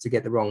to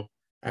get the wrong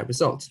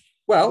result?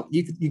 Well,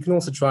 you can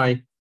also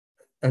try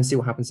and see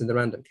what happens in the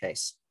random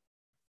case.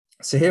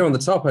 So here on the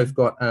top, I've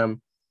got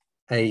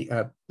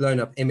a blown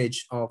up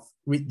image of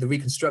the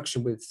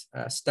reconstruction with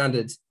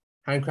standard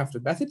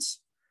handcrafted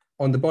methods.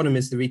 On the bottom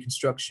is the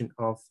reconstruction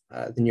of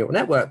the neural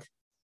network.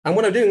 And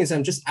what I'm doing is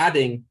I'm just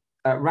adding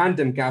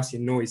random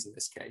Gaussian noise in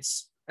this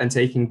case and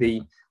taking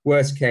the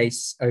worst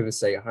case over,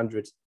 say,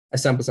 100, a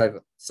sample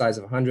size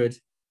of 100,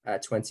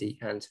 20,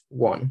 and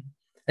 1.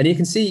 And you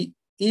can see,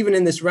 even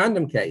in this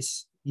random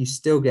case, you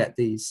still get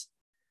these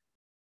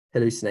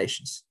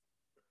hallucinations.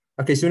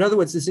 Okay, so in other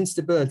words, this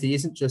instability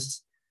isn't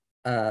just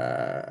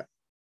a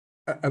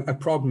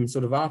problem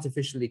sort of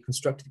artificially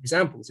constructed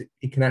examples.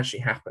 It can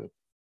actually happen.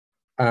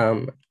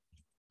 And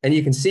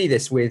you can see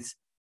this with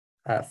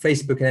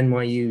Facebook and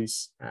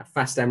NYU's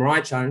Fast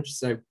MRI challenge.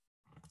 So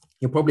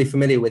you're probably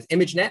familiar with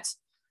ImageNet.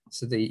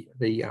 So the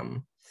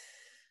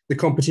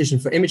competition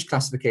for image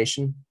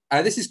classification.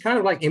 This is kind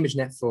of like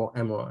ImageNet for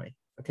MRI.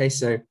 Okay,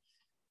 so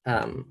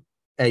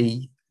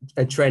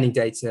a training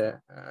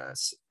data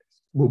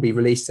will be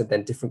released, and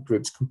then different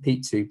groups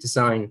compete to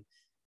design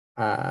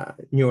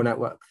neural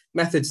network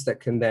methods that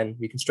can then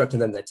reconstruct,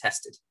 and then they're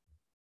tested.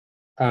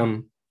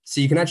 So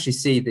you can actually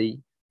see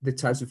the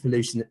types of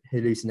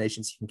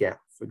hallucinations you can get,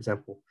 for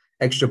example,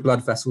 extra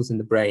blood vessels in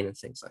the brain and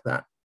things like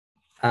that.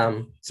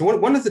 So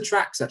one of the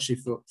tracks actually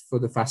for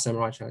the Fast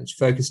MRI challenge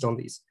focused on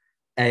these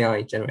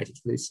AI-generated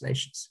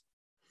hallucinations.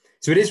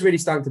 So it is really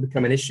starting to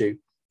become an issue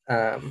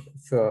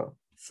for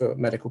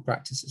medical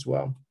practice as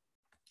well.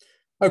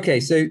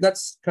 Okay, so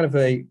that's kind of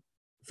a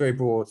very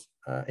broad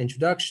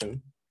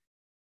introduction.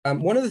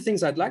 One of the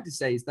things I'd like to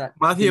say is that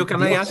Matthew,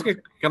 can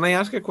I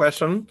ask a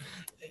question?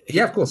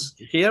 Yeah, of course.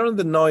 Here on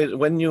the noise,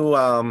 when you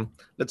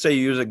let's say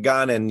you use a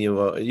gun and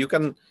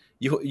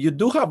you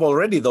do have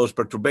already those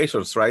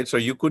perturbations, right? So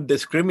you could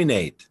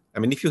discriminate. I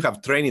mean, if you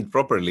have trained it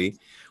properly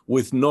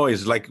with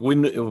noise, like we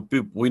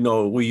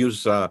know we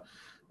use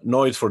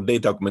noise for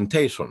data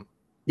augmentation.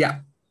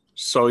 Yeah.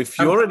 So if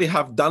you already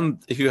have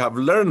if you have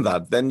learned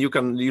that, then you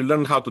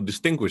learn how to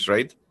distinguish,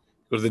 right?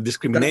 Because the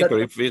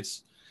discriminator,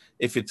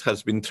 if it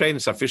has been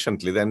trained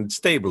sufficiently, then it's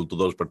stable to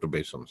those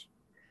perturbations.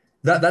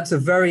 That's a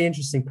very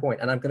interesting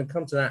point, and I'm going to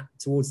come to that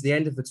towards the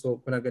end of the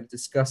talk when I'm going to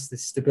discuss the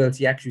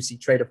stability accuracy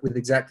trade-off with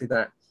exactly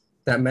that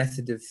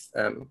method of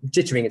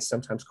jittering. It's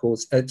sometimes called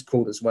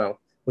as well,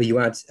 where you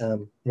add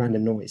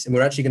random noise, and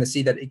we're actually going to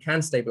see that it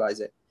can stabilize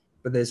it,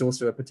 but there's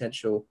also a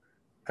potential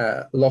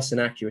loss in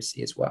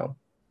accuracy as well.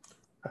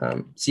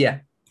 So yeah,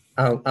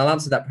 I'll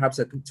answer that perhaps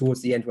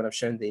towards the end when I've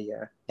shown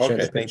the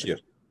okay, thank you.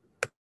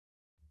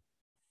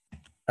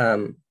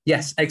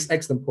 Yes,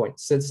 excellent point.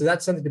 So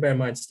that's something to bear in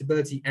mind,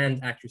 stability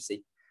and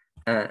accuracy,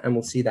 and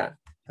we'll see that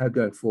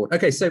going forward.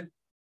 Okay, so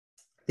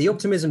the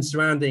optimism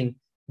surrounding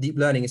deep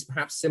learning is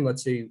perhaps similar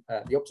to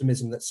the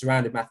optimism that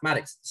surrounded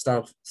mathematics at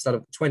the start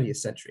of the 20th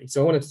century.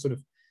 So I wanted to sort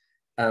of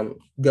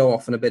go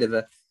off on a bit of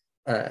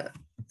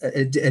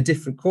a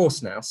different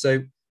course now.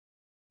 So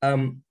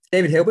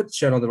David Hilbert,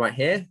 shown on the right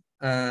here,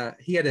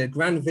 he had a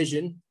grand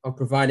vision of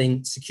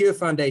providing secure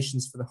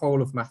foundations for the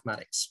whole of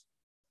mathematics.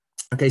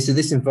 Okay, so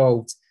this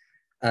involved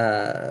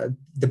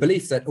the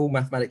belief that all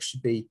mathematics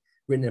should be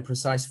written in a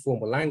precise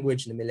formal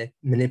language and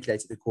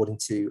manipulated according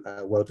to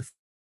well-defined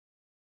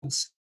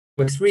rules.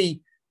 There were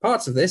three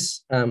parts of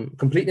this: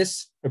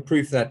 completeness, a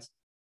proof that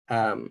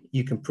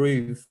you can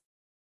prove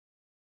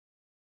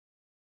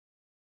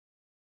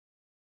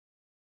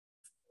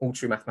all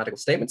true mathematical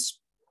statements;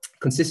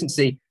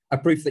 consistency, a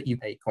proof that you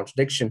have a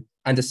contradiction;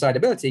 and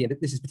decidability, and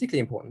this is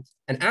particularly important,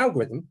 an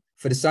algorithm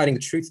for deciding the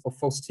truth or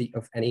falsity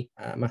of any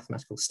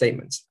mathematical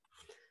statements.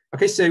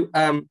 Okay, so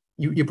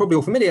you're probably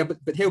all familiar,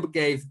 but Hilbert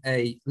gave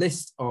a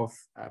list of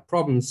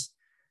problems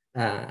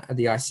at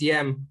the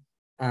ICM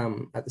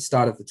at the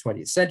start of the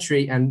 20th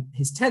century, and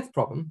his 10th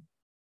problem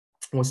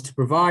was to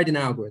provide an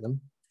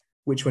algorithm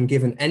which, when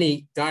given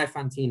any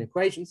Diophantine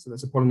equation, so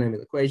that's a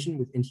polynomial equation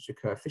with integer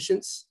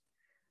coefficients,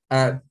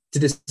 to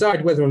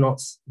decide whether or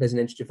not there's an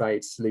integer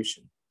valued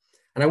solution.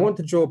 And I want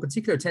to draw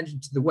particular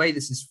attention to the way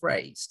this is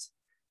phrased: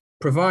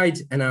 provide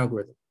an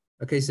algorithm.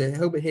 Okay, so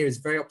Hilbert here is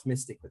very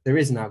optimistic that there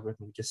is an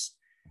algorithm, we just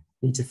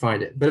need to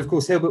find it. But of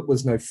course, Hilbert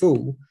was no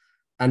fool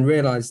and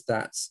realized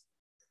that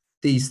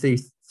these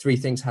three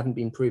things hadn't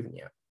been proven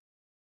yet.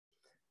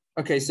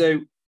 Okay, so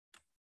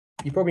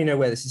you probably know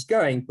where this is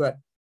going, but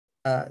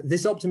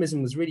this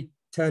optimism was really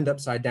turned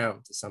upside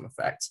down to some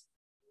effect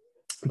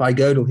by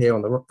Gödel here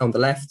on the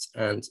left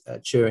and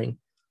Turing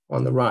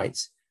on the right.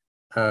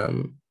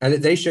 And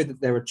they showed that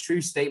there are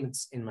true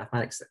statements in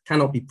mathematics that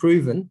cannot be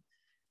proven,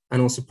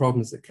 and also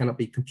problems that cannot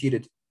be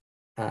computed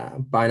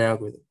by an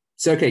algorithm.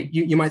 So, okay,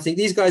 you might think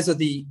these guys are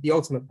the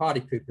ultimate party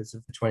poopers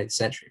of the 20th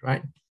century,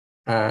 right?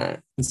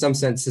 In some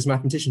sense, as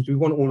mathematicians, we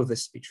want all of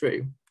this to be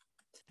true.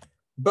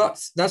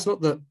 But that's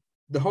not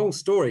the whole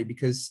story,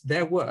 because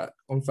their work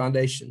on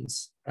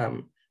foundations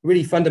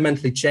really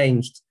fundamentally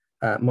changed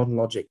modern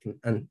logic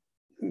and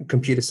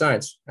computer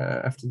science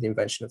after the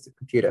invention of the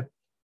computer.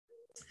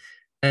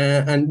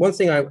 And one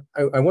thing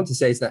I want to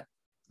say is that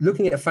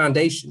looking at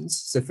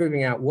foundations, so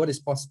figuring out what is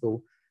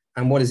possible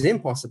and what is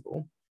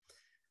impossible,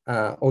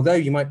 although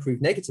you might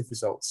prove negative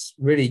results,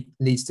 really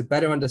leads to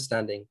better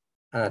understanding,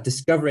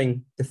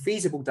 discovering the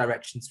feasible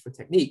directions for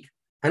technique,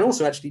 and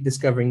also actually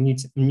discovering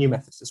new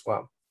methods as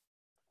well.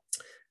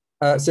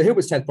 So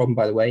Hilbert's 10th problem,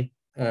 by the way,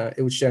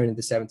 it was shown in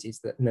the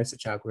 70s that no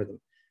such algorithm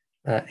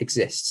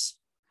exists.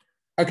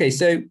 Okay,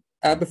 so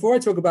before I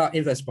talk about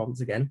inverse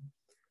problems again,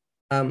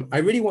 I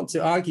really want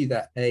to argue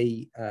that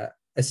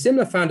a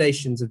similar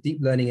foundations of deep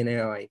learning in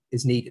AI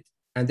is needed.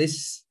 And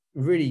this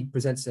really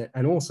presents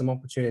an awesome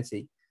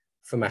opportunity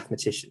for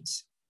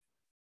mathematicians.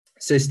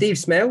 So Steve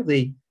Smale,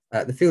 the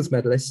Fields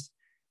medalist,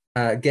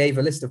 gave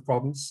a list of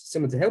problems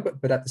similar to Hilbert,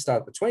 but at the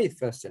start of the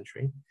 21st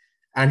century.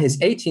 And his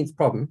 18th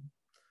problem,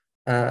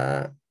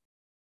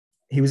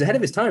 he was ahead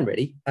of his time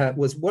really,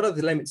 was what are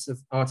the limits of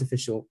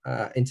artificial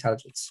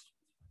intelligence?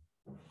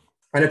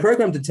 And a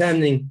program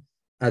determining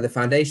the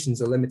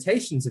foundations or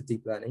limitations of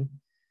deep learning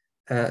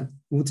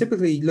will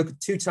typically look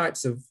at two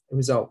types of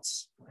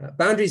results.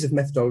 Boundaries of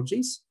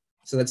methodologies,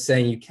 so that's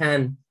saying you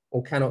can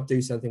or cannot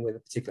do something with a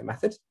particular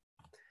method,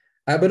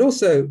 but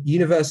also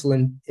universal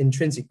and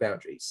intrinsic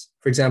boundaries,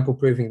 for example,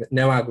 proving that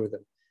no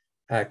algorithm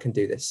can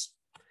do this.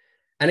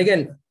 And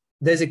again,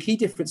 there's a key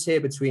difference here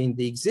between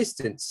the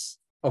existence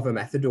of a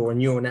method or a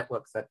neural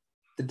network that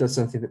does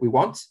something that we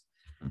want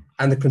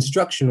and the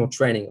construction or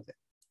training of it.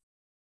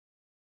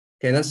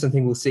 Okay, and that's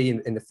something we'll see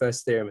in the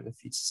first theorem in the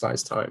future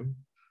slides time.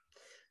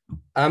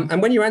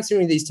 And when you're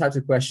answering these types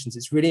of questions,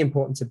 it's really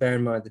important to bear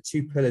in mind the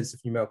two pillars of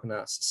numerical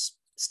analysis,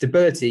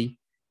 stability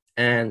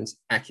and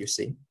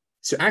accuracy.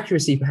 So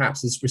accuracy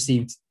perhaps has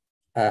received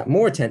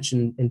more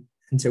attention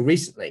until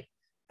recently,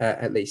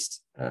 at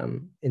least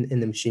in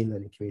the machine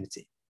learning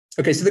community.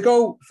 Okay, so the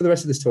goal for the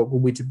rest of this talk will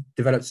be to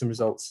develop some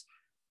results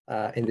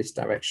in this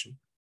direction.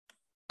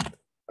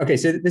 Okay,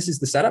 so this is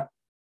the setup.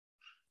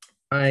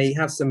 I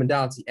have some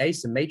modality A,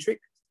 some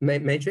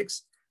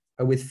matrix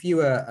with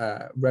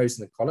fewer rows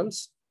in the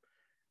columns.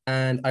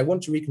 And I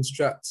want to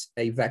reconstruct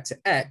a vector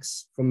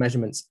X from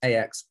measurements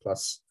AX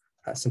plus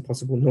some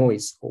possible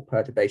noise or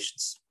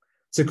perturbations.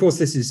 So of course,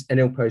 this is an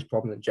ill-posed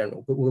problem in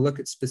general, but we'll look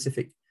at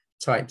specific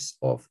types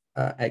of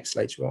X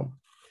later on.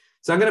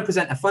 So I'm going to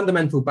present a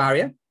fundamental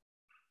barrier,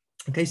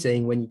 okay,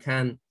 saying when you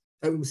can,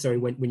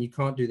 when you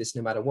can't do this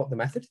no matter what the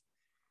method.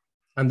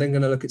 I'm then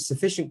going to look at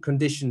sufficient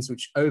conditions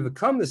which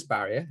overcome this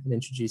barrier and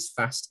introduce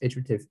fast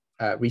iterative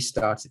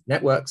restarted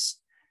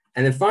networks.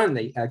 And then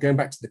finally, going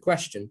back to the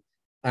question,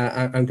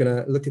 I'm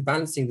going to look at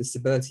balancing the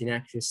stability and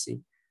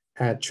accuracy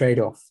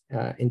trade-off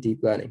in deep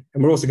learning.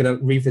 And we're also going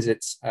to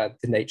revisit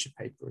the Nature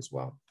paper as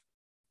well.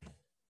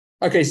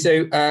 Okay,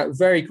 so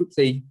very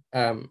quickly,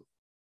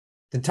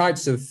 the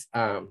types of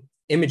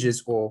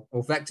images or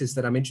vectors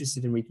that I'm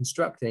interested in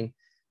reconstructing,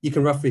 you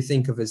can roughly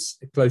think of as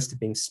close to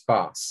being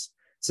sparse.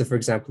 So for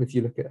example, if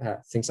you look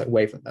at things like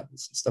wavelength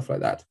levels and stuff like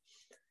that.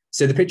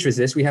 So the picture is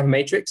this: we have a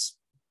matrix,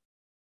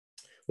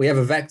 we have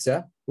a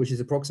vector, which is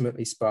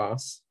approximately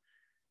sparse,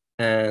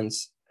 and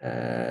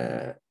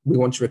we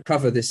want to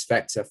recover this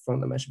vector from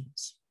the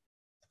measurements.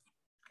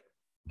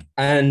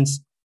 And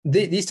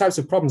these types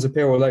of problems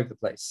appear all over the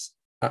place.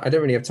 I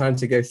don't really have time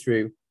to go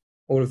through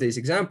all of these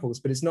examples,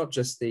 but it's not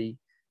just the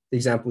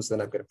examples that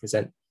I'm going to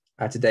present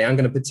today. I'm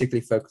going to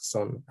particularly focus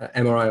on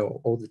MRI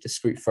or the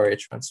discrete Fourier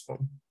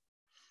transform.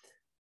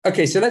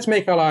 Okay, so let's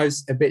make our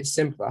lives a bit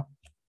simpler.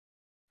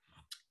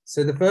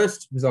 So the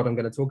first result I'm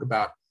going to talk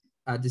about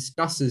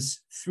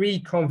discusses three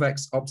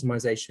convex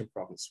optimization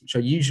problems, which are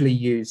usually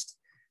used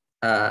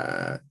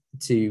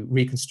to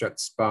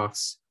reconstruct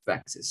sparse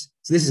vectors.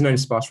 So this is known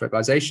as sparse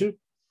regularization.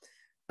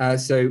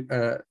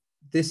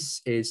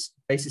 This is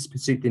basis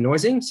pursuit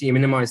denoising. So you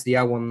minimize the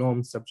L1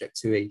 norm subject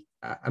to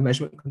a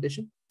measurement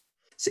condition.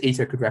 So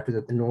eta could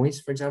represent the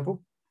noise, for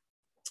example.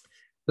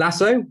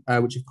 Lasso,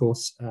 which of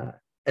course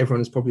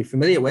everyone is probably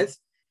familiar with.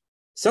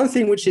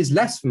 Something which is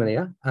less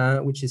familiar,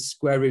 which is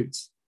square root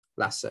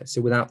lasso, so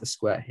without the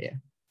square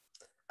here.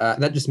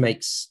 That just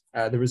makes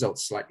the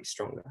results slightly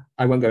stronger.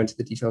 I won't go into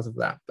the details of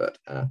that, but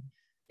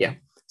yeah.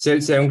 So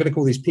I'm going to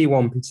call these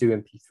P1, P2,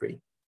 and P3.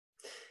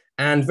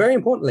 And very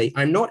importantly,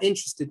 I'm not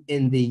interested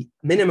in the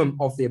minimum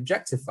of the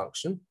objective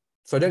function.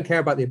 So I don't care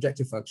about the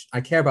objective function.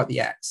 I care about the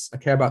X. I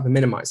care about the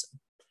minimizer,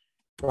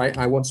 right?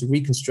 I want to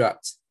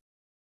reconstruct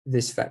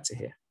this vector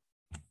here.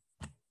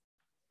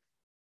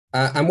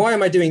 And why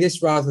am I doing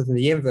this rather than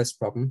the inverse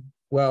problem?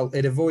 Well,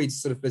 it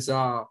avoids sort of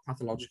bizarre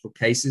pathological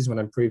cases when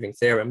I'm proving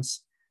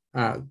theorems.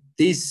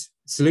 These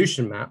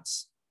solution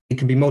maps, it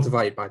can be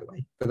multivalued, by the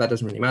way, but that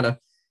doesn't really matter.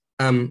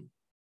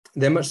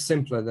 They're much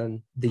simpler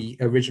than the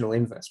original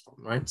inverse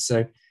problem, right?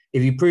 So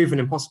if you prove an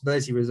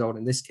impossibility result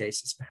in this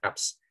case, it's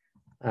perhaps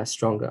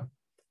stronger.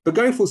 But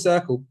going full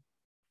circle,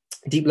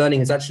 deep learning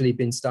has actually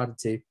been started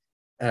to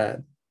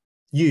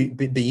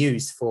be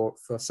used for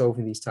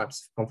solving these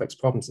types of complex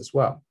problems as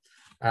well.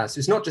 So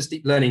it's not just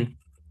deep learning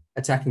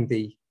attacking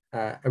the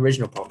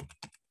original problem.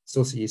 It's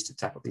also used to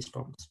tackle these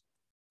problems.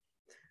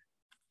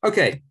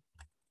 Okay.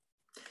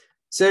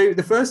 So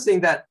the first thing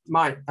that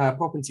might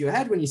pop into your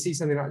head when you see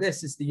something like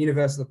this is the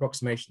universal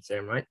approximation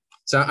theorem, right?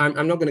 So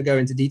I'm not going to go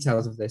into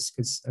details of this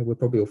because we're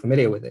probably all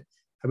familiar with it.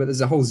 But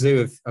there's a whole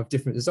zoo of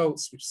different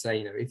results which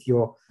say, if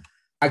your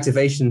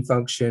activation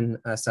function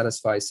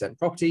satisfies certain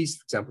properties,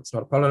 for example, it's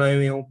not a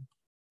polynomial,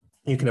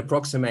 you can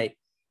approximate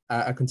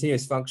a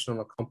continuous function on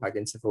a compact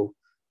interval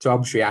to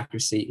arbitrary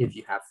accuracy if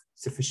you have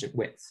sufficient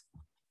width.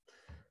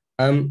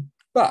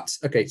 But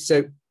okay,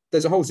 so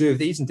there's a whole zoo of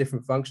these in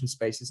different function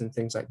spaces and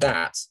things like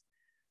that.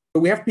 But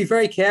we have to be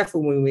very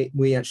careful when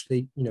we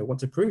actually want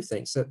to prove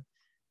things. So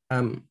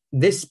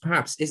this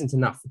perhaps isn't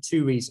enough for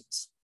two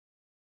reasons.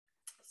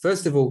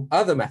 First of all,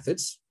 other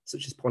methods,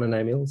 such as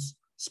polynomials,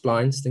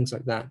 splines, things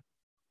like that,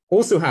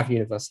 also have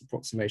universal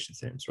approximation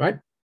theorems, right?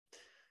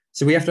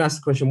 So we have to ask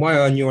the question, why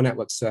are neural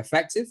networks so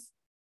effective?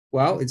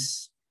 Well,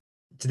 it's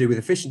to do with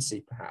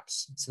efficiency,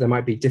 perhaps. So there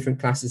might be different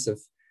classes of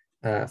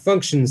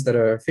functions that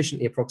are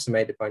efficiently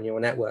approximated by neural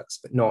networks,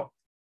 but not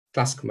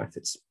classical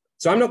methods.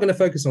 So I'm not going to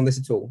focus on this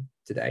at all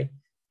today,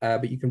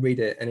 but you can read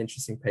an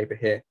interesting paper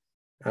here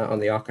on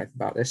the archive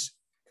about this.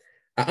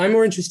 I'm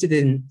more interested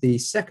in the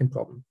second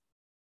problem,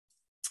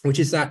 which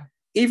is that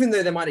even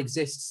though there might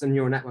exist some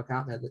neural network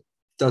out there that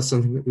does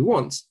something that we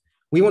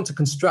want to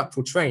construct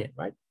or train it,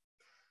 right?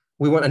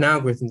 We want an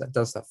algorithm that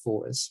does that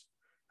for us.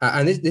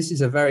 And this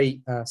is a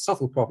very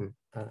subtle problem,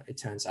 it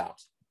turns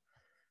out.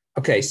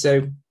 Okay,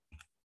 so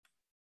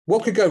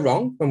what could go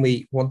wrong when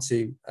we want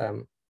to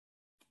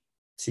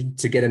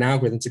get an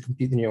algorithm to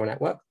compute the neural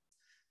network?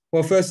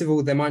 Well, first of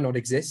all, there might not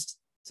exist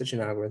such an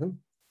algorithm.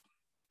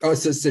 Oh,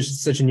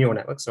 such a neural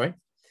network, sorry.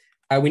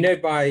 We know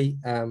by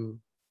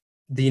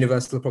the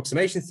universal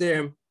approximation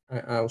theorem,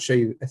 I'll show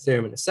you a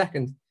theorem in a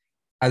second,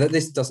 that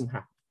this doesn't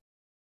happen.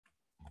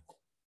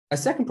 A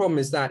second problem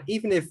is that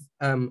even if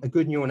a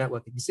good neural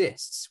network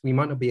exists, we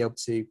might not be able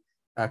to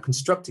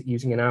construct it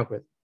using an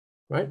algorithm,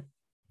 right?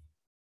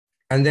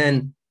 And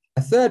then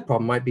a third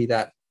problem might be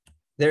that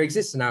there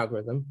exists an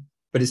algorithm,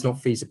 but it's not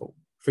feasible.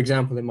 For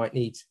example, it might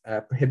need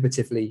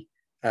prohibitively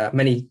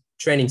many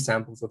training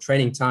samples or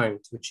training time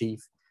to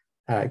achieve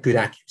good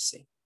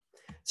accuracy.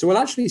 So we'll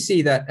actually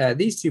see that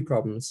these two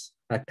problems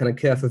can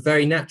occur for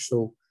very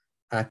natural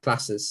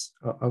classes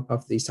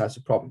of these types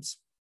of problems,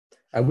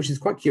 which is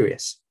quite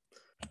curious.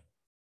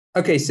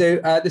 Okay, so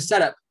the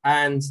setup,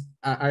 and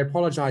I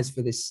apologize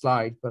for this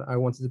slide, but I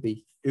wanted to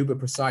be uber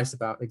precise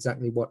about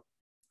exactly what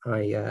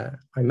I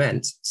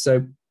meant.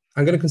 So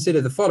I'm going to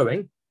consider the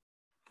following.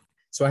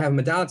 So I have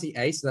modality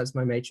A, so that's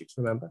my matrix,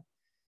 remember.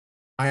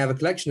 I have a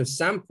collection of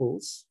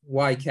samples,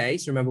 yk,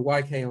 so remember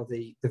yk are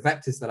the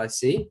vectors that I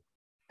see,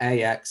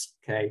 ax,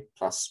 k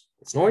plus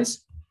its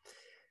noise.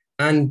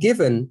 And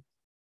given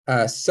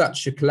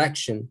such a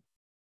collection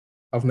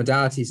of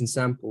modalities and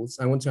samples,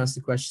 I want to ask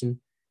the question,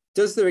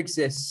 does there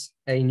exist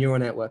a neural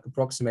network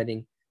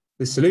approximating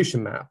the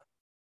solution map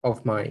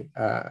of my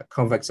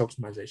convex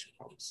optimization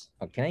problems?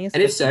 Can I ask?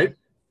 And if so,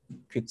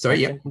 sorry,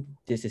 yeah.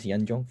 This is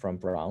Yanjong from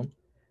Brown.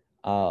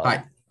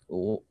 Hi.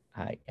 Oh,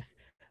 hi.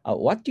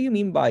 What do you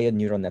mean by a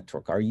neural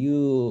network? Are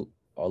you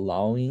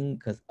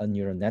allowing a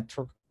neural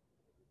network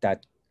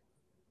that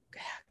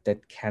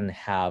can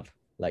have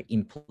like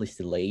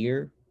implicit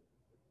layer?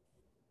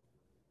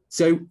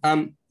 So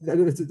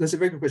that's a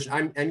very good question.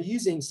 I'm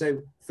using,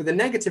 so for the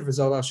negative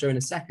result I'll show in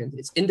a second,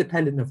 it's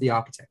independent of the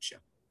architecture.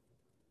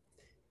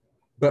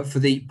 But for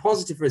the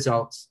positive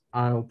results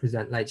I'll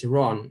present later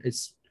on,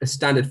 it's a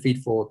standard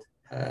feed-forward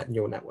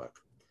neural network.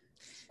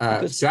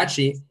 So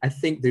actually, I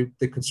think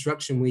the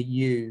construction we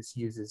use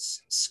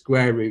uses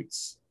square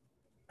roots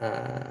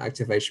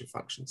activation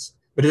functions,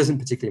 but it doesn't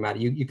particularly matter.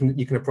 You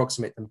can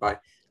approximate them by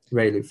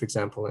ReLU, for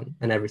example,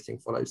 and everything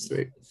follows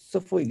through. So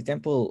for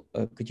example,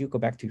 could you go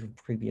back to your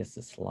previous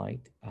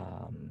slide?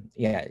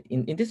 Yeah,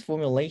 in this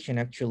formulation,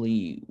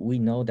 actually, we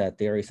know that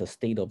there is a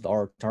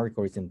state-of-the-art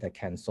algorithm that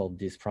can solve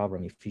this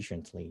problem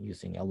efficiently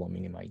using LO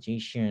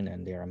minimization,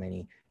 and there are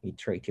many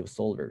iterative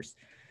solvers.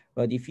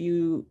 But if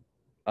you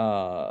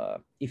allow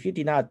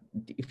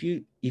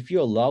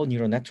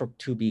neural network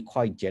to be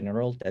quite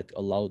general, that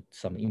allow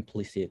some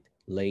implicit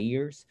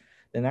layers,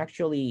 then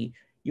actually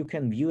you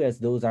can view as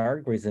those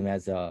algorithms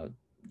as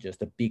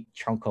just a big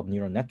chunk of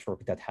neural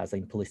network that has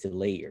implicit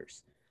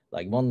layers.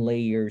 Like one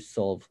layer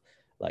solve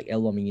like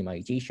LO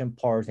minimization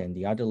part, and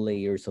the other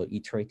layer so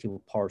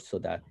iterative part, so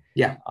that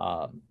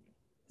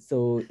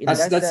so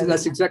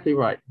that's exactly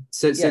right.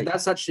 So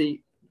that's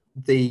actually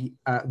the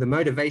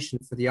motivation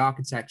for the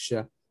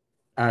architecture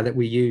that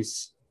we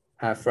use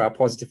for our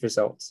positive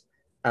results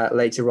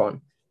later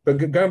on. But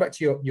going back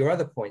to your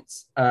other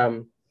points,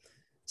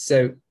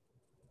 so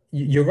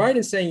you're right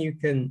in saying you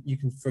can,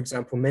 for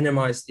example,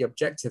 minimize the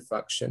objective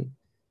function,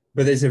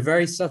 but there's a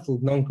very subtle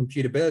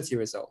non-computability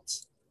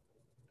result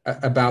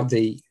about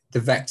the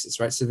vectors,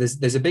 right? So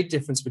there's a big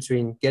difference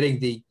between getting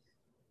the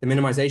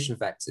minimization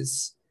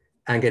vectors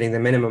and getting the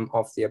minimum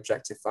of the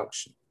objective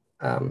function.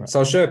 Right. So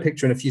I'll show a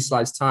picture in a few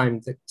slides'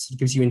 time that sort of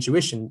gives you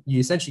intuition. You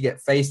essentially get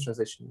phase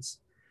transitions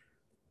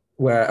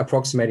where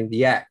approximating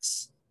the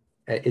x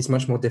is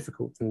much more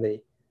difficult than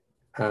the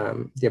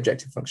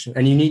objective function,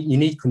 and you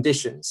need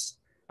conditions.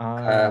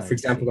 For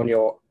example, on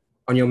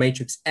your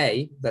matrix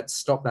A that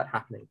stop that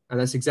happening. And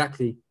that's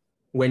exactly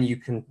when you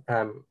can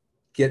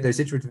get those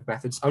iterative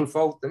methods,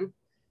 unfold them,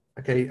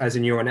 okay, as a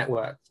neural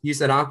network, use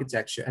that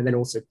architecture, and then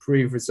also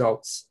prove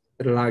results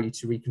that allow you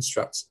to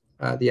reconstruct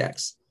the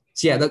X.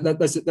 So yeah,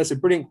 that's a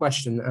brilliant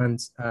question. And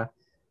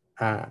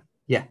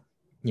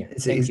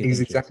it's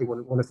exactly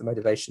one of the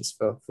motivations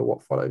for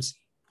what follows.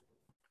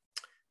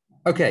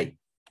 Okay,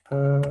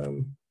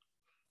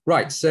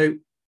 right, so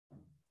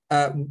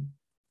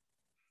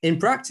in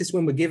practice,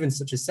 when we're given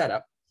such a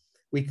setup,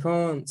 we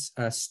can't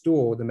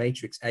store the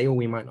matrix A, or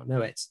we might not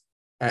know it,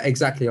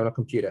 exactly on a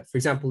computer. For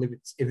example, if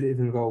it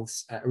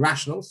involves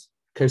rationals,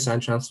 cosine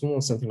transform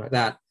or something like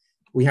that,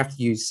 we have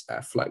to use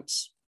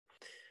floats.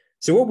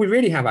 So what we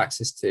really have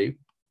access to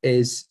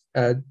is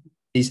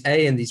these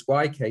A and these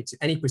YK to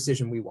any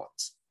precision we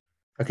want.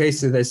 Okay,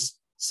 so there's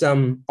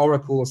some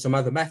oracle or some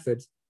other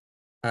method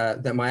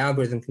that my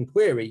algorithm can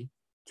query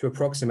to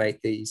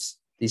approximate these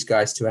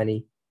guys to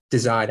any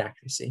desired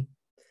accuracy.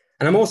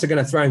 And I'm also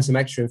going to throw in some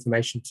extra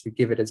information to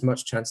give it as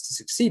much chance to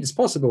succeed as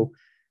possible,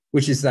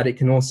 which is that it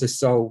can also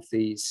solve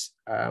these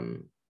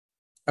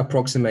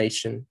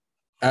approximation,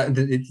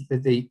 the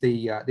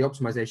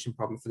optimization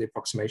problem for the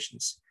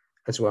approximations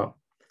as well.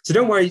 So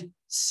don't worry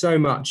so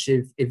much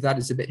if that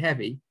is a bit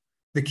heavy.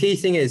 The key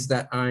thing is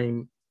that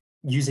I'm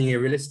using a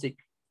realistic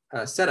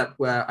setup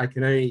where I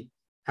can only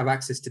have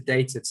access to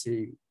data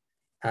to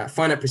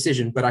finite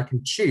precision, but I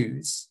can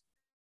choose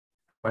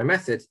my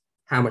method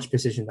how much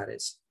precision that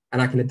is.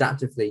 And I can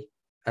adaptively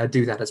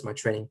do that as my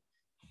training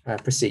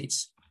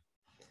proceeds.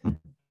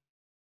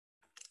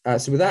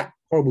 So with that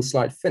horrible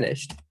slide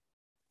finished,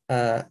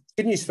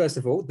 good news, first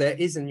of all, there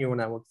is a neural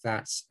network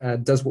that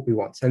does what we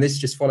want. And this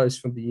just follows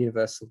from the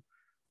universal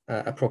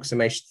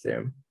approximation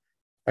theorem.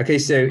 Okay,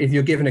 so if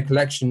you're given a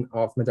collection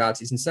of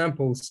modalities and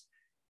samples,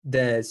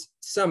 there's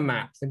some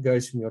map that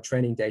goes from your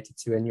training data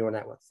to a neural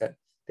network that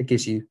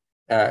gives you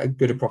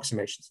good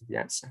approximations of the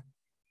answer.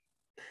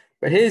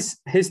 But here's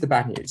the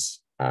bad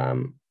news.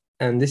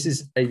 And this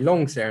is a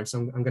long theorem, so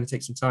I'm going to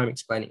take some time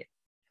explaining it.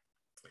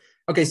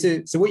 Okay,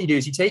 so what you do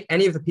is you take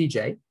any of the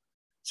PJ,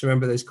 so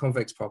remember those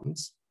convex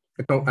problems,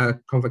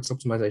 convex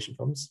optimization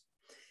problems.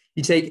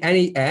 You take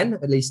any n,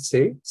 at least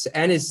 2. So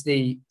n is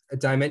the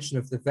dimension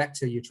of the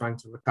vector you're trying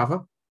to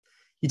recover.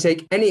 You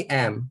take any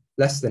m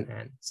less than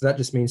n. So that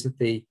just means that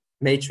the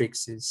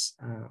matrix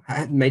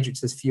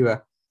has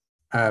fewer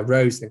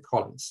rows than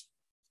columns.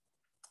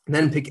 And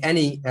then pick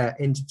any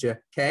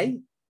integer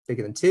k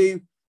bigger than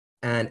 2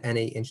 and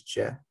any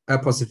integer,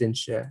 positive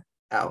integer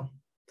L.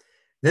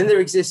 Then there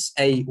exists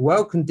a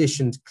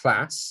well-conditioned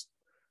class,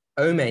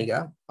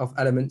 omega, of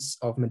elements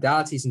of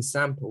modalities and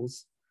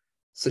samples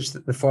such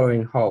that the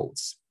following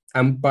holds.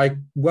 And by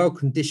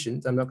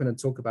well-conditioned, I'm not going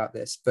to talk about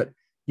this, but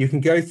you can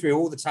go through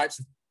all the types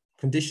of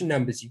condition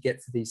numbers you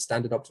get for these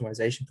standard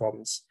optimization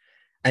problems,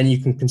 and you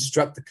can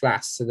construct the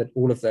class so that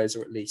all of those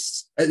are at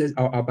least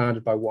are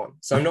bounded by 1.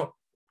 So I'm not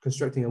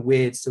constructing a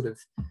weird sort of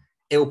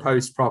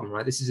ill-posed problem,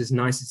 right? This is as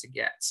nice as it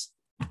gets.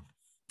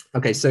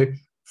 Okay, so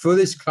for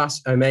this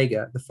class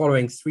omega, the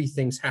following 3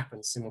 things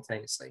happen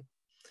simultaneously.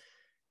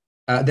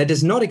 There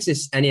does not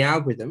exist any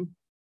algorithm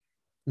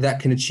that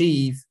can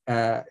achieve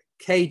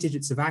k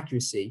digits of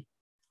accuracy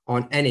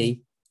on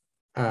any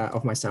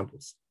of my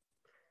samples.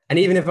 And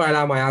even if I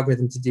allow my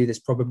algorithm to do this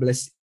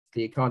probabilistically,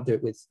 it can't do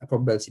it with a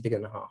probability bigger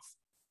than 1/2.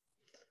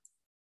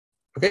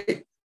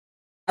 Okay.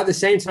 At the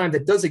same time,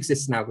 there does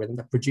exist an algorithm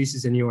that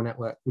produces a neural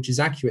network which is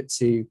accurate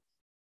to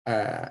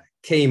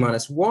k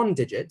minus 1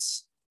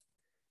 digits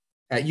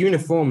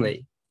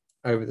uniformly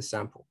over the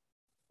sample.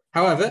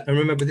 However, and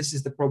remember, this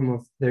is the problem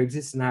of there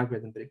exists an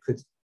algorithm, but it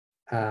could,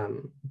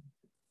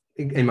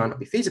 it might not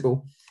be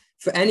feasible.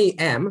 For any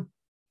m,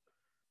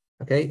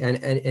 okay, and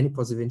any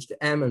positive integer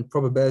m and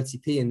probability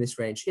p in this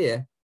range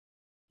here,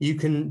 you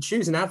can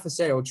choose an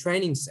adversarial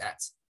training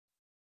set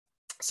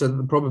so that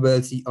the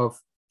probability of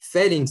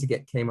failing to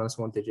get k minus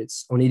 1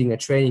 digits or needing a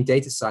training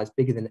data size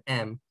bigger than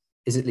m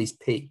is at least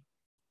p.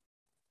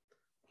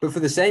 But for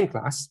the same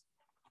class,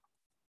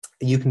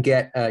 you can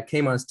get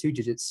k minus 2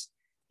 digits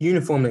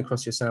uniformly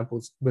across your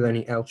samples with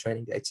only L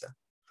training data.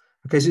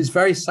 Okay, so it's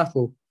very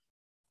subtle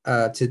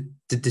to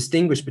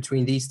distinguish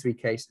between these 3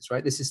 cases,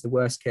 right? This is the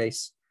worst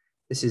case.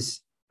 This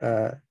is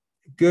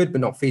good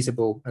but not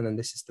feasible, and then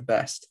this is the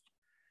best.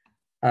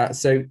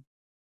 So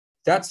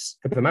that's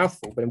a bit of a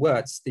mouthful, but in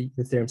words, the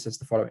theorem says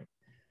the following.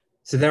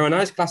 So there are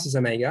nice classes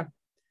omega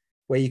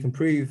where you can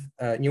prove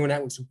neural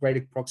networks with great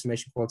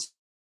approximation qualities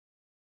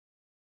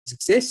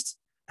exist.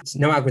 So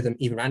no algorithm,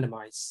 even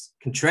randomized,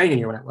 can train a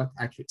neural network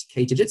accurate to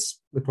k digits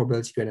with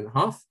probability greater than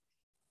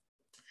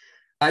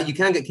 1/2. You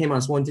can get k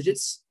minus 1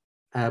 digits,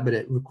 but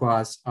it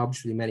requires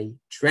arbitrarily many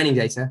training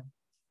data.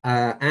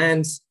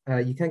 And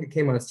you can get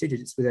k minus 2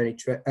 digits with only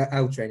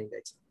L training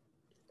data.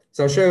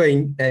 So I'll show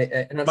an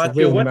actual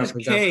real what is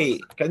k?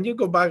 Can you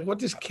go back?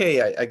 What is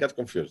k? I got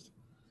confused.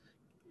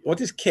 What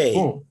is k?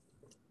 Oh,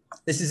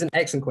 this is an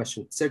excellent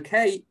question. So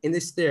k in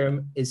this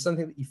theorem is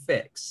something that you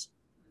fix.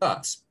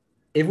 But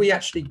if we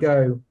actually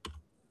go,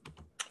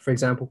 for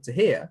example, to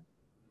here,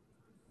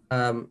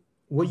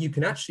 what you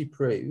can actually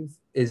prove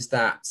is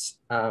that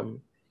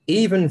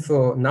even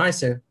for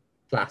nicer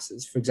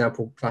classes, for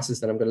example, classes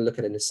that I'm going to look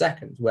at in a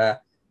second, where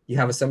you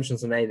have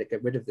assumptions on A that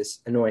get rid of this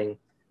annoying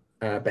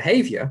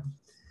behavior,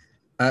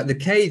 the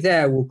K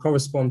there will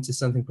correspond to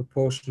something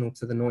proportional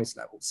to the noise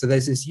level. So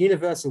there's this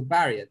universal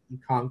barrier that you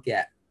can't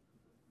get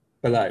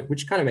below,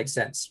 which kind of makes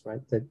sense,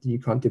 right? That you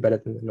can't do better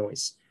than the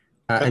noise.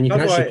 And you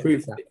can actually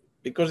prove that.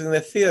 Because in the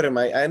theorem,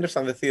 I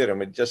understand the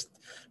theorem. It just,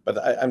 but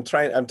I'm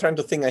trying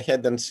to think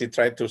ahead and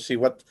try to see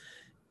what.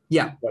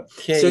 Yeah. What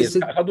K is.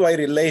 How do I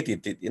relate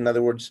it? In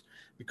other words,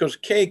 because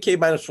K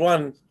minus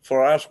 1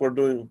 for us, we're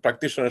doing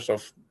practitioners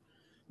of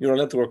neural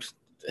networks,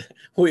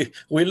 we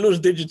lose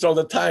digits all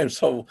the time.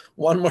 So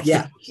one more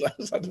yeah.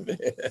 thing.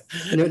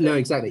 No,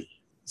 exactly.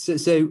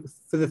 So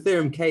for the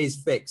theorem, K is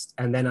fixed,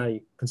 and then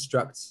I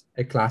construct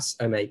a class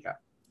omega.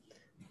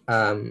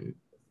 And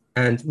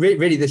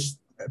really this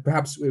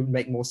perhaps it would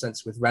make more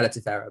sense with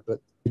relative error,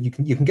 but you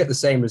can get the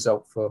same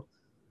result for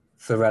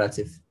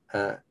relative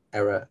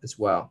error as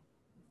well.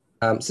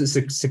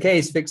 So K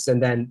is fixed,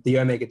 and then the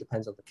omega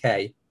depends on the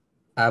K.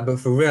 But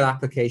for real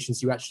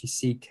applications, you actually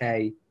see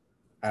K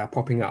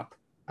popping up.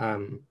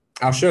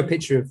 I'll show a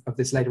picture of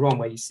this later on,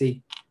 where you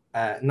see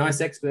nice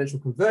exponential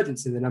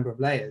convergence in the number of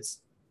layers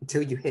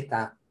until you hit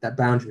that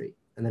boundary,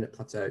 and then it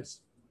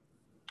plateaus.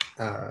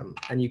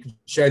 And you can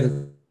show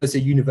that it's a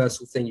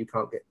universal thing you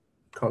can't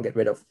get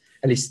rid of,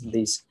 at least in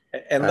these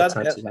types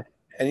of.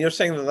 And you're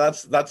saying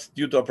that that's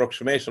due to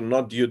approximation,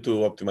 not due to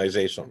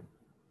optimization.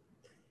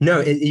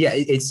 No,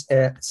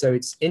 so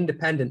it's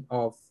independent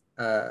of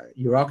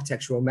your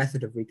architectural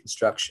method of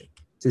reconstruction.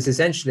 So it's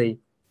essentially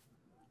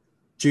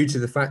due to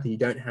the fact that you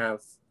don't have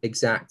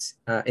exact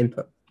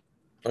input.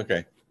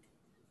 Okay.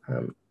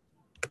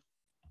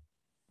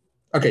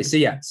 Okay, so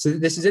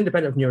this is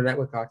independent of neural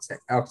network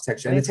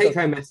architecture. And the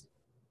take-home method.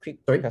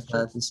 Quick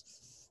question.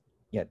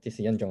 Yeah, this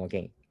is Yanjong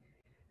again.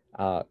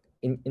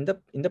 In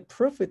the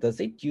proof,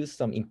 does it use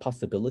some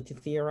impossibility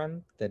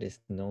theorem that is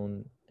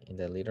known in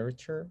the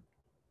literature?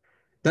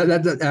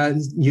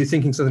 You're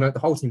thinking something like the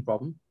halting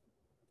problem?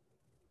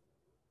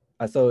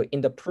 So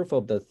in the proof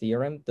of the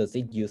theorem, does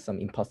it use some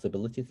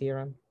impossibility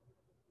theorem?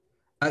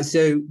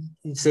 So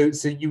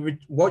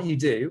what you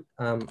do,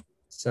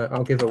 so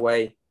I'll give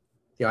away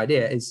the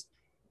idea, is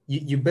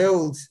you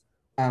build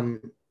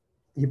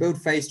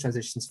phase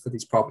transitions for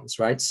these problems,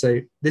 right?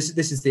 So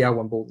this is the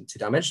L1 ball in 2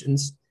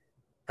 dimensions.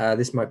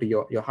 This might be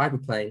your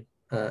hyperplane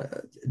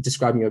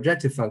describing your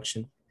objective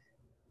function.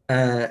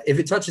 If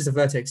it touches a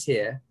vertex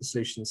here, the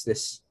solution is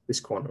this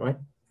corner, right?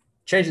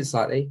 Change it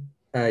slightly,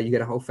 you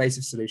get a whole phase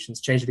of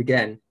solutions. Change it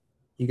again,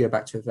 you go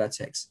back to a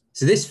vertex.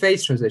 So this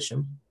phase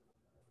transition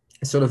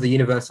is sort of the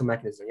universal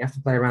mechanism. You have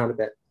to play around a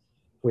bit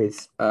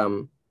with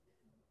to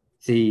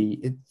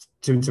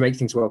make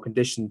things well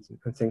conditioned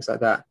and things like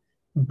that.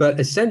 But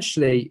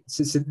essentially,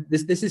 so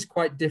this is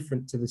quite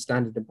different to the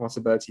standard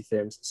impossibility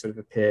theorems that sort of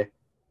appear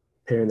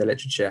in the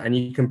literature. And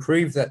you can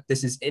prove that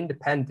this is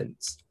independent,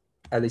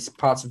 at least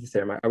parts of the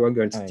theorem, I won't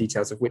go into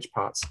details of which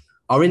parts,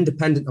 are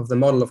independent of the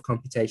model of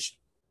computation.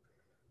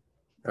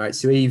 All right,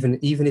 so even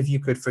if you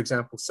could, for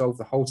example, solve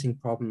the halting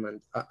problem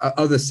and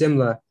other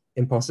similar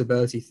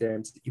impossibility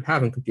theorems that you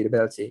have in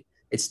computability,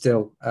 it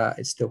still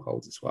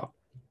holds as well.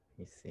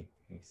 I see.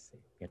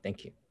 Yeah,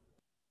 thank you.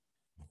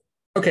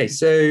 Okay,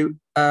 so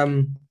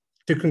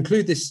to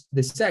conclude this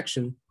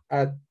section,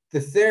 the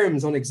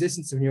theorems on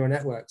existence of neural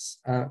networks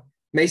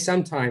may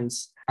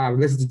sometimes have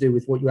little to do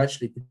with what you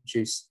actually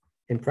produce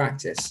in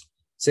practice.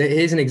 So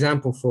here's an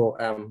example for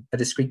a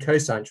discrete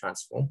cosine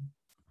transform.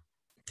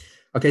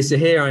 Okay, so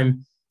here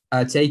I'm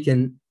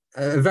taking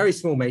a very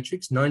small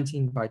matrix,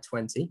 19 by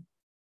 20.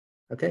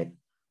 Okay,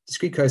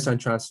 discrete cosine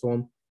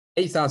transform,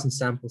 8,000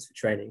 samples for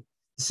training.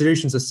 The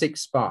solutions are 6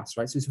 sparse,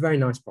 right? So it's a very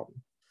nice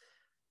problem.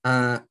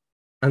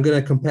 I'm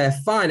going to compare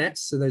phi and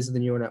x, so those are the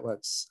neural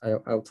networks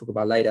I'll talk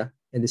about later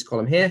in this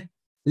column here.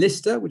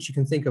 Lister, which you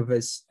can think of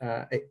as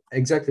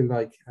exactly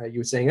like you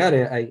were saying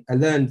earlier, a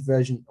learned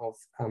version of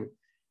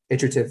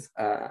iterative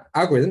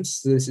algorithms.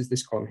 So this is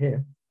this column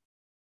here.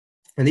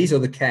 And these are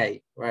the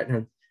K, right,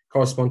 and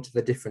correspond to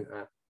the different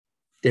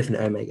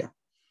omega.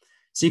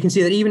 So you can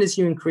see that even as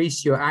you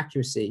increase your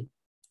accuracy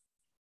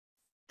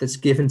that's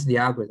given to the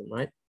algorithm,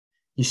 right,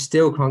 you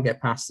still can't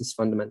get past this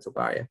fundamental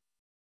barrier.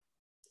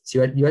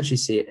 So you actually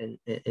see it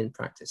in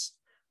practice.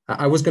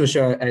 I was going to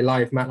show a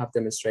live MATLAB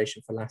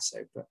demonstration for lasso,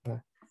 but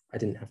I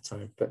didn't have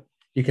time. But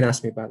you can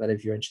ask me about that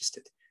if you're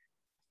interested.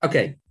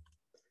 Okay,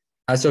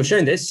 so I've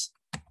shown this.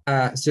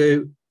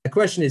 So the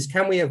question is,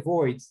 can we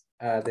avoid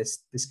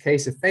this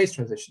case of phase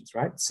transitions,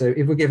 right? So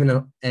if we're given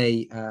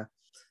an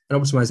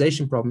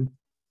optimization problem,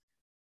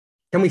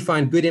 can we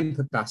find good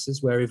input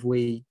classes where if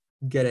we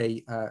get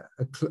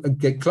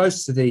get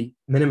close to the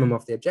minimum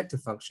of the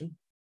objective function,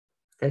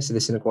 okay, so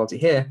this inequality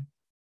here,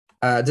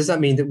 does that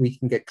mean that we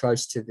can get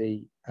close to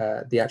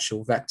the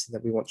actual vector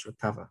that we want to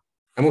recover?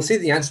 And we'll see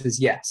that the answer is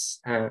yes.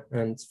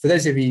 And for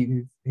those of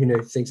you who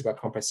know things about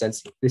compressed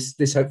sensing,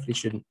 this hopefully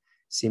shouldn't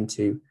seem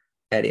too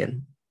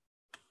alien.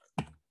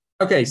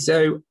 Okay,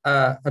 so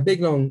a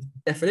big long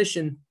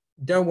definition.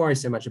 Don't worry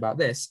so much about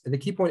this. The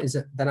key point is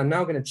that I'm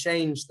now going to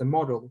change the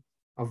model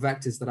of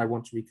vectors that I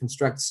want to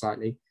reconstruct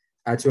slightly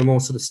to a more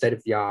sort of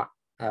state-of-the-art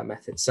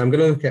method. So I'm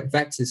going to look at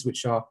vectors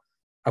which are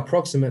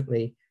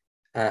approximately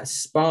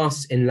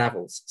sparse in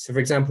levels. So for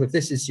example, if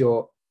this is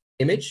your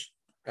image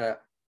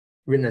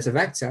written as a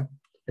vector,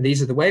 and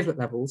these are the wavelet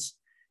levels,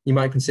 you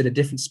might consider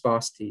different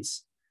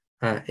sparsities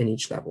in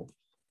each level.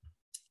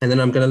 And then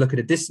I'm going to look at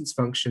a distance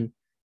function,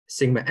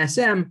 sigma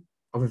sm,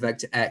 of a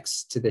vector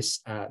x to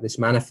this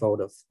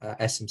manifold of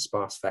sm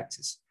sparse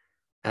vectors.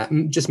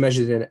 just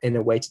measured in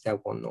a weighted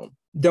L1 norm.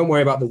 Don't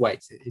worry about the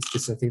weight. It's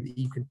just something that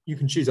you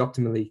can choose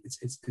optimally.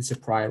 It's a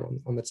prior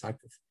on the type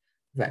of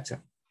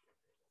vector.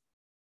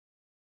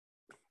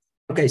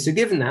 Okay, so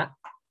given that,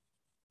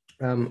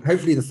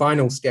 hopefully the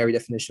final scary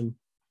definition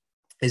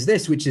is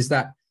this, which is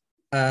that,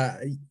 so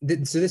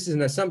this is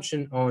an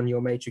assumption on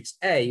your matrix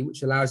A,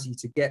 which allows you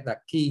to get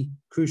that key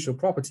crucial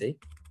property.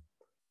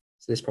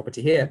 So this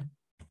property here.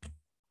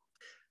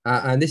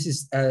 And this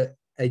is a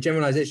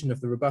generalization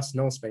of the robust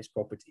null space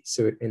property,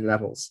 so in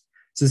levels.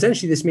 So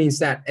essentially this means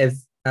that if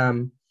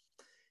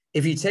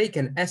you take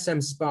an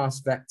SM sparse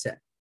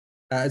vector,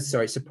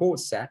 support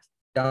set,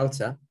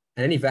 delta,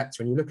 and any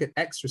vector, and you look at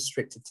X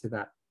restricted to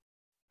that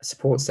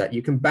support set,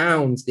 you can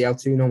bound the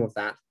L2 norm of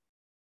that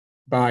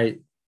by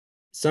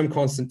some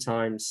constant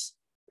times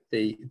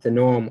the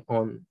norm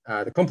on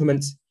the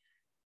complement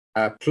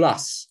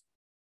plus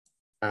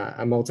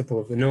a multiple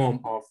of the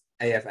norm of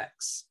A of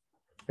X.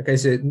 Okay,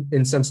 so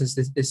in some sense,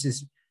 this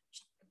is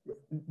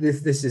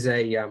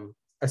a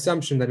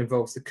assumption that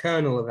involves the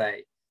kernel of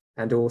A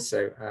and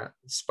also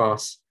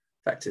sparse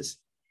vectors.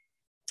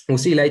 We'll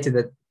see later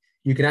that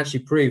you can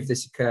actually prove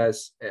this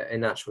occurs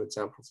in actual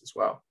examples as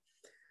well.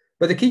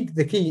 But the key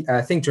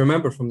thing to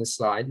remember from this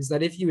slide is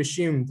that if you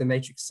assume the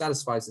matrix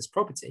satisfies this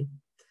property,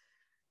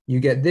 you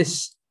get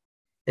this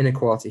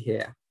inequality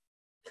here.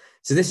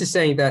 So this is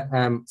saying that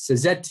so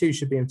Z2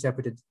 should be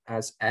interpreted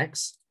as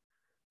X.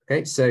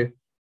 Okay, so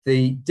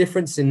the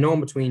difference in norm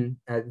between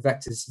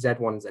vectors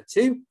Z1 and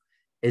Z2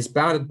 is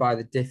bounded by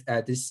the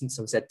distance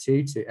of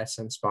Z2 to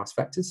SM sparse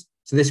vectors.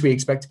 So this we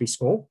expect to be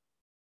small,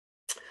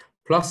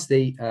 plus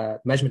the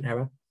measurement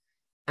error.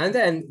 And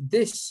then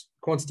this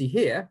quantity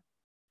here,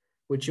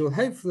 which you'll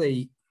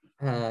hopefully,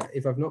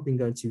 if I've not been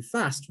going too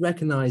fast,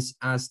 recognize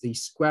as the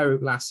square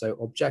root lasso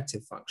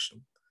objective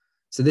function.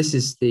 So this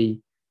is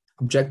the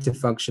objective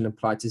function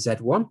applied to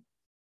Z1,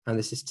 and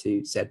this is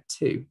to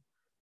Z2.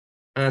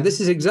 And this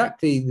is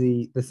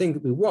exactly the thing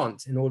that we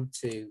want in order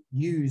to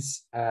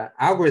use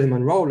algorithm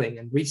unrolling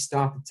and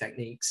restarted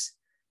techniques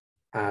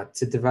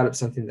to develop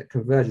something that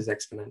converges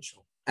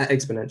exponentially. Can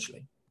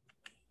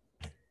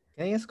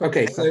I ask a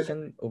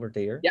question over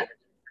there? Yeah.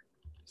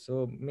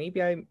 So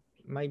maybe I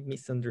might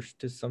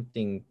misunderstood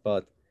something,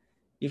 but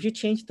if you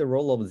change the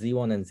role of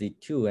Z1 and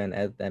Z2 and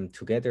add them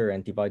together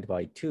and divide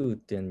by 2,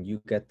 then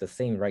you get the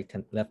same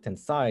left-hand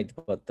side,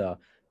 but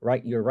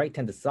your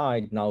right-hand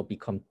side now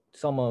become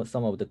some of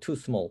the too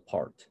small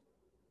part.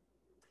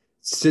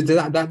 So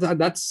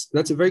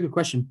that's a very good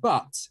question,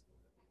 but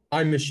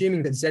I'm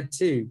assuming that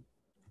Z2,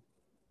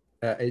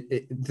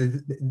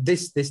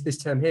 this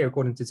term here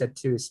according to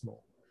Z2 is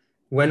small.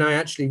 When I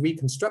actually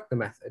reconstruct the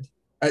method,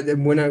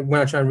 when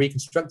I try and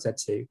reconstruct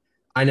Z2,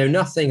 I know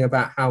nothing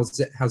about how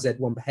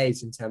Z1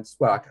 behaves in terms of,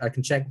 well, I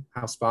can check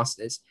how sparse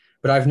it is,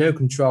 but I have no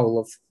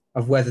control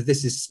of whether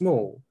this is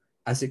small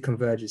as it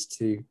converges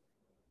to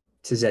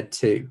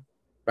Z2,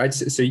 right?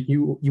 So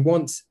you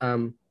want,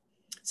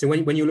 so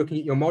when you're looking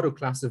at your model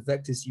class of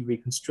vectors you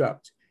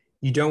reconstruct,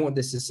 you don't want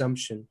this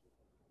assumption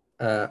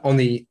on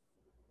the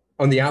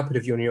output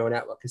of your neural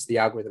network as the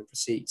algorithm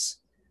proceeds.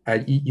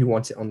 You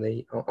want it on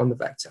the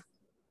vector.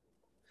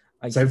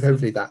 So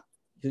hopefully that.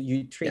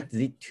 You treat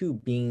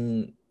Z2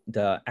 being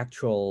the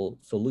actual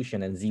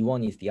solution and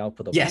Z1 is the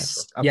output of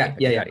yes. the network.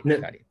 Okay,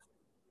 got it.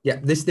 Yeah,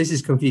 this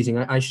is confusing.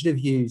 I should have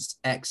used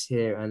X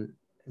here and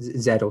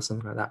Z or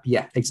something like that. But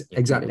yeah,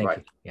 exactly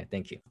right. Yeah,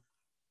 thank you.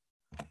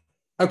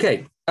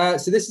 Okay,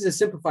 so this is a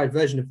simplified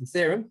version of the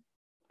theorem.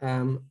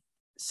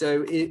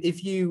 So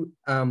if you,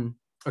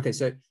 okay,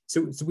 so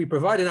we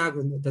provide an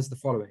algorithm that does the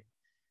following.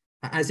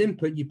 As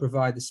input, you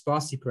provide the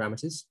sparsity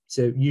parameters.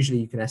 So usually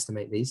you can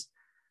estimate these.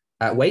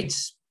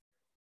 Weights,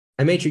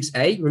 a matrix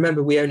A,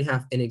 remember we only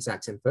have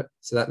inexact input,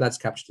 so that's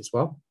captured as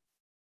well.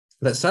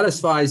 That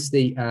satisfies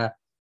the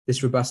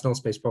this robust null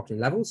space property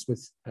levels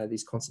with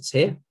these constants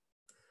here.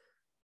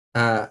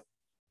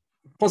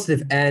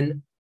 Positive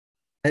n,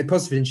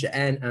 positive integer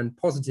n, and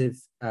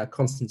positive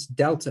constants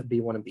delta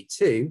b1 and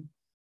b2,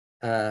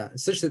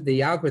 such that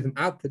the algorithm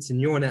outputs a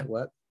neural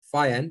network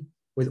phi n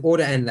with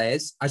order n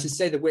layers. I should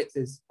say the width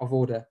is of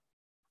order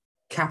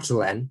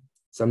capital N,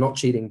 so I'm not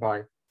cheating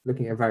by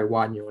looking at a very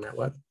wide neural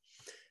network,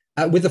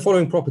 with the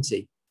following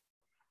property.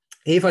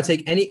 If I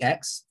take any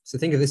x, so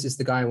think of this as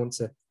the guy I want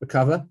to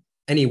recover,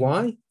 any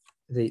y,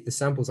 the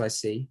samples I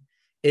see,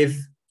 if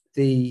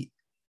the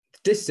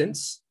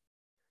distance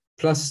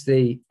plus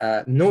the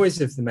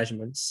noise of the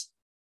measurements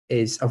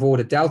is of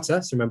order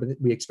delta, so remember that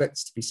we expect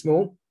this to be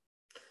small,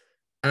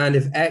 and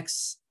if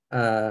x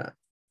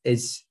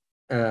is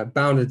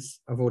bounded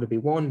of order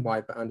b1,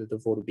 y bounded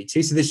of order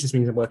b2, so this just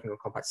means I'm working on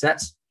compact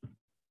sets.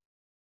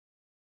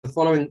 The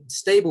following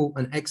stable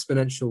and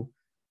exponential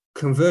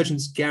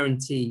convergence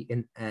guarantee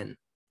in N,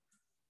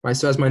 right?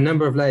 So as my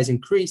number of layers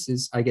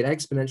increases, I get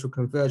exponential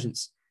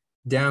convergence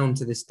down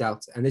to this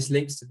delta. And this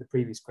links to the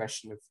previous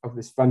question of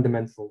this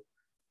fundamental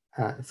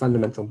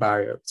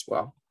barrier as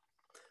well.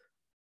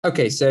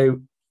 Okay,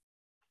 so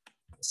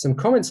some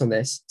comments on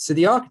this. So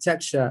the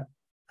architecture,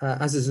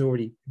 as has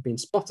already been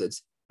spotted,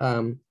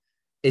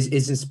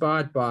 is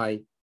inspired by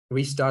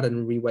restarted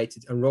and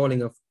reweighted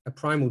unrolling of a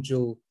primal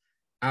dual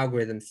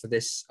algorithm for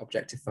this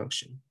objective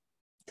function.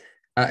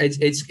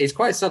 It's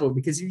quite subtle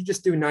because if you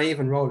just do naive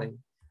unrolling,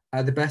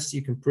 the best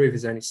you can prove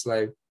is only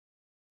slow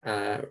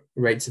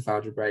rates of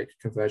algebraic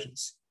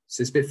convergence.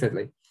 So it's a bit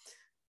fiddly.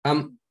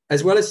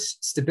 As well as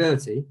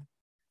stability,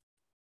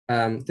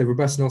 the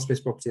robust null space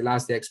property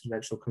allows the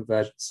exponential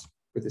convergence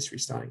with this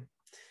restarting.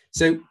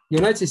 So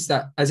you'll notice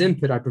that as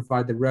input, I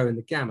provide the rho and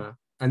the gamma,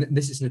 and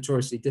this is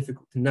notoriously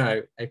difficult to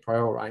know a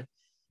priori.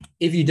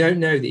 If you don't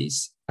know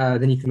these,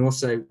 then you can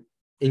also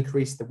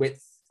increase the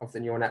width of the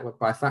neural network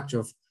by a factor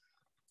of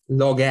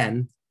log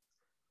n,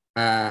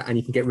 and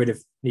you can get rid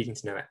of needing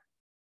to know it.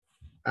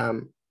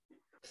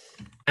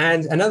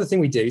 And another thing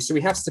we do, so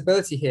we have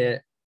stability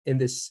here in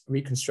this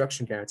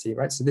reconstruction guarantee,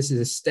 right? So this is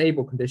a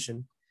stable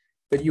condition,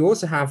 but you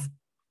also have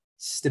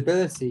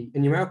stability, a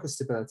numerical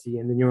stability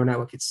in the neural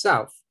network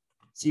itself.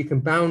 So you can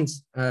bound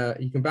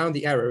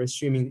the error,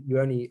 assuming that you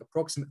only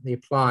approximately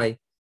apply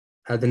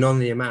the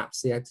nonlinear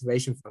maps, the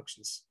activation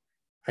functions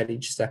at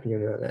each step in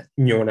your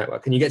neural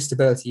network, and you get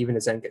stability even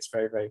as n gets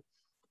very, very,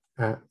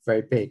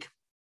 very big.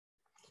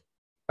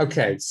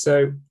 Okay,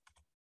 so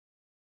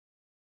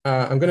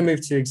I'm going to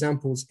move to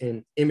examples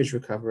in image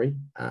recovery.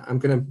 I'm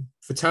going to,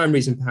 for time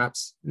reason,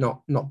 perhaps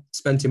not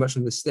spend too much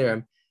on this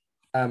theorem.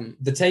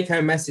 The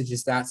take-home message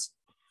is that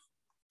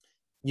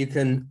you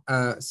can,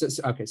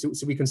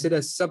 so we consider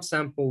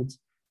subsampled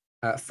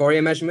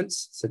Fourier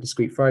measurements, so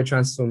discrete Fourier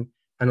transform,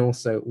 and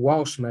also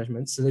Walsh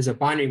measurements. So those are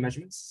binary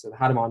measurements, so the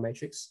Hadamard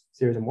matrix,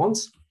 zeros and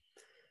ones.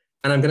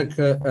 And I'm going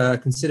to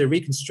consider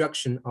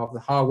reconstruction of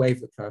the Haar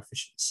wavelet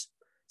coefficients.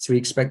 So we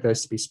expect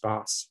those to be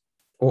sparse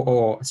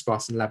or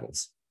sparse in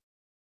levels.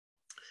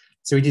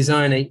 So we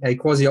design a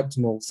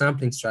quasi-optimal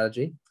sampling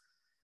strategy.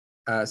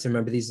 So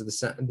remember, these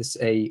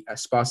are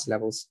sparse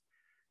levels,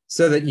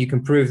 so that you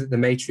can prove that the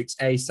matrix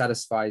A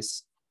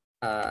satisfies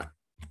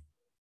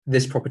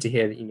this property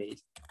here that you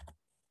need.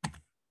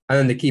 And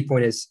then the key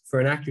point is, for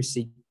an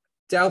accuracy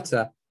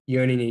delta,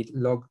 you only need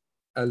log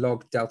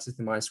delta to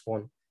the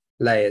 -1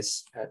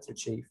 layers to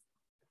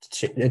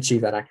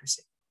achieve that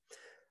accuracy.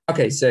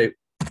 Okay, so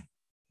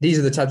these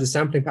are the types of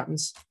sampling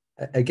patterns.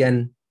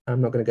 Again,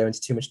 I'm not going to go into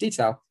too much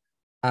detail,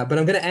 but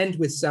I'm going to end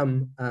with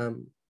some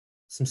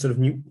sort of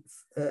new,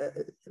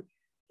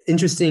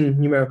 interesting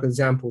numerical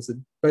examples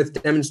that both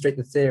demonstrate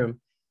the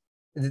theorem,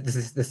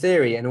 the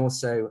theory, and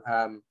also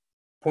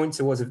point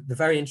towards the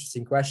very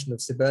interesting question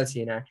of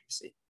stability and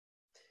accuracy,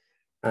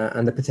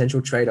 and the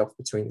potential trade-off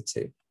between the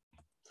two.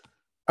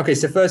 Okay,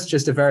 so first,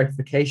 just a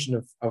verification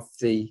of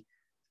the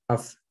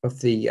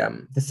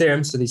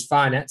theorem. So these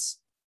fire nets.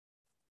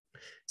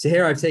 So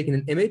here I've taken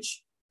an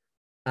image,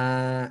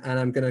 and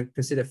I'm going to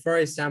consider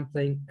Fourier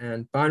sampling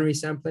and binary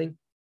sampling.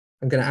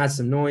 I'm going to add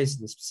some noise,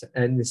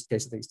 in this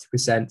case I think it's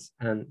 2%,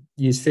 and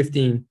use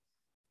 15%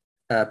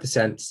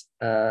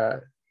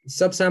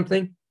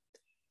 subsampling.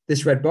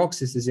 This red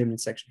box is the zoomed in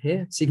section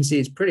here. So you can see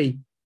it's pretty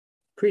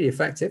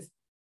effective.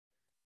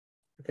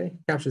 Okay,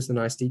 captures the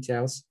nice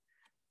details.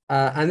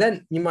 And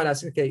then you might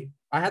ask, okay,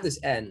 I have this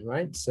n,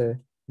 right? So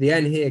the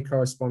n here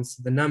corresponds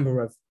to the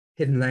number of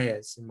hidden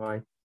layers in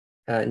my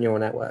neural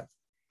network.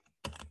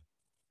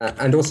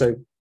 And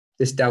also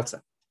this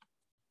delta.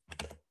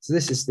 So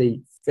this is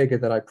the figure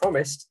that I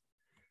promised.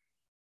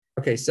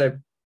 Okay, so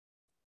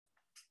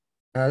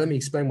let me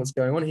explain what's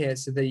going on here.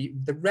 So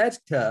the red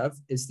curve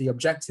is the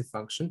objective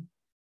function.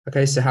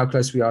 Okay, so how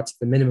close we are to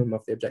the minimum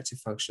of the objective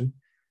function.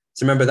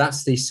 So remember,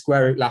 that's the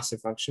square root Lasso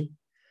function.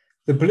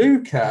 The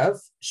blue curve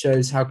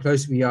shows how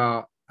close we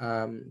are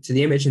to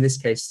the image, in this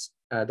case,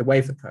 the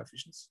wavelet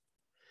coefficients.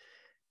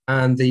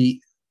 And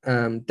the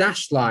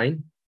dashed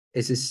line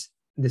is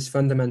this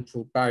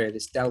fundamental barrier,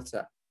 this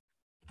delta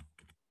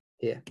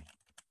here.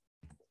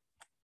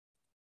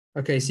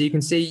 Okay, so you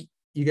can see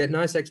you get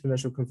nice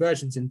exponential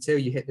convergence until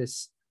you hit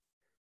this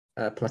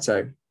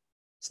plateau.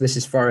 So this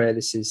is Fourier,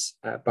 this is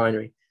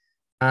binary.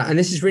 And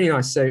this is really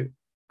nice. So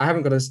I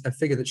haven't got a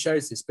figure that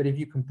shows this, but if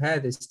you compare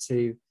this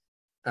to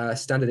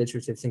standard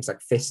iterative things like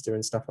Fista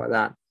and stuff like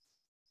that,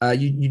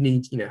 you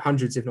need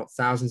hundreds, if not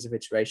thousands of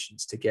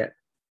iterations to get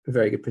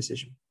very good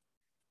precision.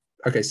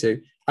 Okay, so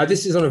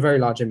this is on a very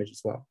large image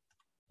as well.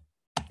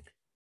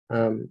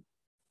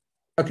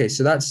 Okay,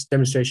 so that's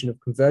demonstration of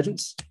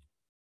convergence.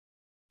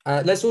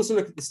 Let's also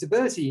look at the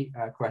stability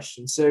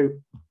question. So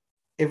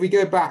if we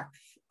go back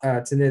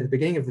to near the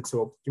beginning of the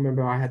talk, you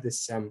remember I had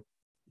this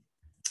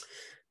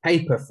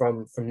paper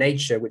from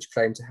Nature which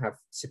claimed to have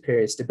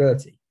superior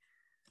stability.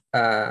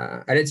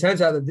 And it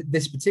turns out that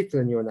this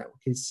particular neural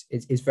network is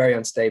very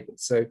unstable.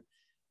 So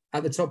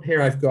at the top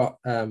here, I've got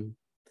an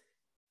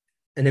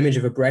image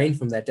of a brain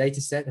from their data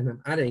set, and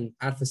I'm adding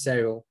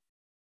adversarial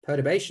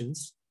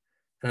perturbations,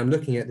 and I'm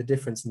looking at the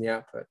difference in the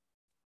output.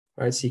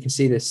 Right, so you can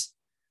see this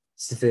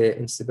severe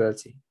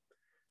instability.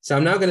 So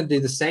I'm now going to do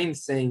the same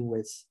thing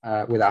with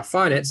our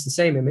finite, the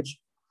same image,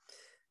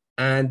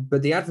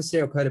 but the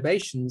adversarial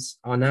perturbations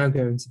are now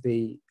going to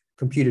be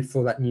computed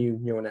for that new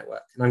neural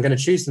network, and I'm going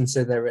to choose them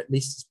so they're at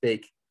least as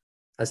big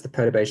as the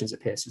perturbations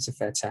appear. So it's a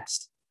fair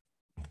test,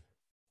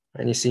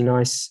 and you see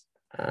nice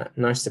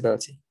nice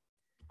stability,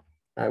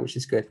 which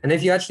is good. And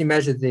if you actually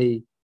measure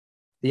the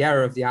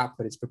error of the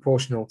output, it's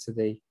proportional to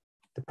the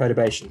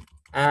perturbation,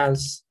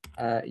 as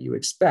you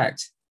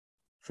expect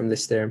from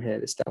this theorem here,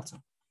 this delta.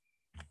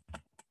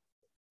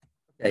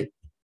 Okay,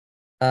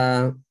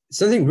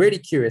 something really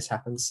curious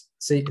happens.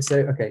 So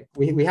okay,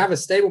 we have a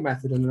stable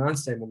method and an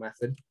unstable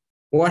method.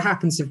 What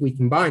happens if we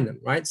combine them,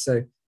 right?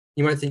 So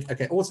you might think,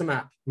 okay,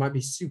 AutoMap might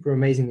be super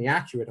amazingly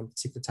accurate on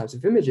particular types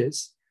of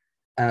images,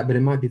 but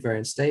it might be very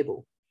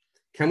unstable.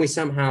 Can we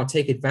somehow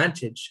take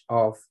advantage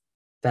of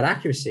that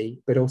accuracy,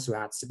 but also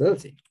add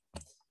stability?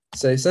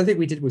 So something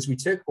we did was we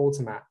took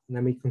AutoMap and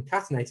then we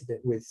concatenated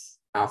it with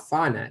our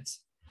FireNet,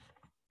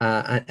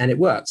 and it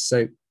works.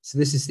 So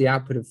this is the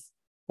output of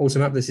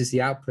AutoMap. This is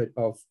the output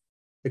of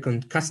the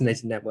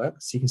concatenated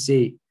network. So you can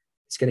see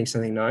it's getting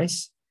something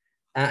nice.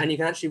 And you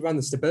can actually run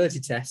the stability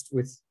test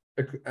with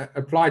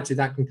applied to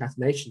that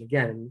concatenation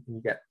again, and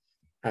you get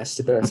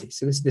stability.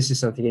 So this is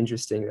something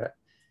interesting that.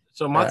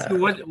 So Matthew,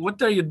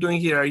 what are you doing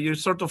here? Are you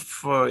sort of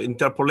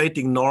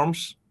interpolating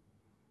norms?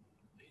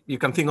 You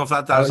can think of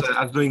that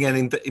as doing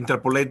an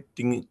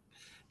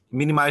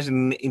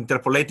minimizing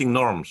interpolating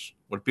norms,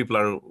 where people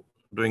are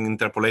doing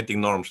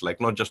interpolating norms,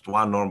 like not just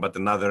one norm, but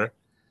another,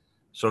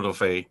 sort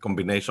of a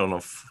combination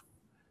of,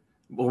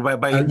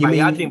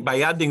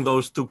 by adding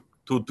those two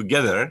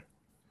together.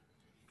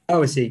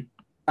 Oh, I see.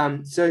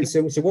 So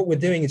what we're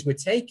doing is we're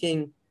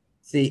taking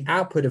the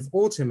output of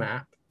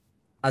AutoMap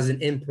as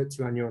an input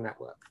to our neural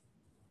network,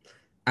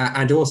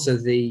 and also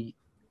the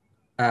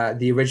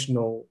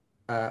original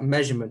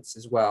measurements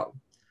as well.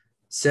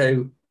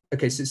 So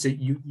okay, so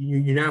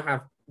you now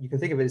have, you can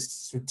think of it as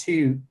sort of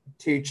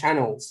two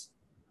channels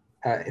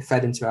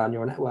fed into our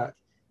neural network.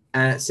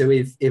 So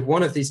if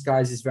one of these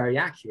guys is very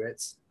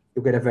accurate,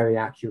 you'll get a very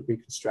accurate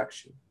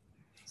reconstruction.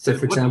 So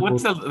for example,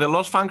 what's the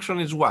loss function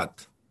is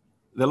what?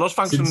 The loss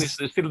function is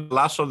still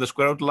lasso, the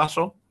square root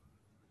lasso?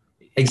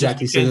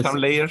 Exactly. Just change some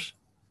layers?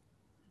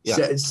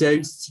 Yeah.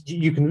 So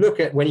you can look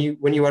at when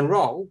you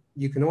unroll,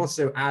 you can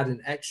also add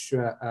an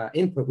extra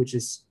input, which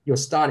is your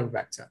starting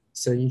vector.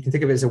 So you can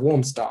think of it as a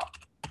warm start.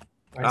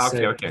 Right?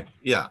 Okay,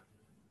 yeah.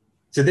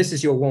 So this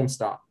is your warm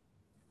start.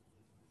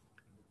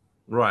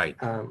 Right.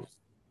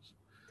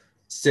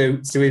 So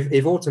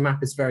if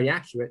AutoMap is very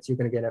accurate, you're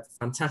going to get a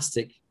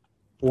fantastic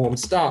warm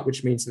start,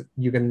 which means that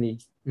you're going to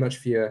need much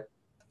fewer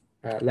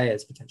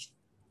layers potentially.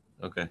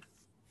 Okay.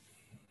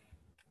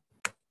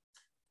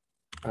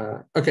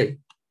 Okay.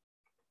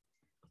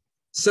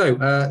 So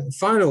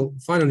final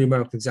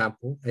numerical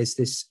example is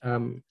this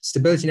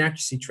stability and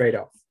accuracy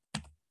trade-off.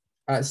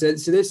 So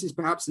this is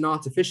perhaps an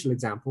artificial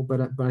example,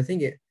 but I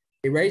think it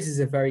raises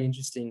a very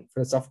interesting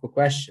philosophical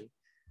question.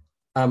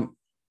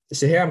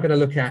 So here I'm going to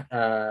look at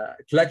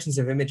collections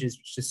of images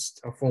which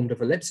just are formed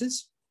of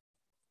ellipses.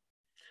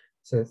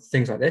 So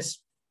things like this.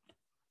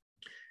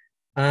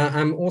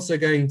 I'm also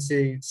going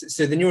to,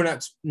 so the neural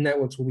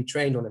networks will be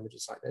trained on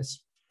images like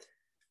this.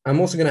 I'm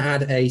also going to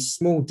add a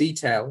small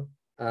detail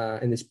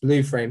in this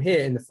blue frame here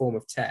in the form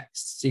of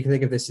text. So you can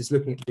think of this as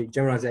looking at the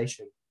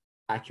generalization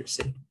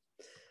accuracy.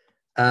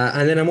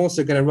 And then I'm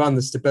also going to run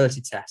the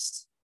stability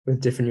test with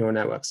different neural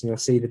networks, and you'll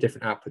see the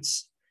different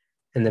outputs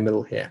in the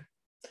middle here.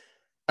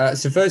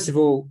 So first of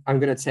all, I'm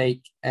going to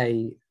take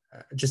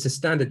just a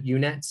standard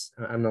UNet.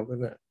 I'm not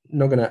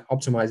going to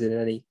optimize it in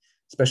any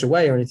special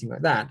way or anything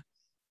like that.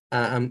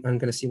 I'm going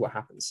to see what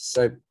happens.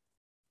 So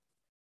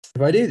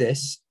if I do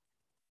this,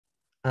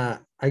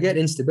 I get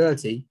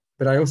instability,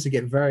 but I also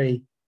get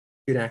very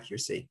good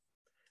accuracy.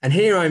 And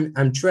here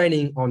I'm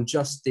training on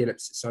just the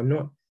ellipses. So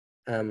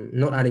I'm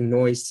not adding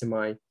noise to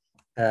my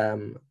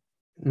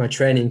my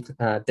training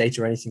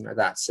data or anything like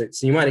that. So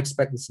you might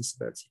expect this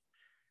instability.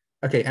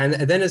 Okay, and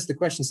then as the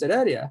question said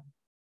earlier,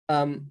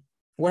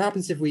 what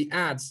happens if we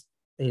add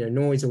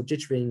noise or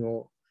jittering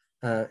or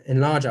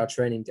enlarge our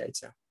training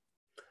data?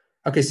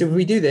 Okay, so if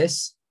we do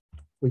this,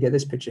 we get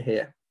this picture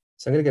here.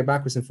 So I'm going to go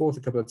backwards and forth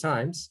a couple of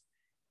times.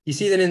 You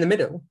see that in the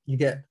middle, you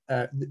get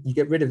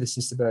rid of this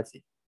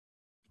instability,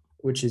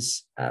 which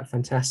is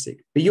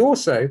fantastic. But you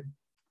also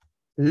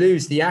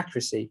lose the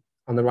accuracy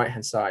on the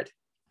right-hand side.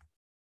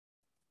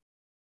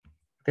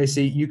 Okay, so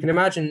you can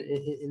imagine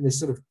in this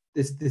sort of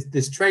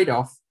this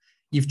trade-off,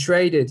 you've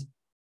traded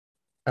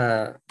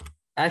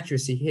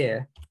accuracy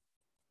here,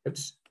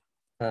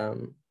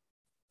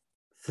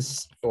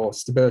 for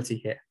stability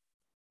here.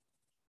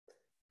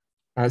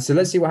 So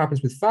let's see what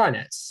happens with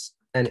FireNets,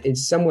 and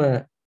it's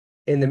somewhere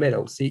in the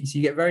middle. So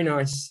you get very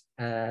nice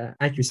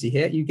accuracy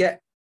here. You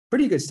get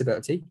pretty good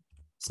stability.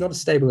 It's not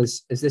as stable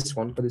as this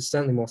one, but it's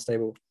certainly more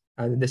stable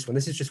than this one.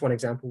 This is just one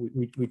example.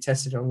 We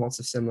tested on lots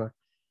of similar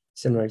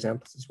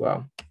examples as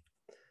well.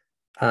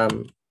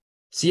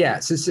 So yeah,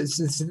 so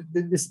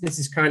this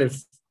is kind of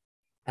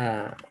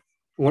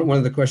one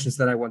of the questions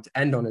that I want to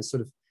end on is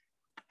sort of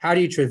how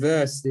do you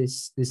traverse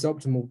this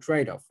optimal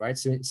trade-off, right?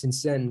 So it's in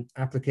certain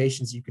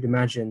applications you could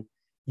imagine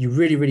you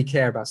really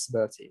care about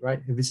stability, right?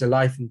 If it's a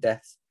life and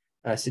death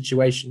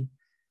situation,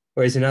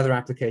 whereas in other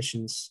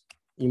applications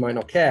you might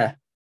not care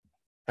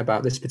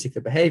about this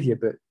particular behavior,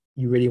 but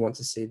you really want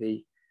to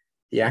see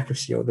the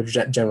accuracy or the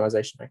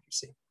generalization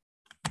accuracy.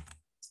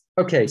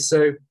 Okay,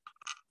 so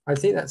I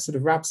think that sort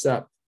of wraps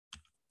up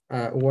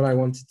what I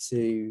wanted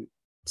to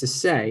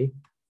say.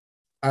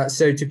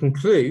 So to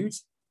conclude,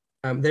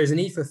 there's a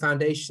need for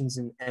foundations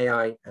in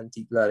AI and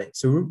deep learning.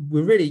 So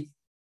we're really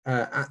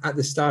at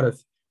the start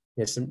of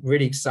some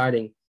really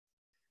exciting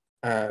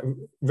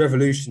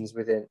revolutions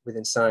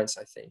within science,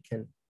 I think,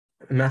 and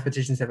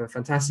mathematicians have a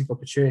fantastic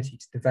opportunity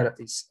to develop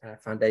these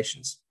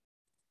foundations.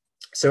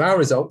 So our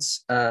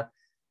results,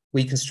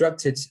 we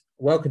constructed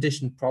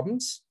well-conditioned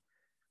problems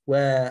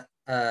where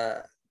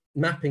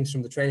mappings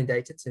from the training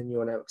data to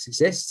neural networks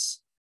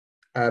exists,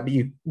 but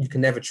you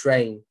can never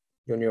train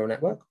your neural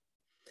network.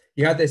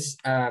 You had this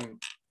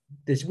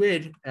this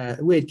weird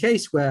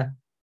case where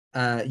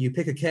you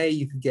pick a k,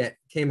 you could get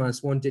k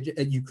minus 1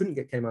 digit. You couldn't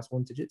get k minus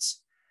 1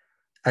 digits.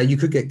 You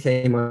could get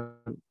k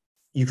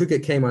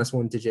minus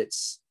 1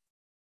 digits.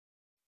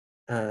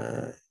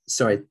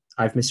 Sorry,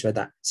 I've misread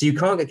that. So you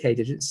can't get k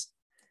digits.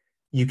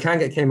 You can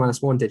get k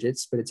minus 1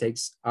 digits, but it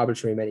takes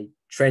arbitrarily many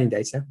training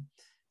data.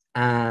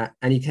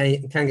 And you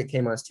can get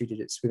k minus 2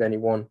 digits with only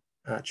one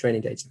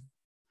training data.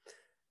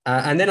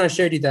 And then I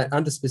showed you that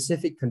under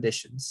specific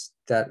conditions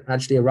that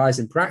actually arise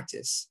in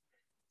practice,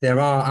 there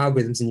are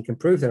algorithms, and you can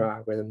prove there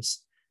are algorithms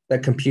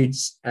that compute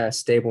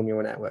stable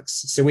neural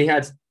networks. So we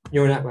had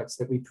neural networks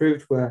that we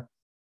proved were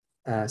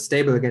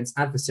stable against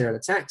adversarial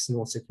attacks and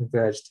also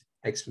converged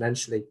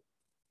exponentially.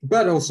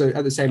 But also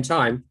at the same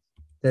time,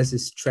 there's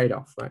this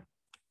trade-off, right,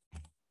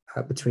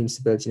 between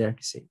stability and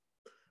accuracy.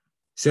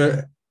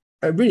 So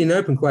really an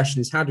open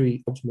question is, how do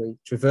we optimally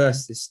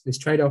traverse this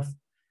trade-off?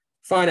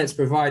 Finance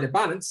provide a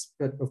balance,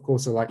 but of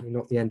course are likely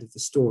not the end of the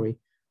story.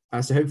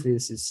 So hopefully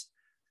this has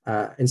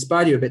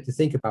inspired you a bit to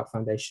think about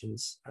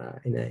foundations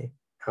in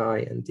AI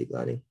and deep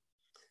learning.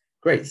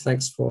 Great,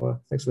 thanks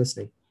for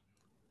listening.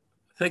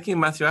 Thank you,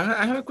 Matthew.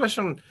 I have a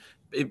question.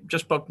 It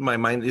just popped in my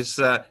mind. Is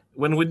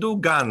when we do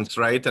GANs,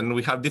 right, and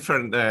we have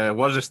different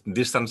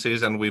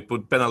distances, and we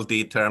put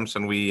penalty terms,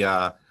 and we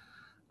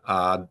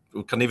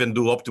can even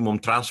do optimum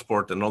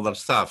transport and all that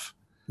stuff.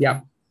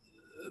 Yeah.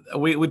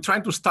 We try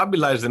to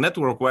stabilize the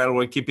network while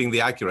we're keeping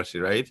the accuracy,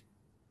 right?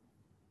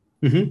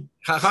 Mm-hmm.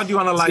 How do you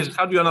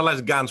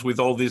analyze GANs with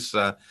all these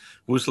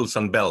whistles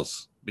and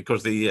bells?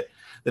 Because the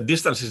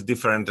distance is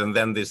different, and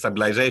then the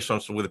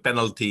stabilizations with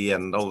penalty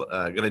and all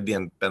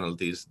gradient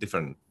penalty is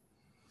different.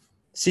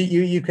 See,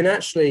 you can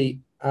actually,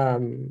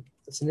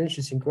 it's an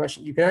interesting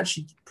question. You can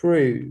actually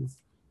prove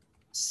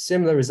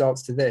similar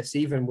results to this,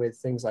 even with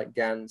things like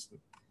GANs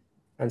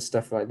and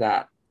stuff like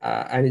that.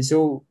 And it's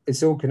all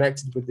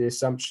connected with the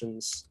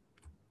assumptions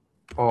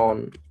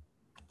on,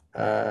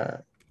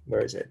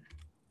 where is it?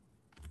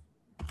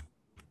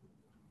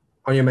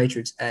 On your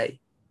matrix A.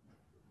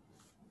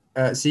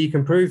 So you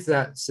can prove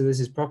that, so there's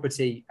this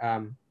property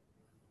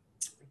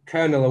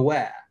kernel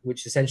aware,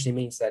 which essentially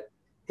means that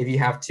if you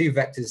have two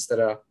vectors that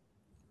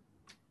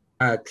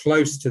are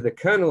close to the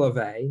kernel of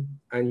A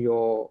and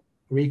your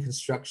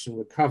reconstruction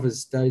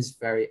recovers those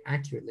very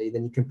accurately,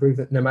 then you can prove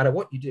that no matter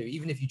what you do,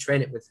 even if you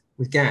train it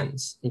with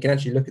GANs, you can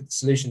actually look at the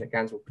solution that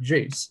GANs will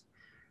produce,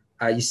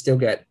 you still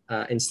get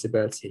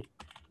instability.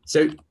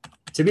 So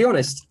to be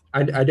honest,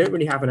 I don't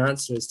really have an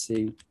answer as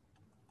to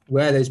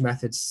where those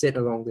methods sit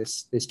along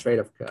this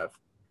trade-off curve,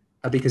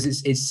 because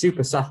it's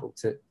super subtle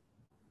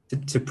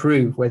to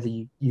prove whether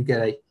you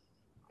get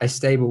a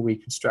stable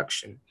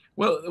reconstruction.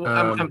 Well,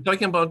 I'm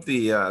talking about with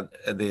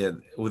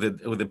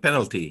the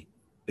penalty,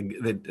 the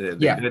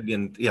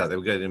gradient,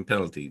 the gradient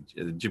penalty,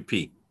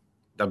 GP,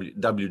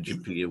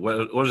 WGP,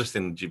 was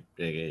in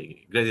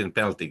gradient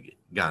penalty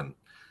GAN.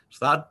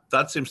 So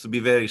that seems to be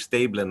very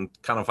stable and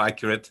kind of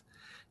accurate.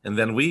 And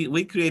then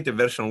we create a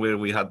version where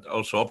we had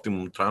also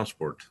optimum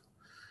transport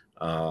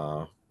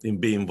in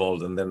be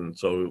involved, and then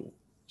so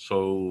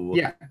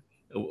yeah,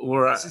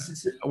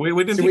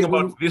 we didn't think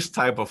about this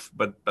type of,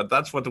 but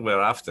that's what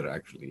we're after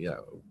actually. Yeah.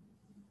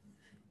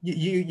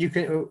 You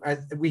can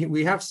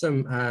we have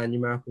some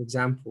numerical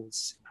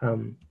examples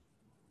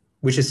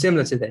which are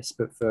similar to this,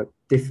 but for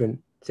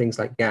different things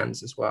like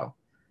GANs as well.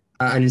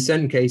 And in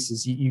certain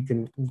cases, you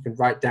can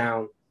write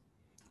down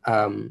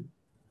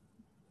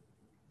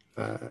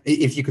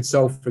if you could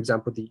solve, for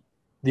example, the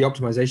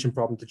optimization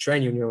problem to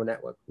train your neural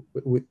network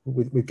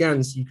with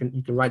GANs, you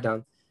can write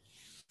down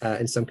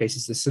in some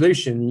cases the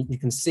solution. You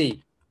can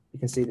see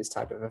this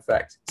type of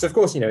effect. So of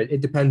course,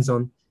 it depends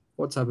on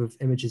what type of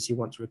images you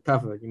want to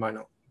recover. You might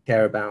not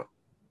care about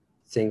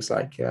things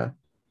like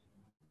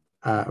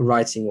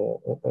writing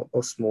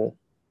or small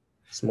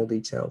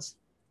details.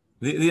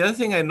 The other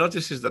thing I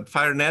noticed is that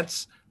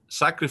FireNets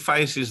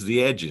sacrifices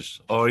the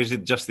edges, or is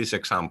it just this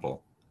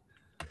example?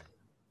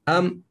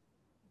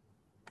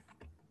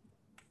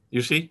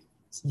 You see?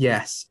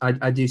 Yes,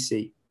 I do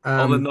see.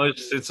 All the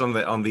noise sits on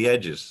the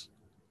edges.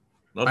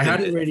 I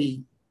haven't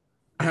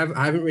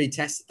really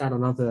tested that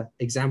on other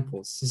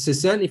examples. So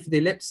certainly for the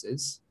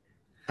ellipses,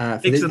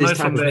 Takes the noise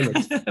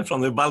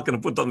from the bulk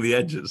and put on the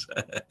edges.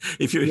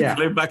 If you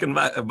play back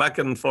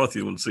and forth,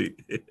 you will see.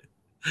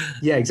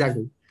 Yeah,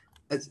 exactly.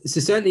 So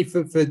certainly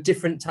for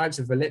different types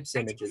of ellipse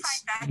images,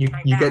 you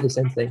get the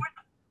same thing.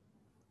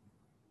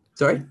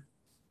 Sorry?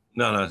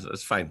 No,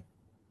 it's fine.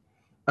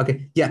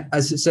 Okay, yeah.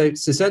 So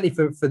certainly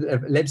for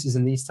the ellipses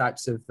and these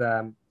types of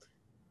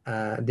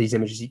these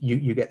images,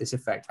 you get this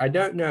effect. I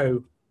don't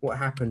know what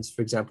happens,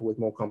 for example, with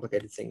more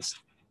complicated things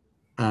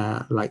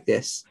like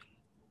this.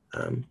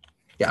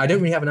 Yeah, I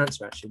don't really have an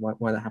answer actually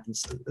why that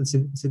happens.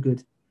 It's a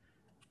good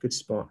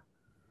spot.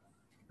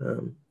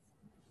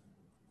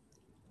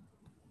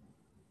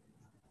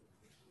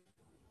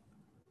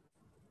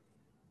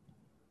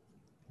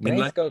 Can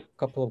I ask a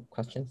couple of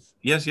questions?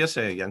 Yes,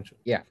 Yanshu.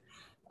 Yeah.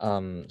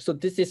 So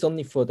this is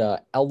only for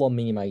the L1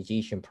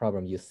 minimization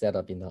problem you set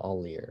up in the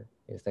earlier.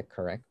 Is that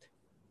correct?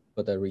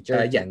 For the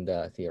research and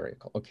the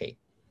theoretical. Okay.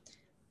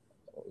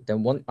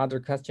 Then one other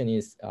question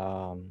is,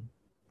 the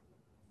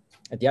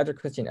other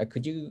question,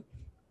 could you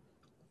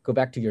go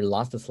back to your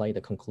last slide,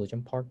 the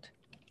conclusion part?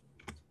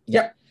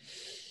 Yeah.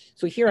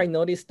 So here I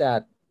noticed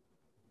that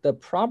the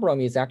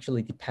problem is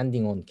actually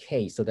depending on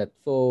K, so that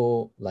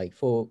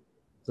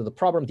so the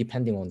problem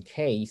depending on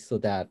K, so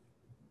that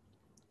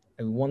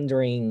I'm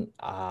wondering,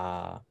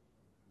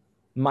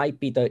 might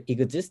be the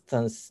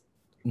existence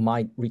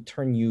might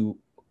return you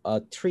a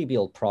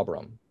trivial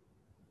problem,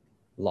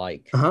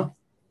 like a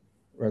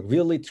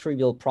really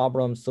trivial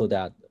problem, so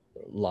that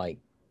like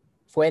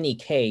for any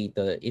K,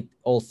 it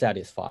all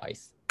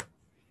satisfies.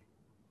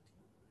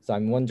 So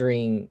I'm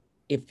wondering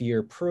if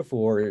your proof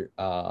would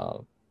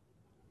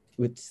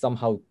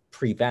somehow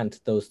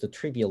prevent the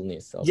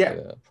trivialness of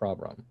the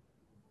problem.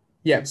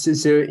 Yeah, so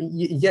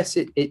yes,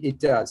 it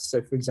does.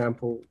 So for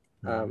example,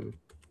 where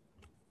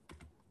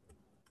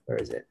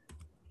is it?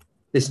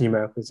 This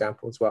numerical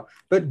example as well.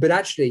 But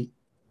actually,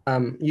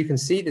 you can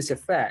see this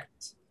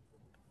effect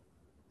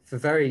for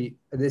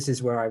this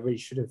is where I really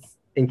should have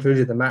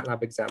included the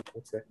MATLAB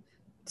example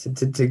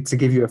to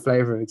give you a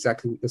flavor of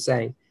exactly what you're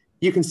saying.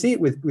 You can see it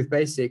with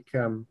basic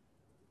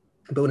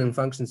building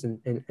functions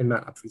in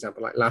MATLAB, for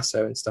example, like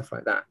lasso and stuff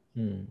like that.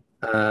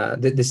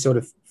 This sort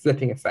of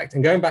flipping effect.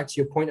 And going back to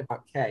your point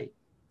about K,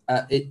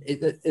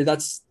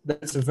 that's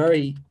a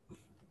very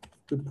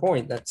good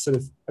point. That sort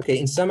of, okay,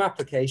 in some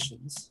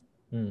applications,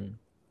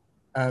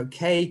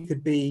 K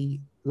could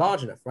be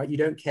large enough, right? You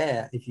don't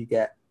care if you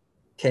get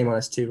K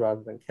minus 2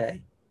 rather than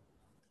K.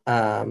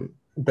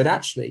 But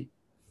actually,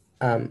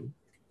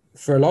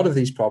 for a lot of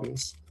these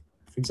problems,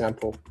 for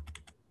example,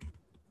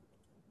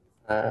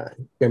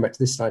 going back to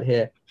this slide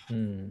here,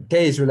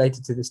 K is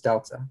related to this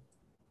delta.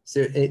 So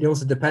it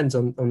also depends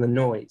on the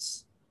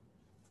noise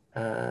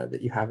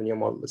that you have in your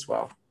model as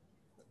well.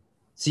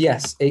 So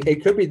yes,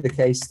 it could be the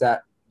case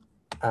that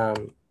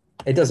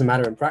it doesn't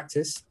matter in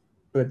practice,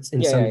 but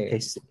in some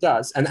cases it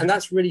does. And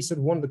that's really sort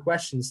of one of the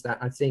questions that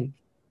I think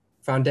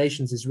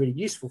Foundations is really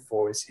useful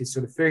for, is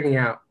sort of figuring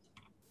out,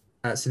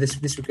 so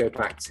this would go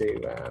back to,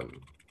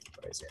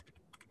 what is it?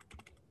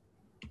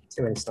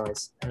 Too many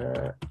slides.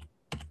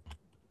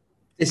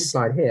 This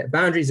slide here,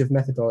 boundaries of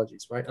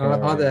methodologies, right?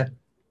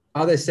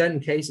 Are there certain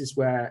cases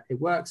where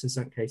it works and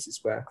certain cases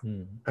where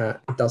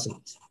it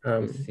doesn't?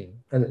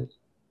 And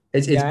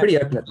it's pretty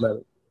open at the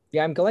moment.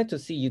 Yeah, I'm glad to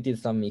see you did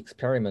some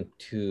experiment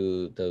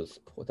to the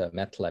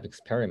MATLAB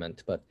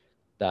experiment, but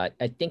that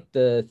I think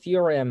the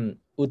theorem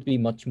would be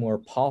much more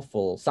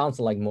powerful, sounds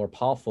like more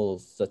powerful,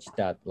 such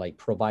that like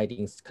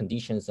providing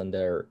conditions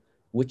under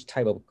which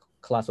type of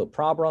class of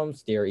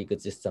problems there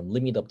exists some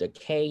limit of the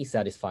K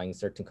satisfying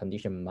certain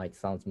condition might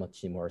sound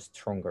much more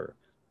stronger.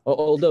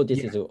 Although this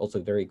is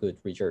also very good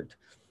result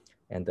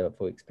and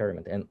for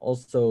experiment. And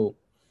also,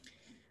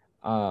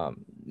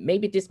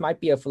 maybe this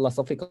might be a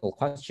philosophical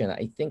question.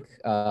 I think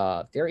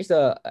there is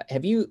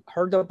have you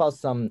heard about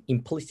some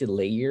implicit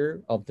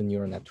layer of the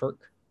neural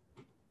network?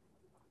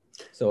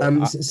 So,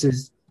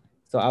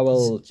 so I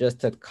will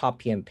just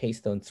copy and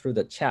paste them through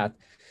the chat.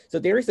 So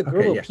there is a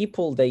group of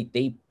people,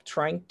 they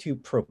trying to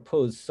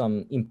propose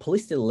some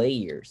implicit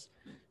layers,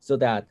 so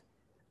that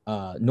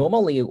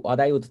normally what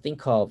I would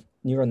think of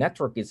neural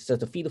network is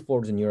just a feed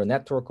forward neural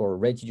network or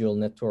residual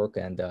network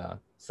and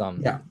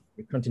some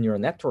recurrent neural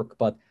network.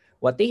 But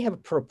what they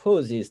have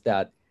proposed is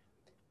that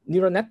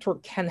neural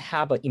network can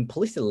have an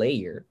implicit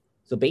layer.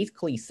 So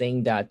basically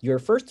saying that your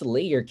first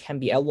layer can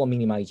be L1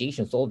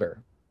 minimization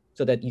solver,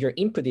 so that your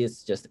input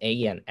is just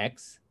A and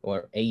X,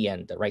 or A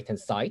and the right-hand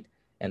side,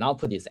 and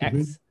output is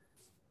X.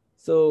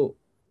 So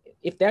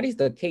if that is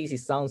the case, it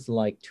sounds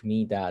like to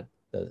me that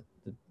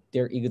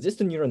there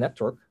exists a neural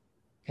network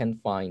can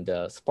find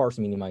a sparse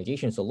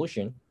minimization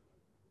solution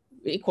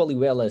equally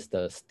well as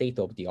the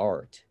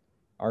state-of-the-art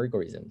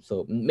algorithm.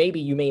 So maybe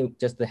you may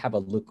just have a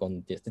look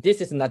on this.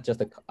 This is not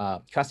just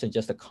a question,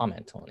 just a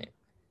comment on it.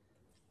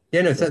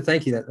 Yeah, no,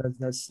 thank you.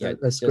 That's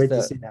great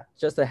to see that.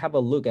 Just to have a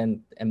look,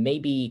 and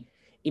maybe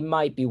it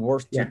might be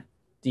worth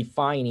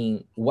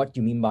defining what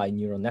you mean by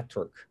neural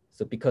network.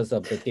 So because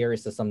of that, there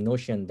is some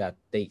notion that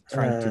they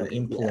trying to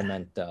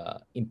implement the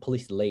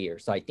implicit layer.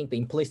 So I think the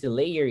implicit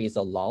layer is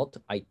allowed.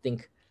 I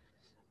think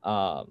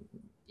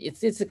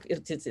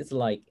it's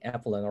like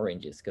apple and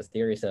oranges, because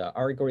there is an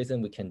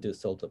algorithm we can do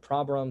solve the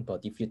problem,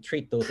 but if you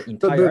treat those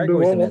entire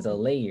algorithm as a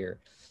layer,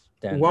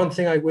 then one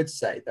thing I would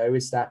say though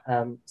is that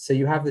so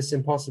you have this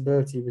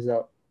impossibility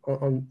result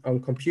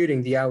on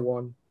computing the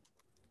L1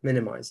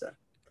 minimizer.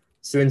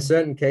 So in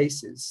certain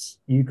cases,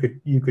 you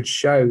could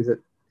show that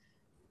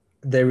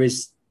there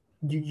is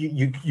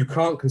you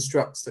can't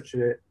construct such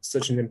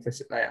an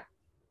implicit layer.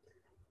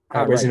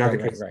 Whereas in other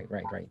cases,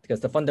 right. Because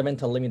the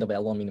fundamental limit of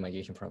L1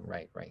 minimization problem,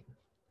 right.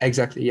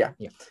 Exactly, yeah.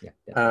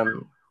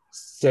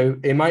 So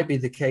it might be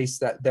the case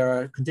that there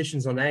are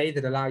conditions on A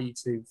that allow you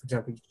to, for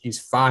example, use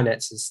fire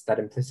nets as that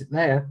implicit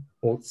layer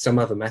or some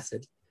other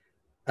method,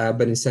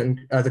 but in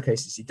certain other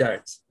cases you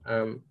don't.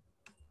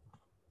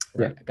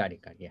 Right, got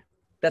it, yeah.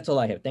 That's all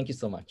I have. Thank you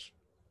so much.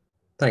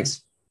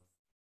 Thanks.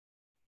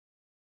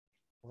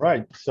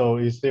 Right, so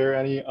is there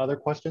any other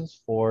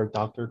questions for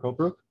Dr.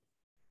 Colbrook?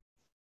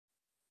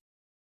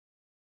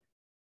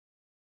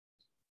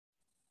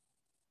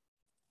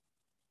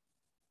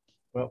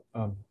 Well,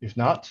 if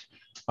not,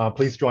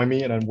 please join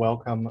me and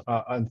welcome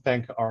and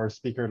thank our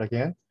speaker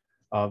again.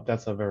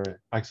 That's a very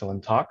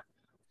excellent talk.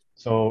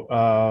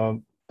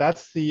 So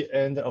that's the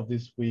end of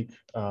this week's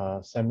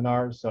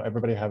seminar. So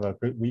everybody have a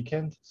great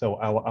weekend. So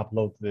I will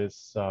upload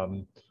this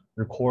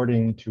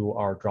recording to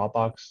our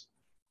Dropbox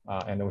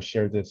and I will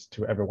share this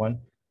to everyone.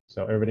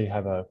 So everybody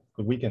have a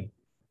good weekend.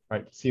 All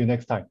right, see you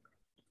next time.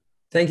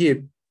 Thank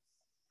you.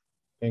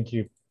 Thank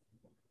you.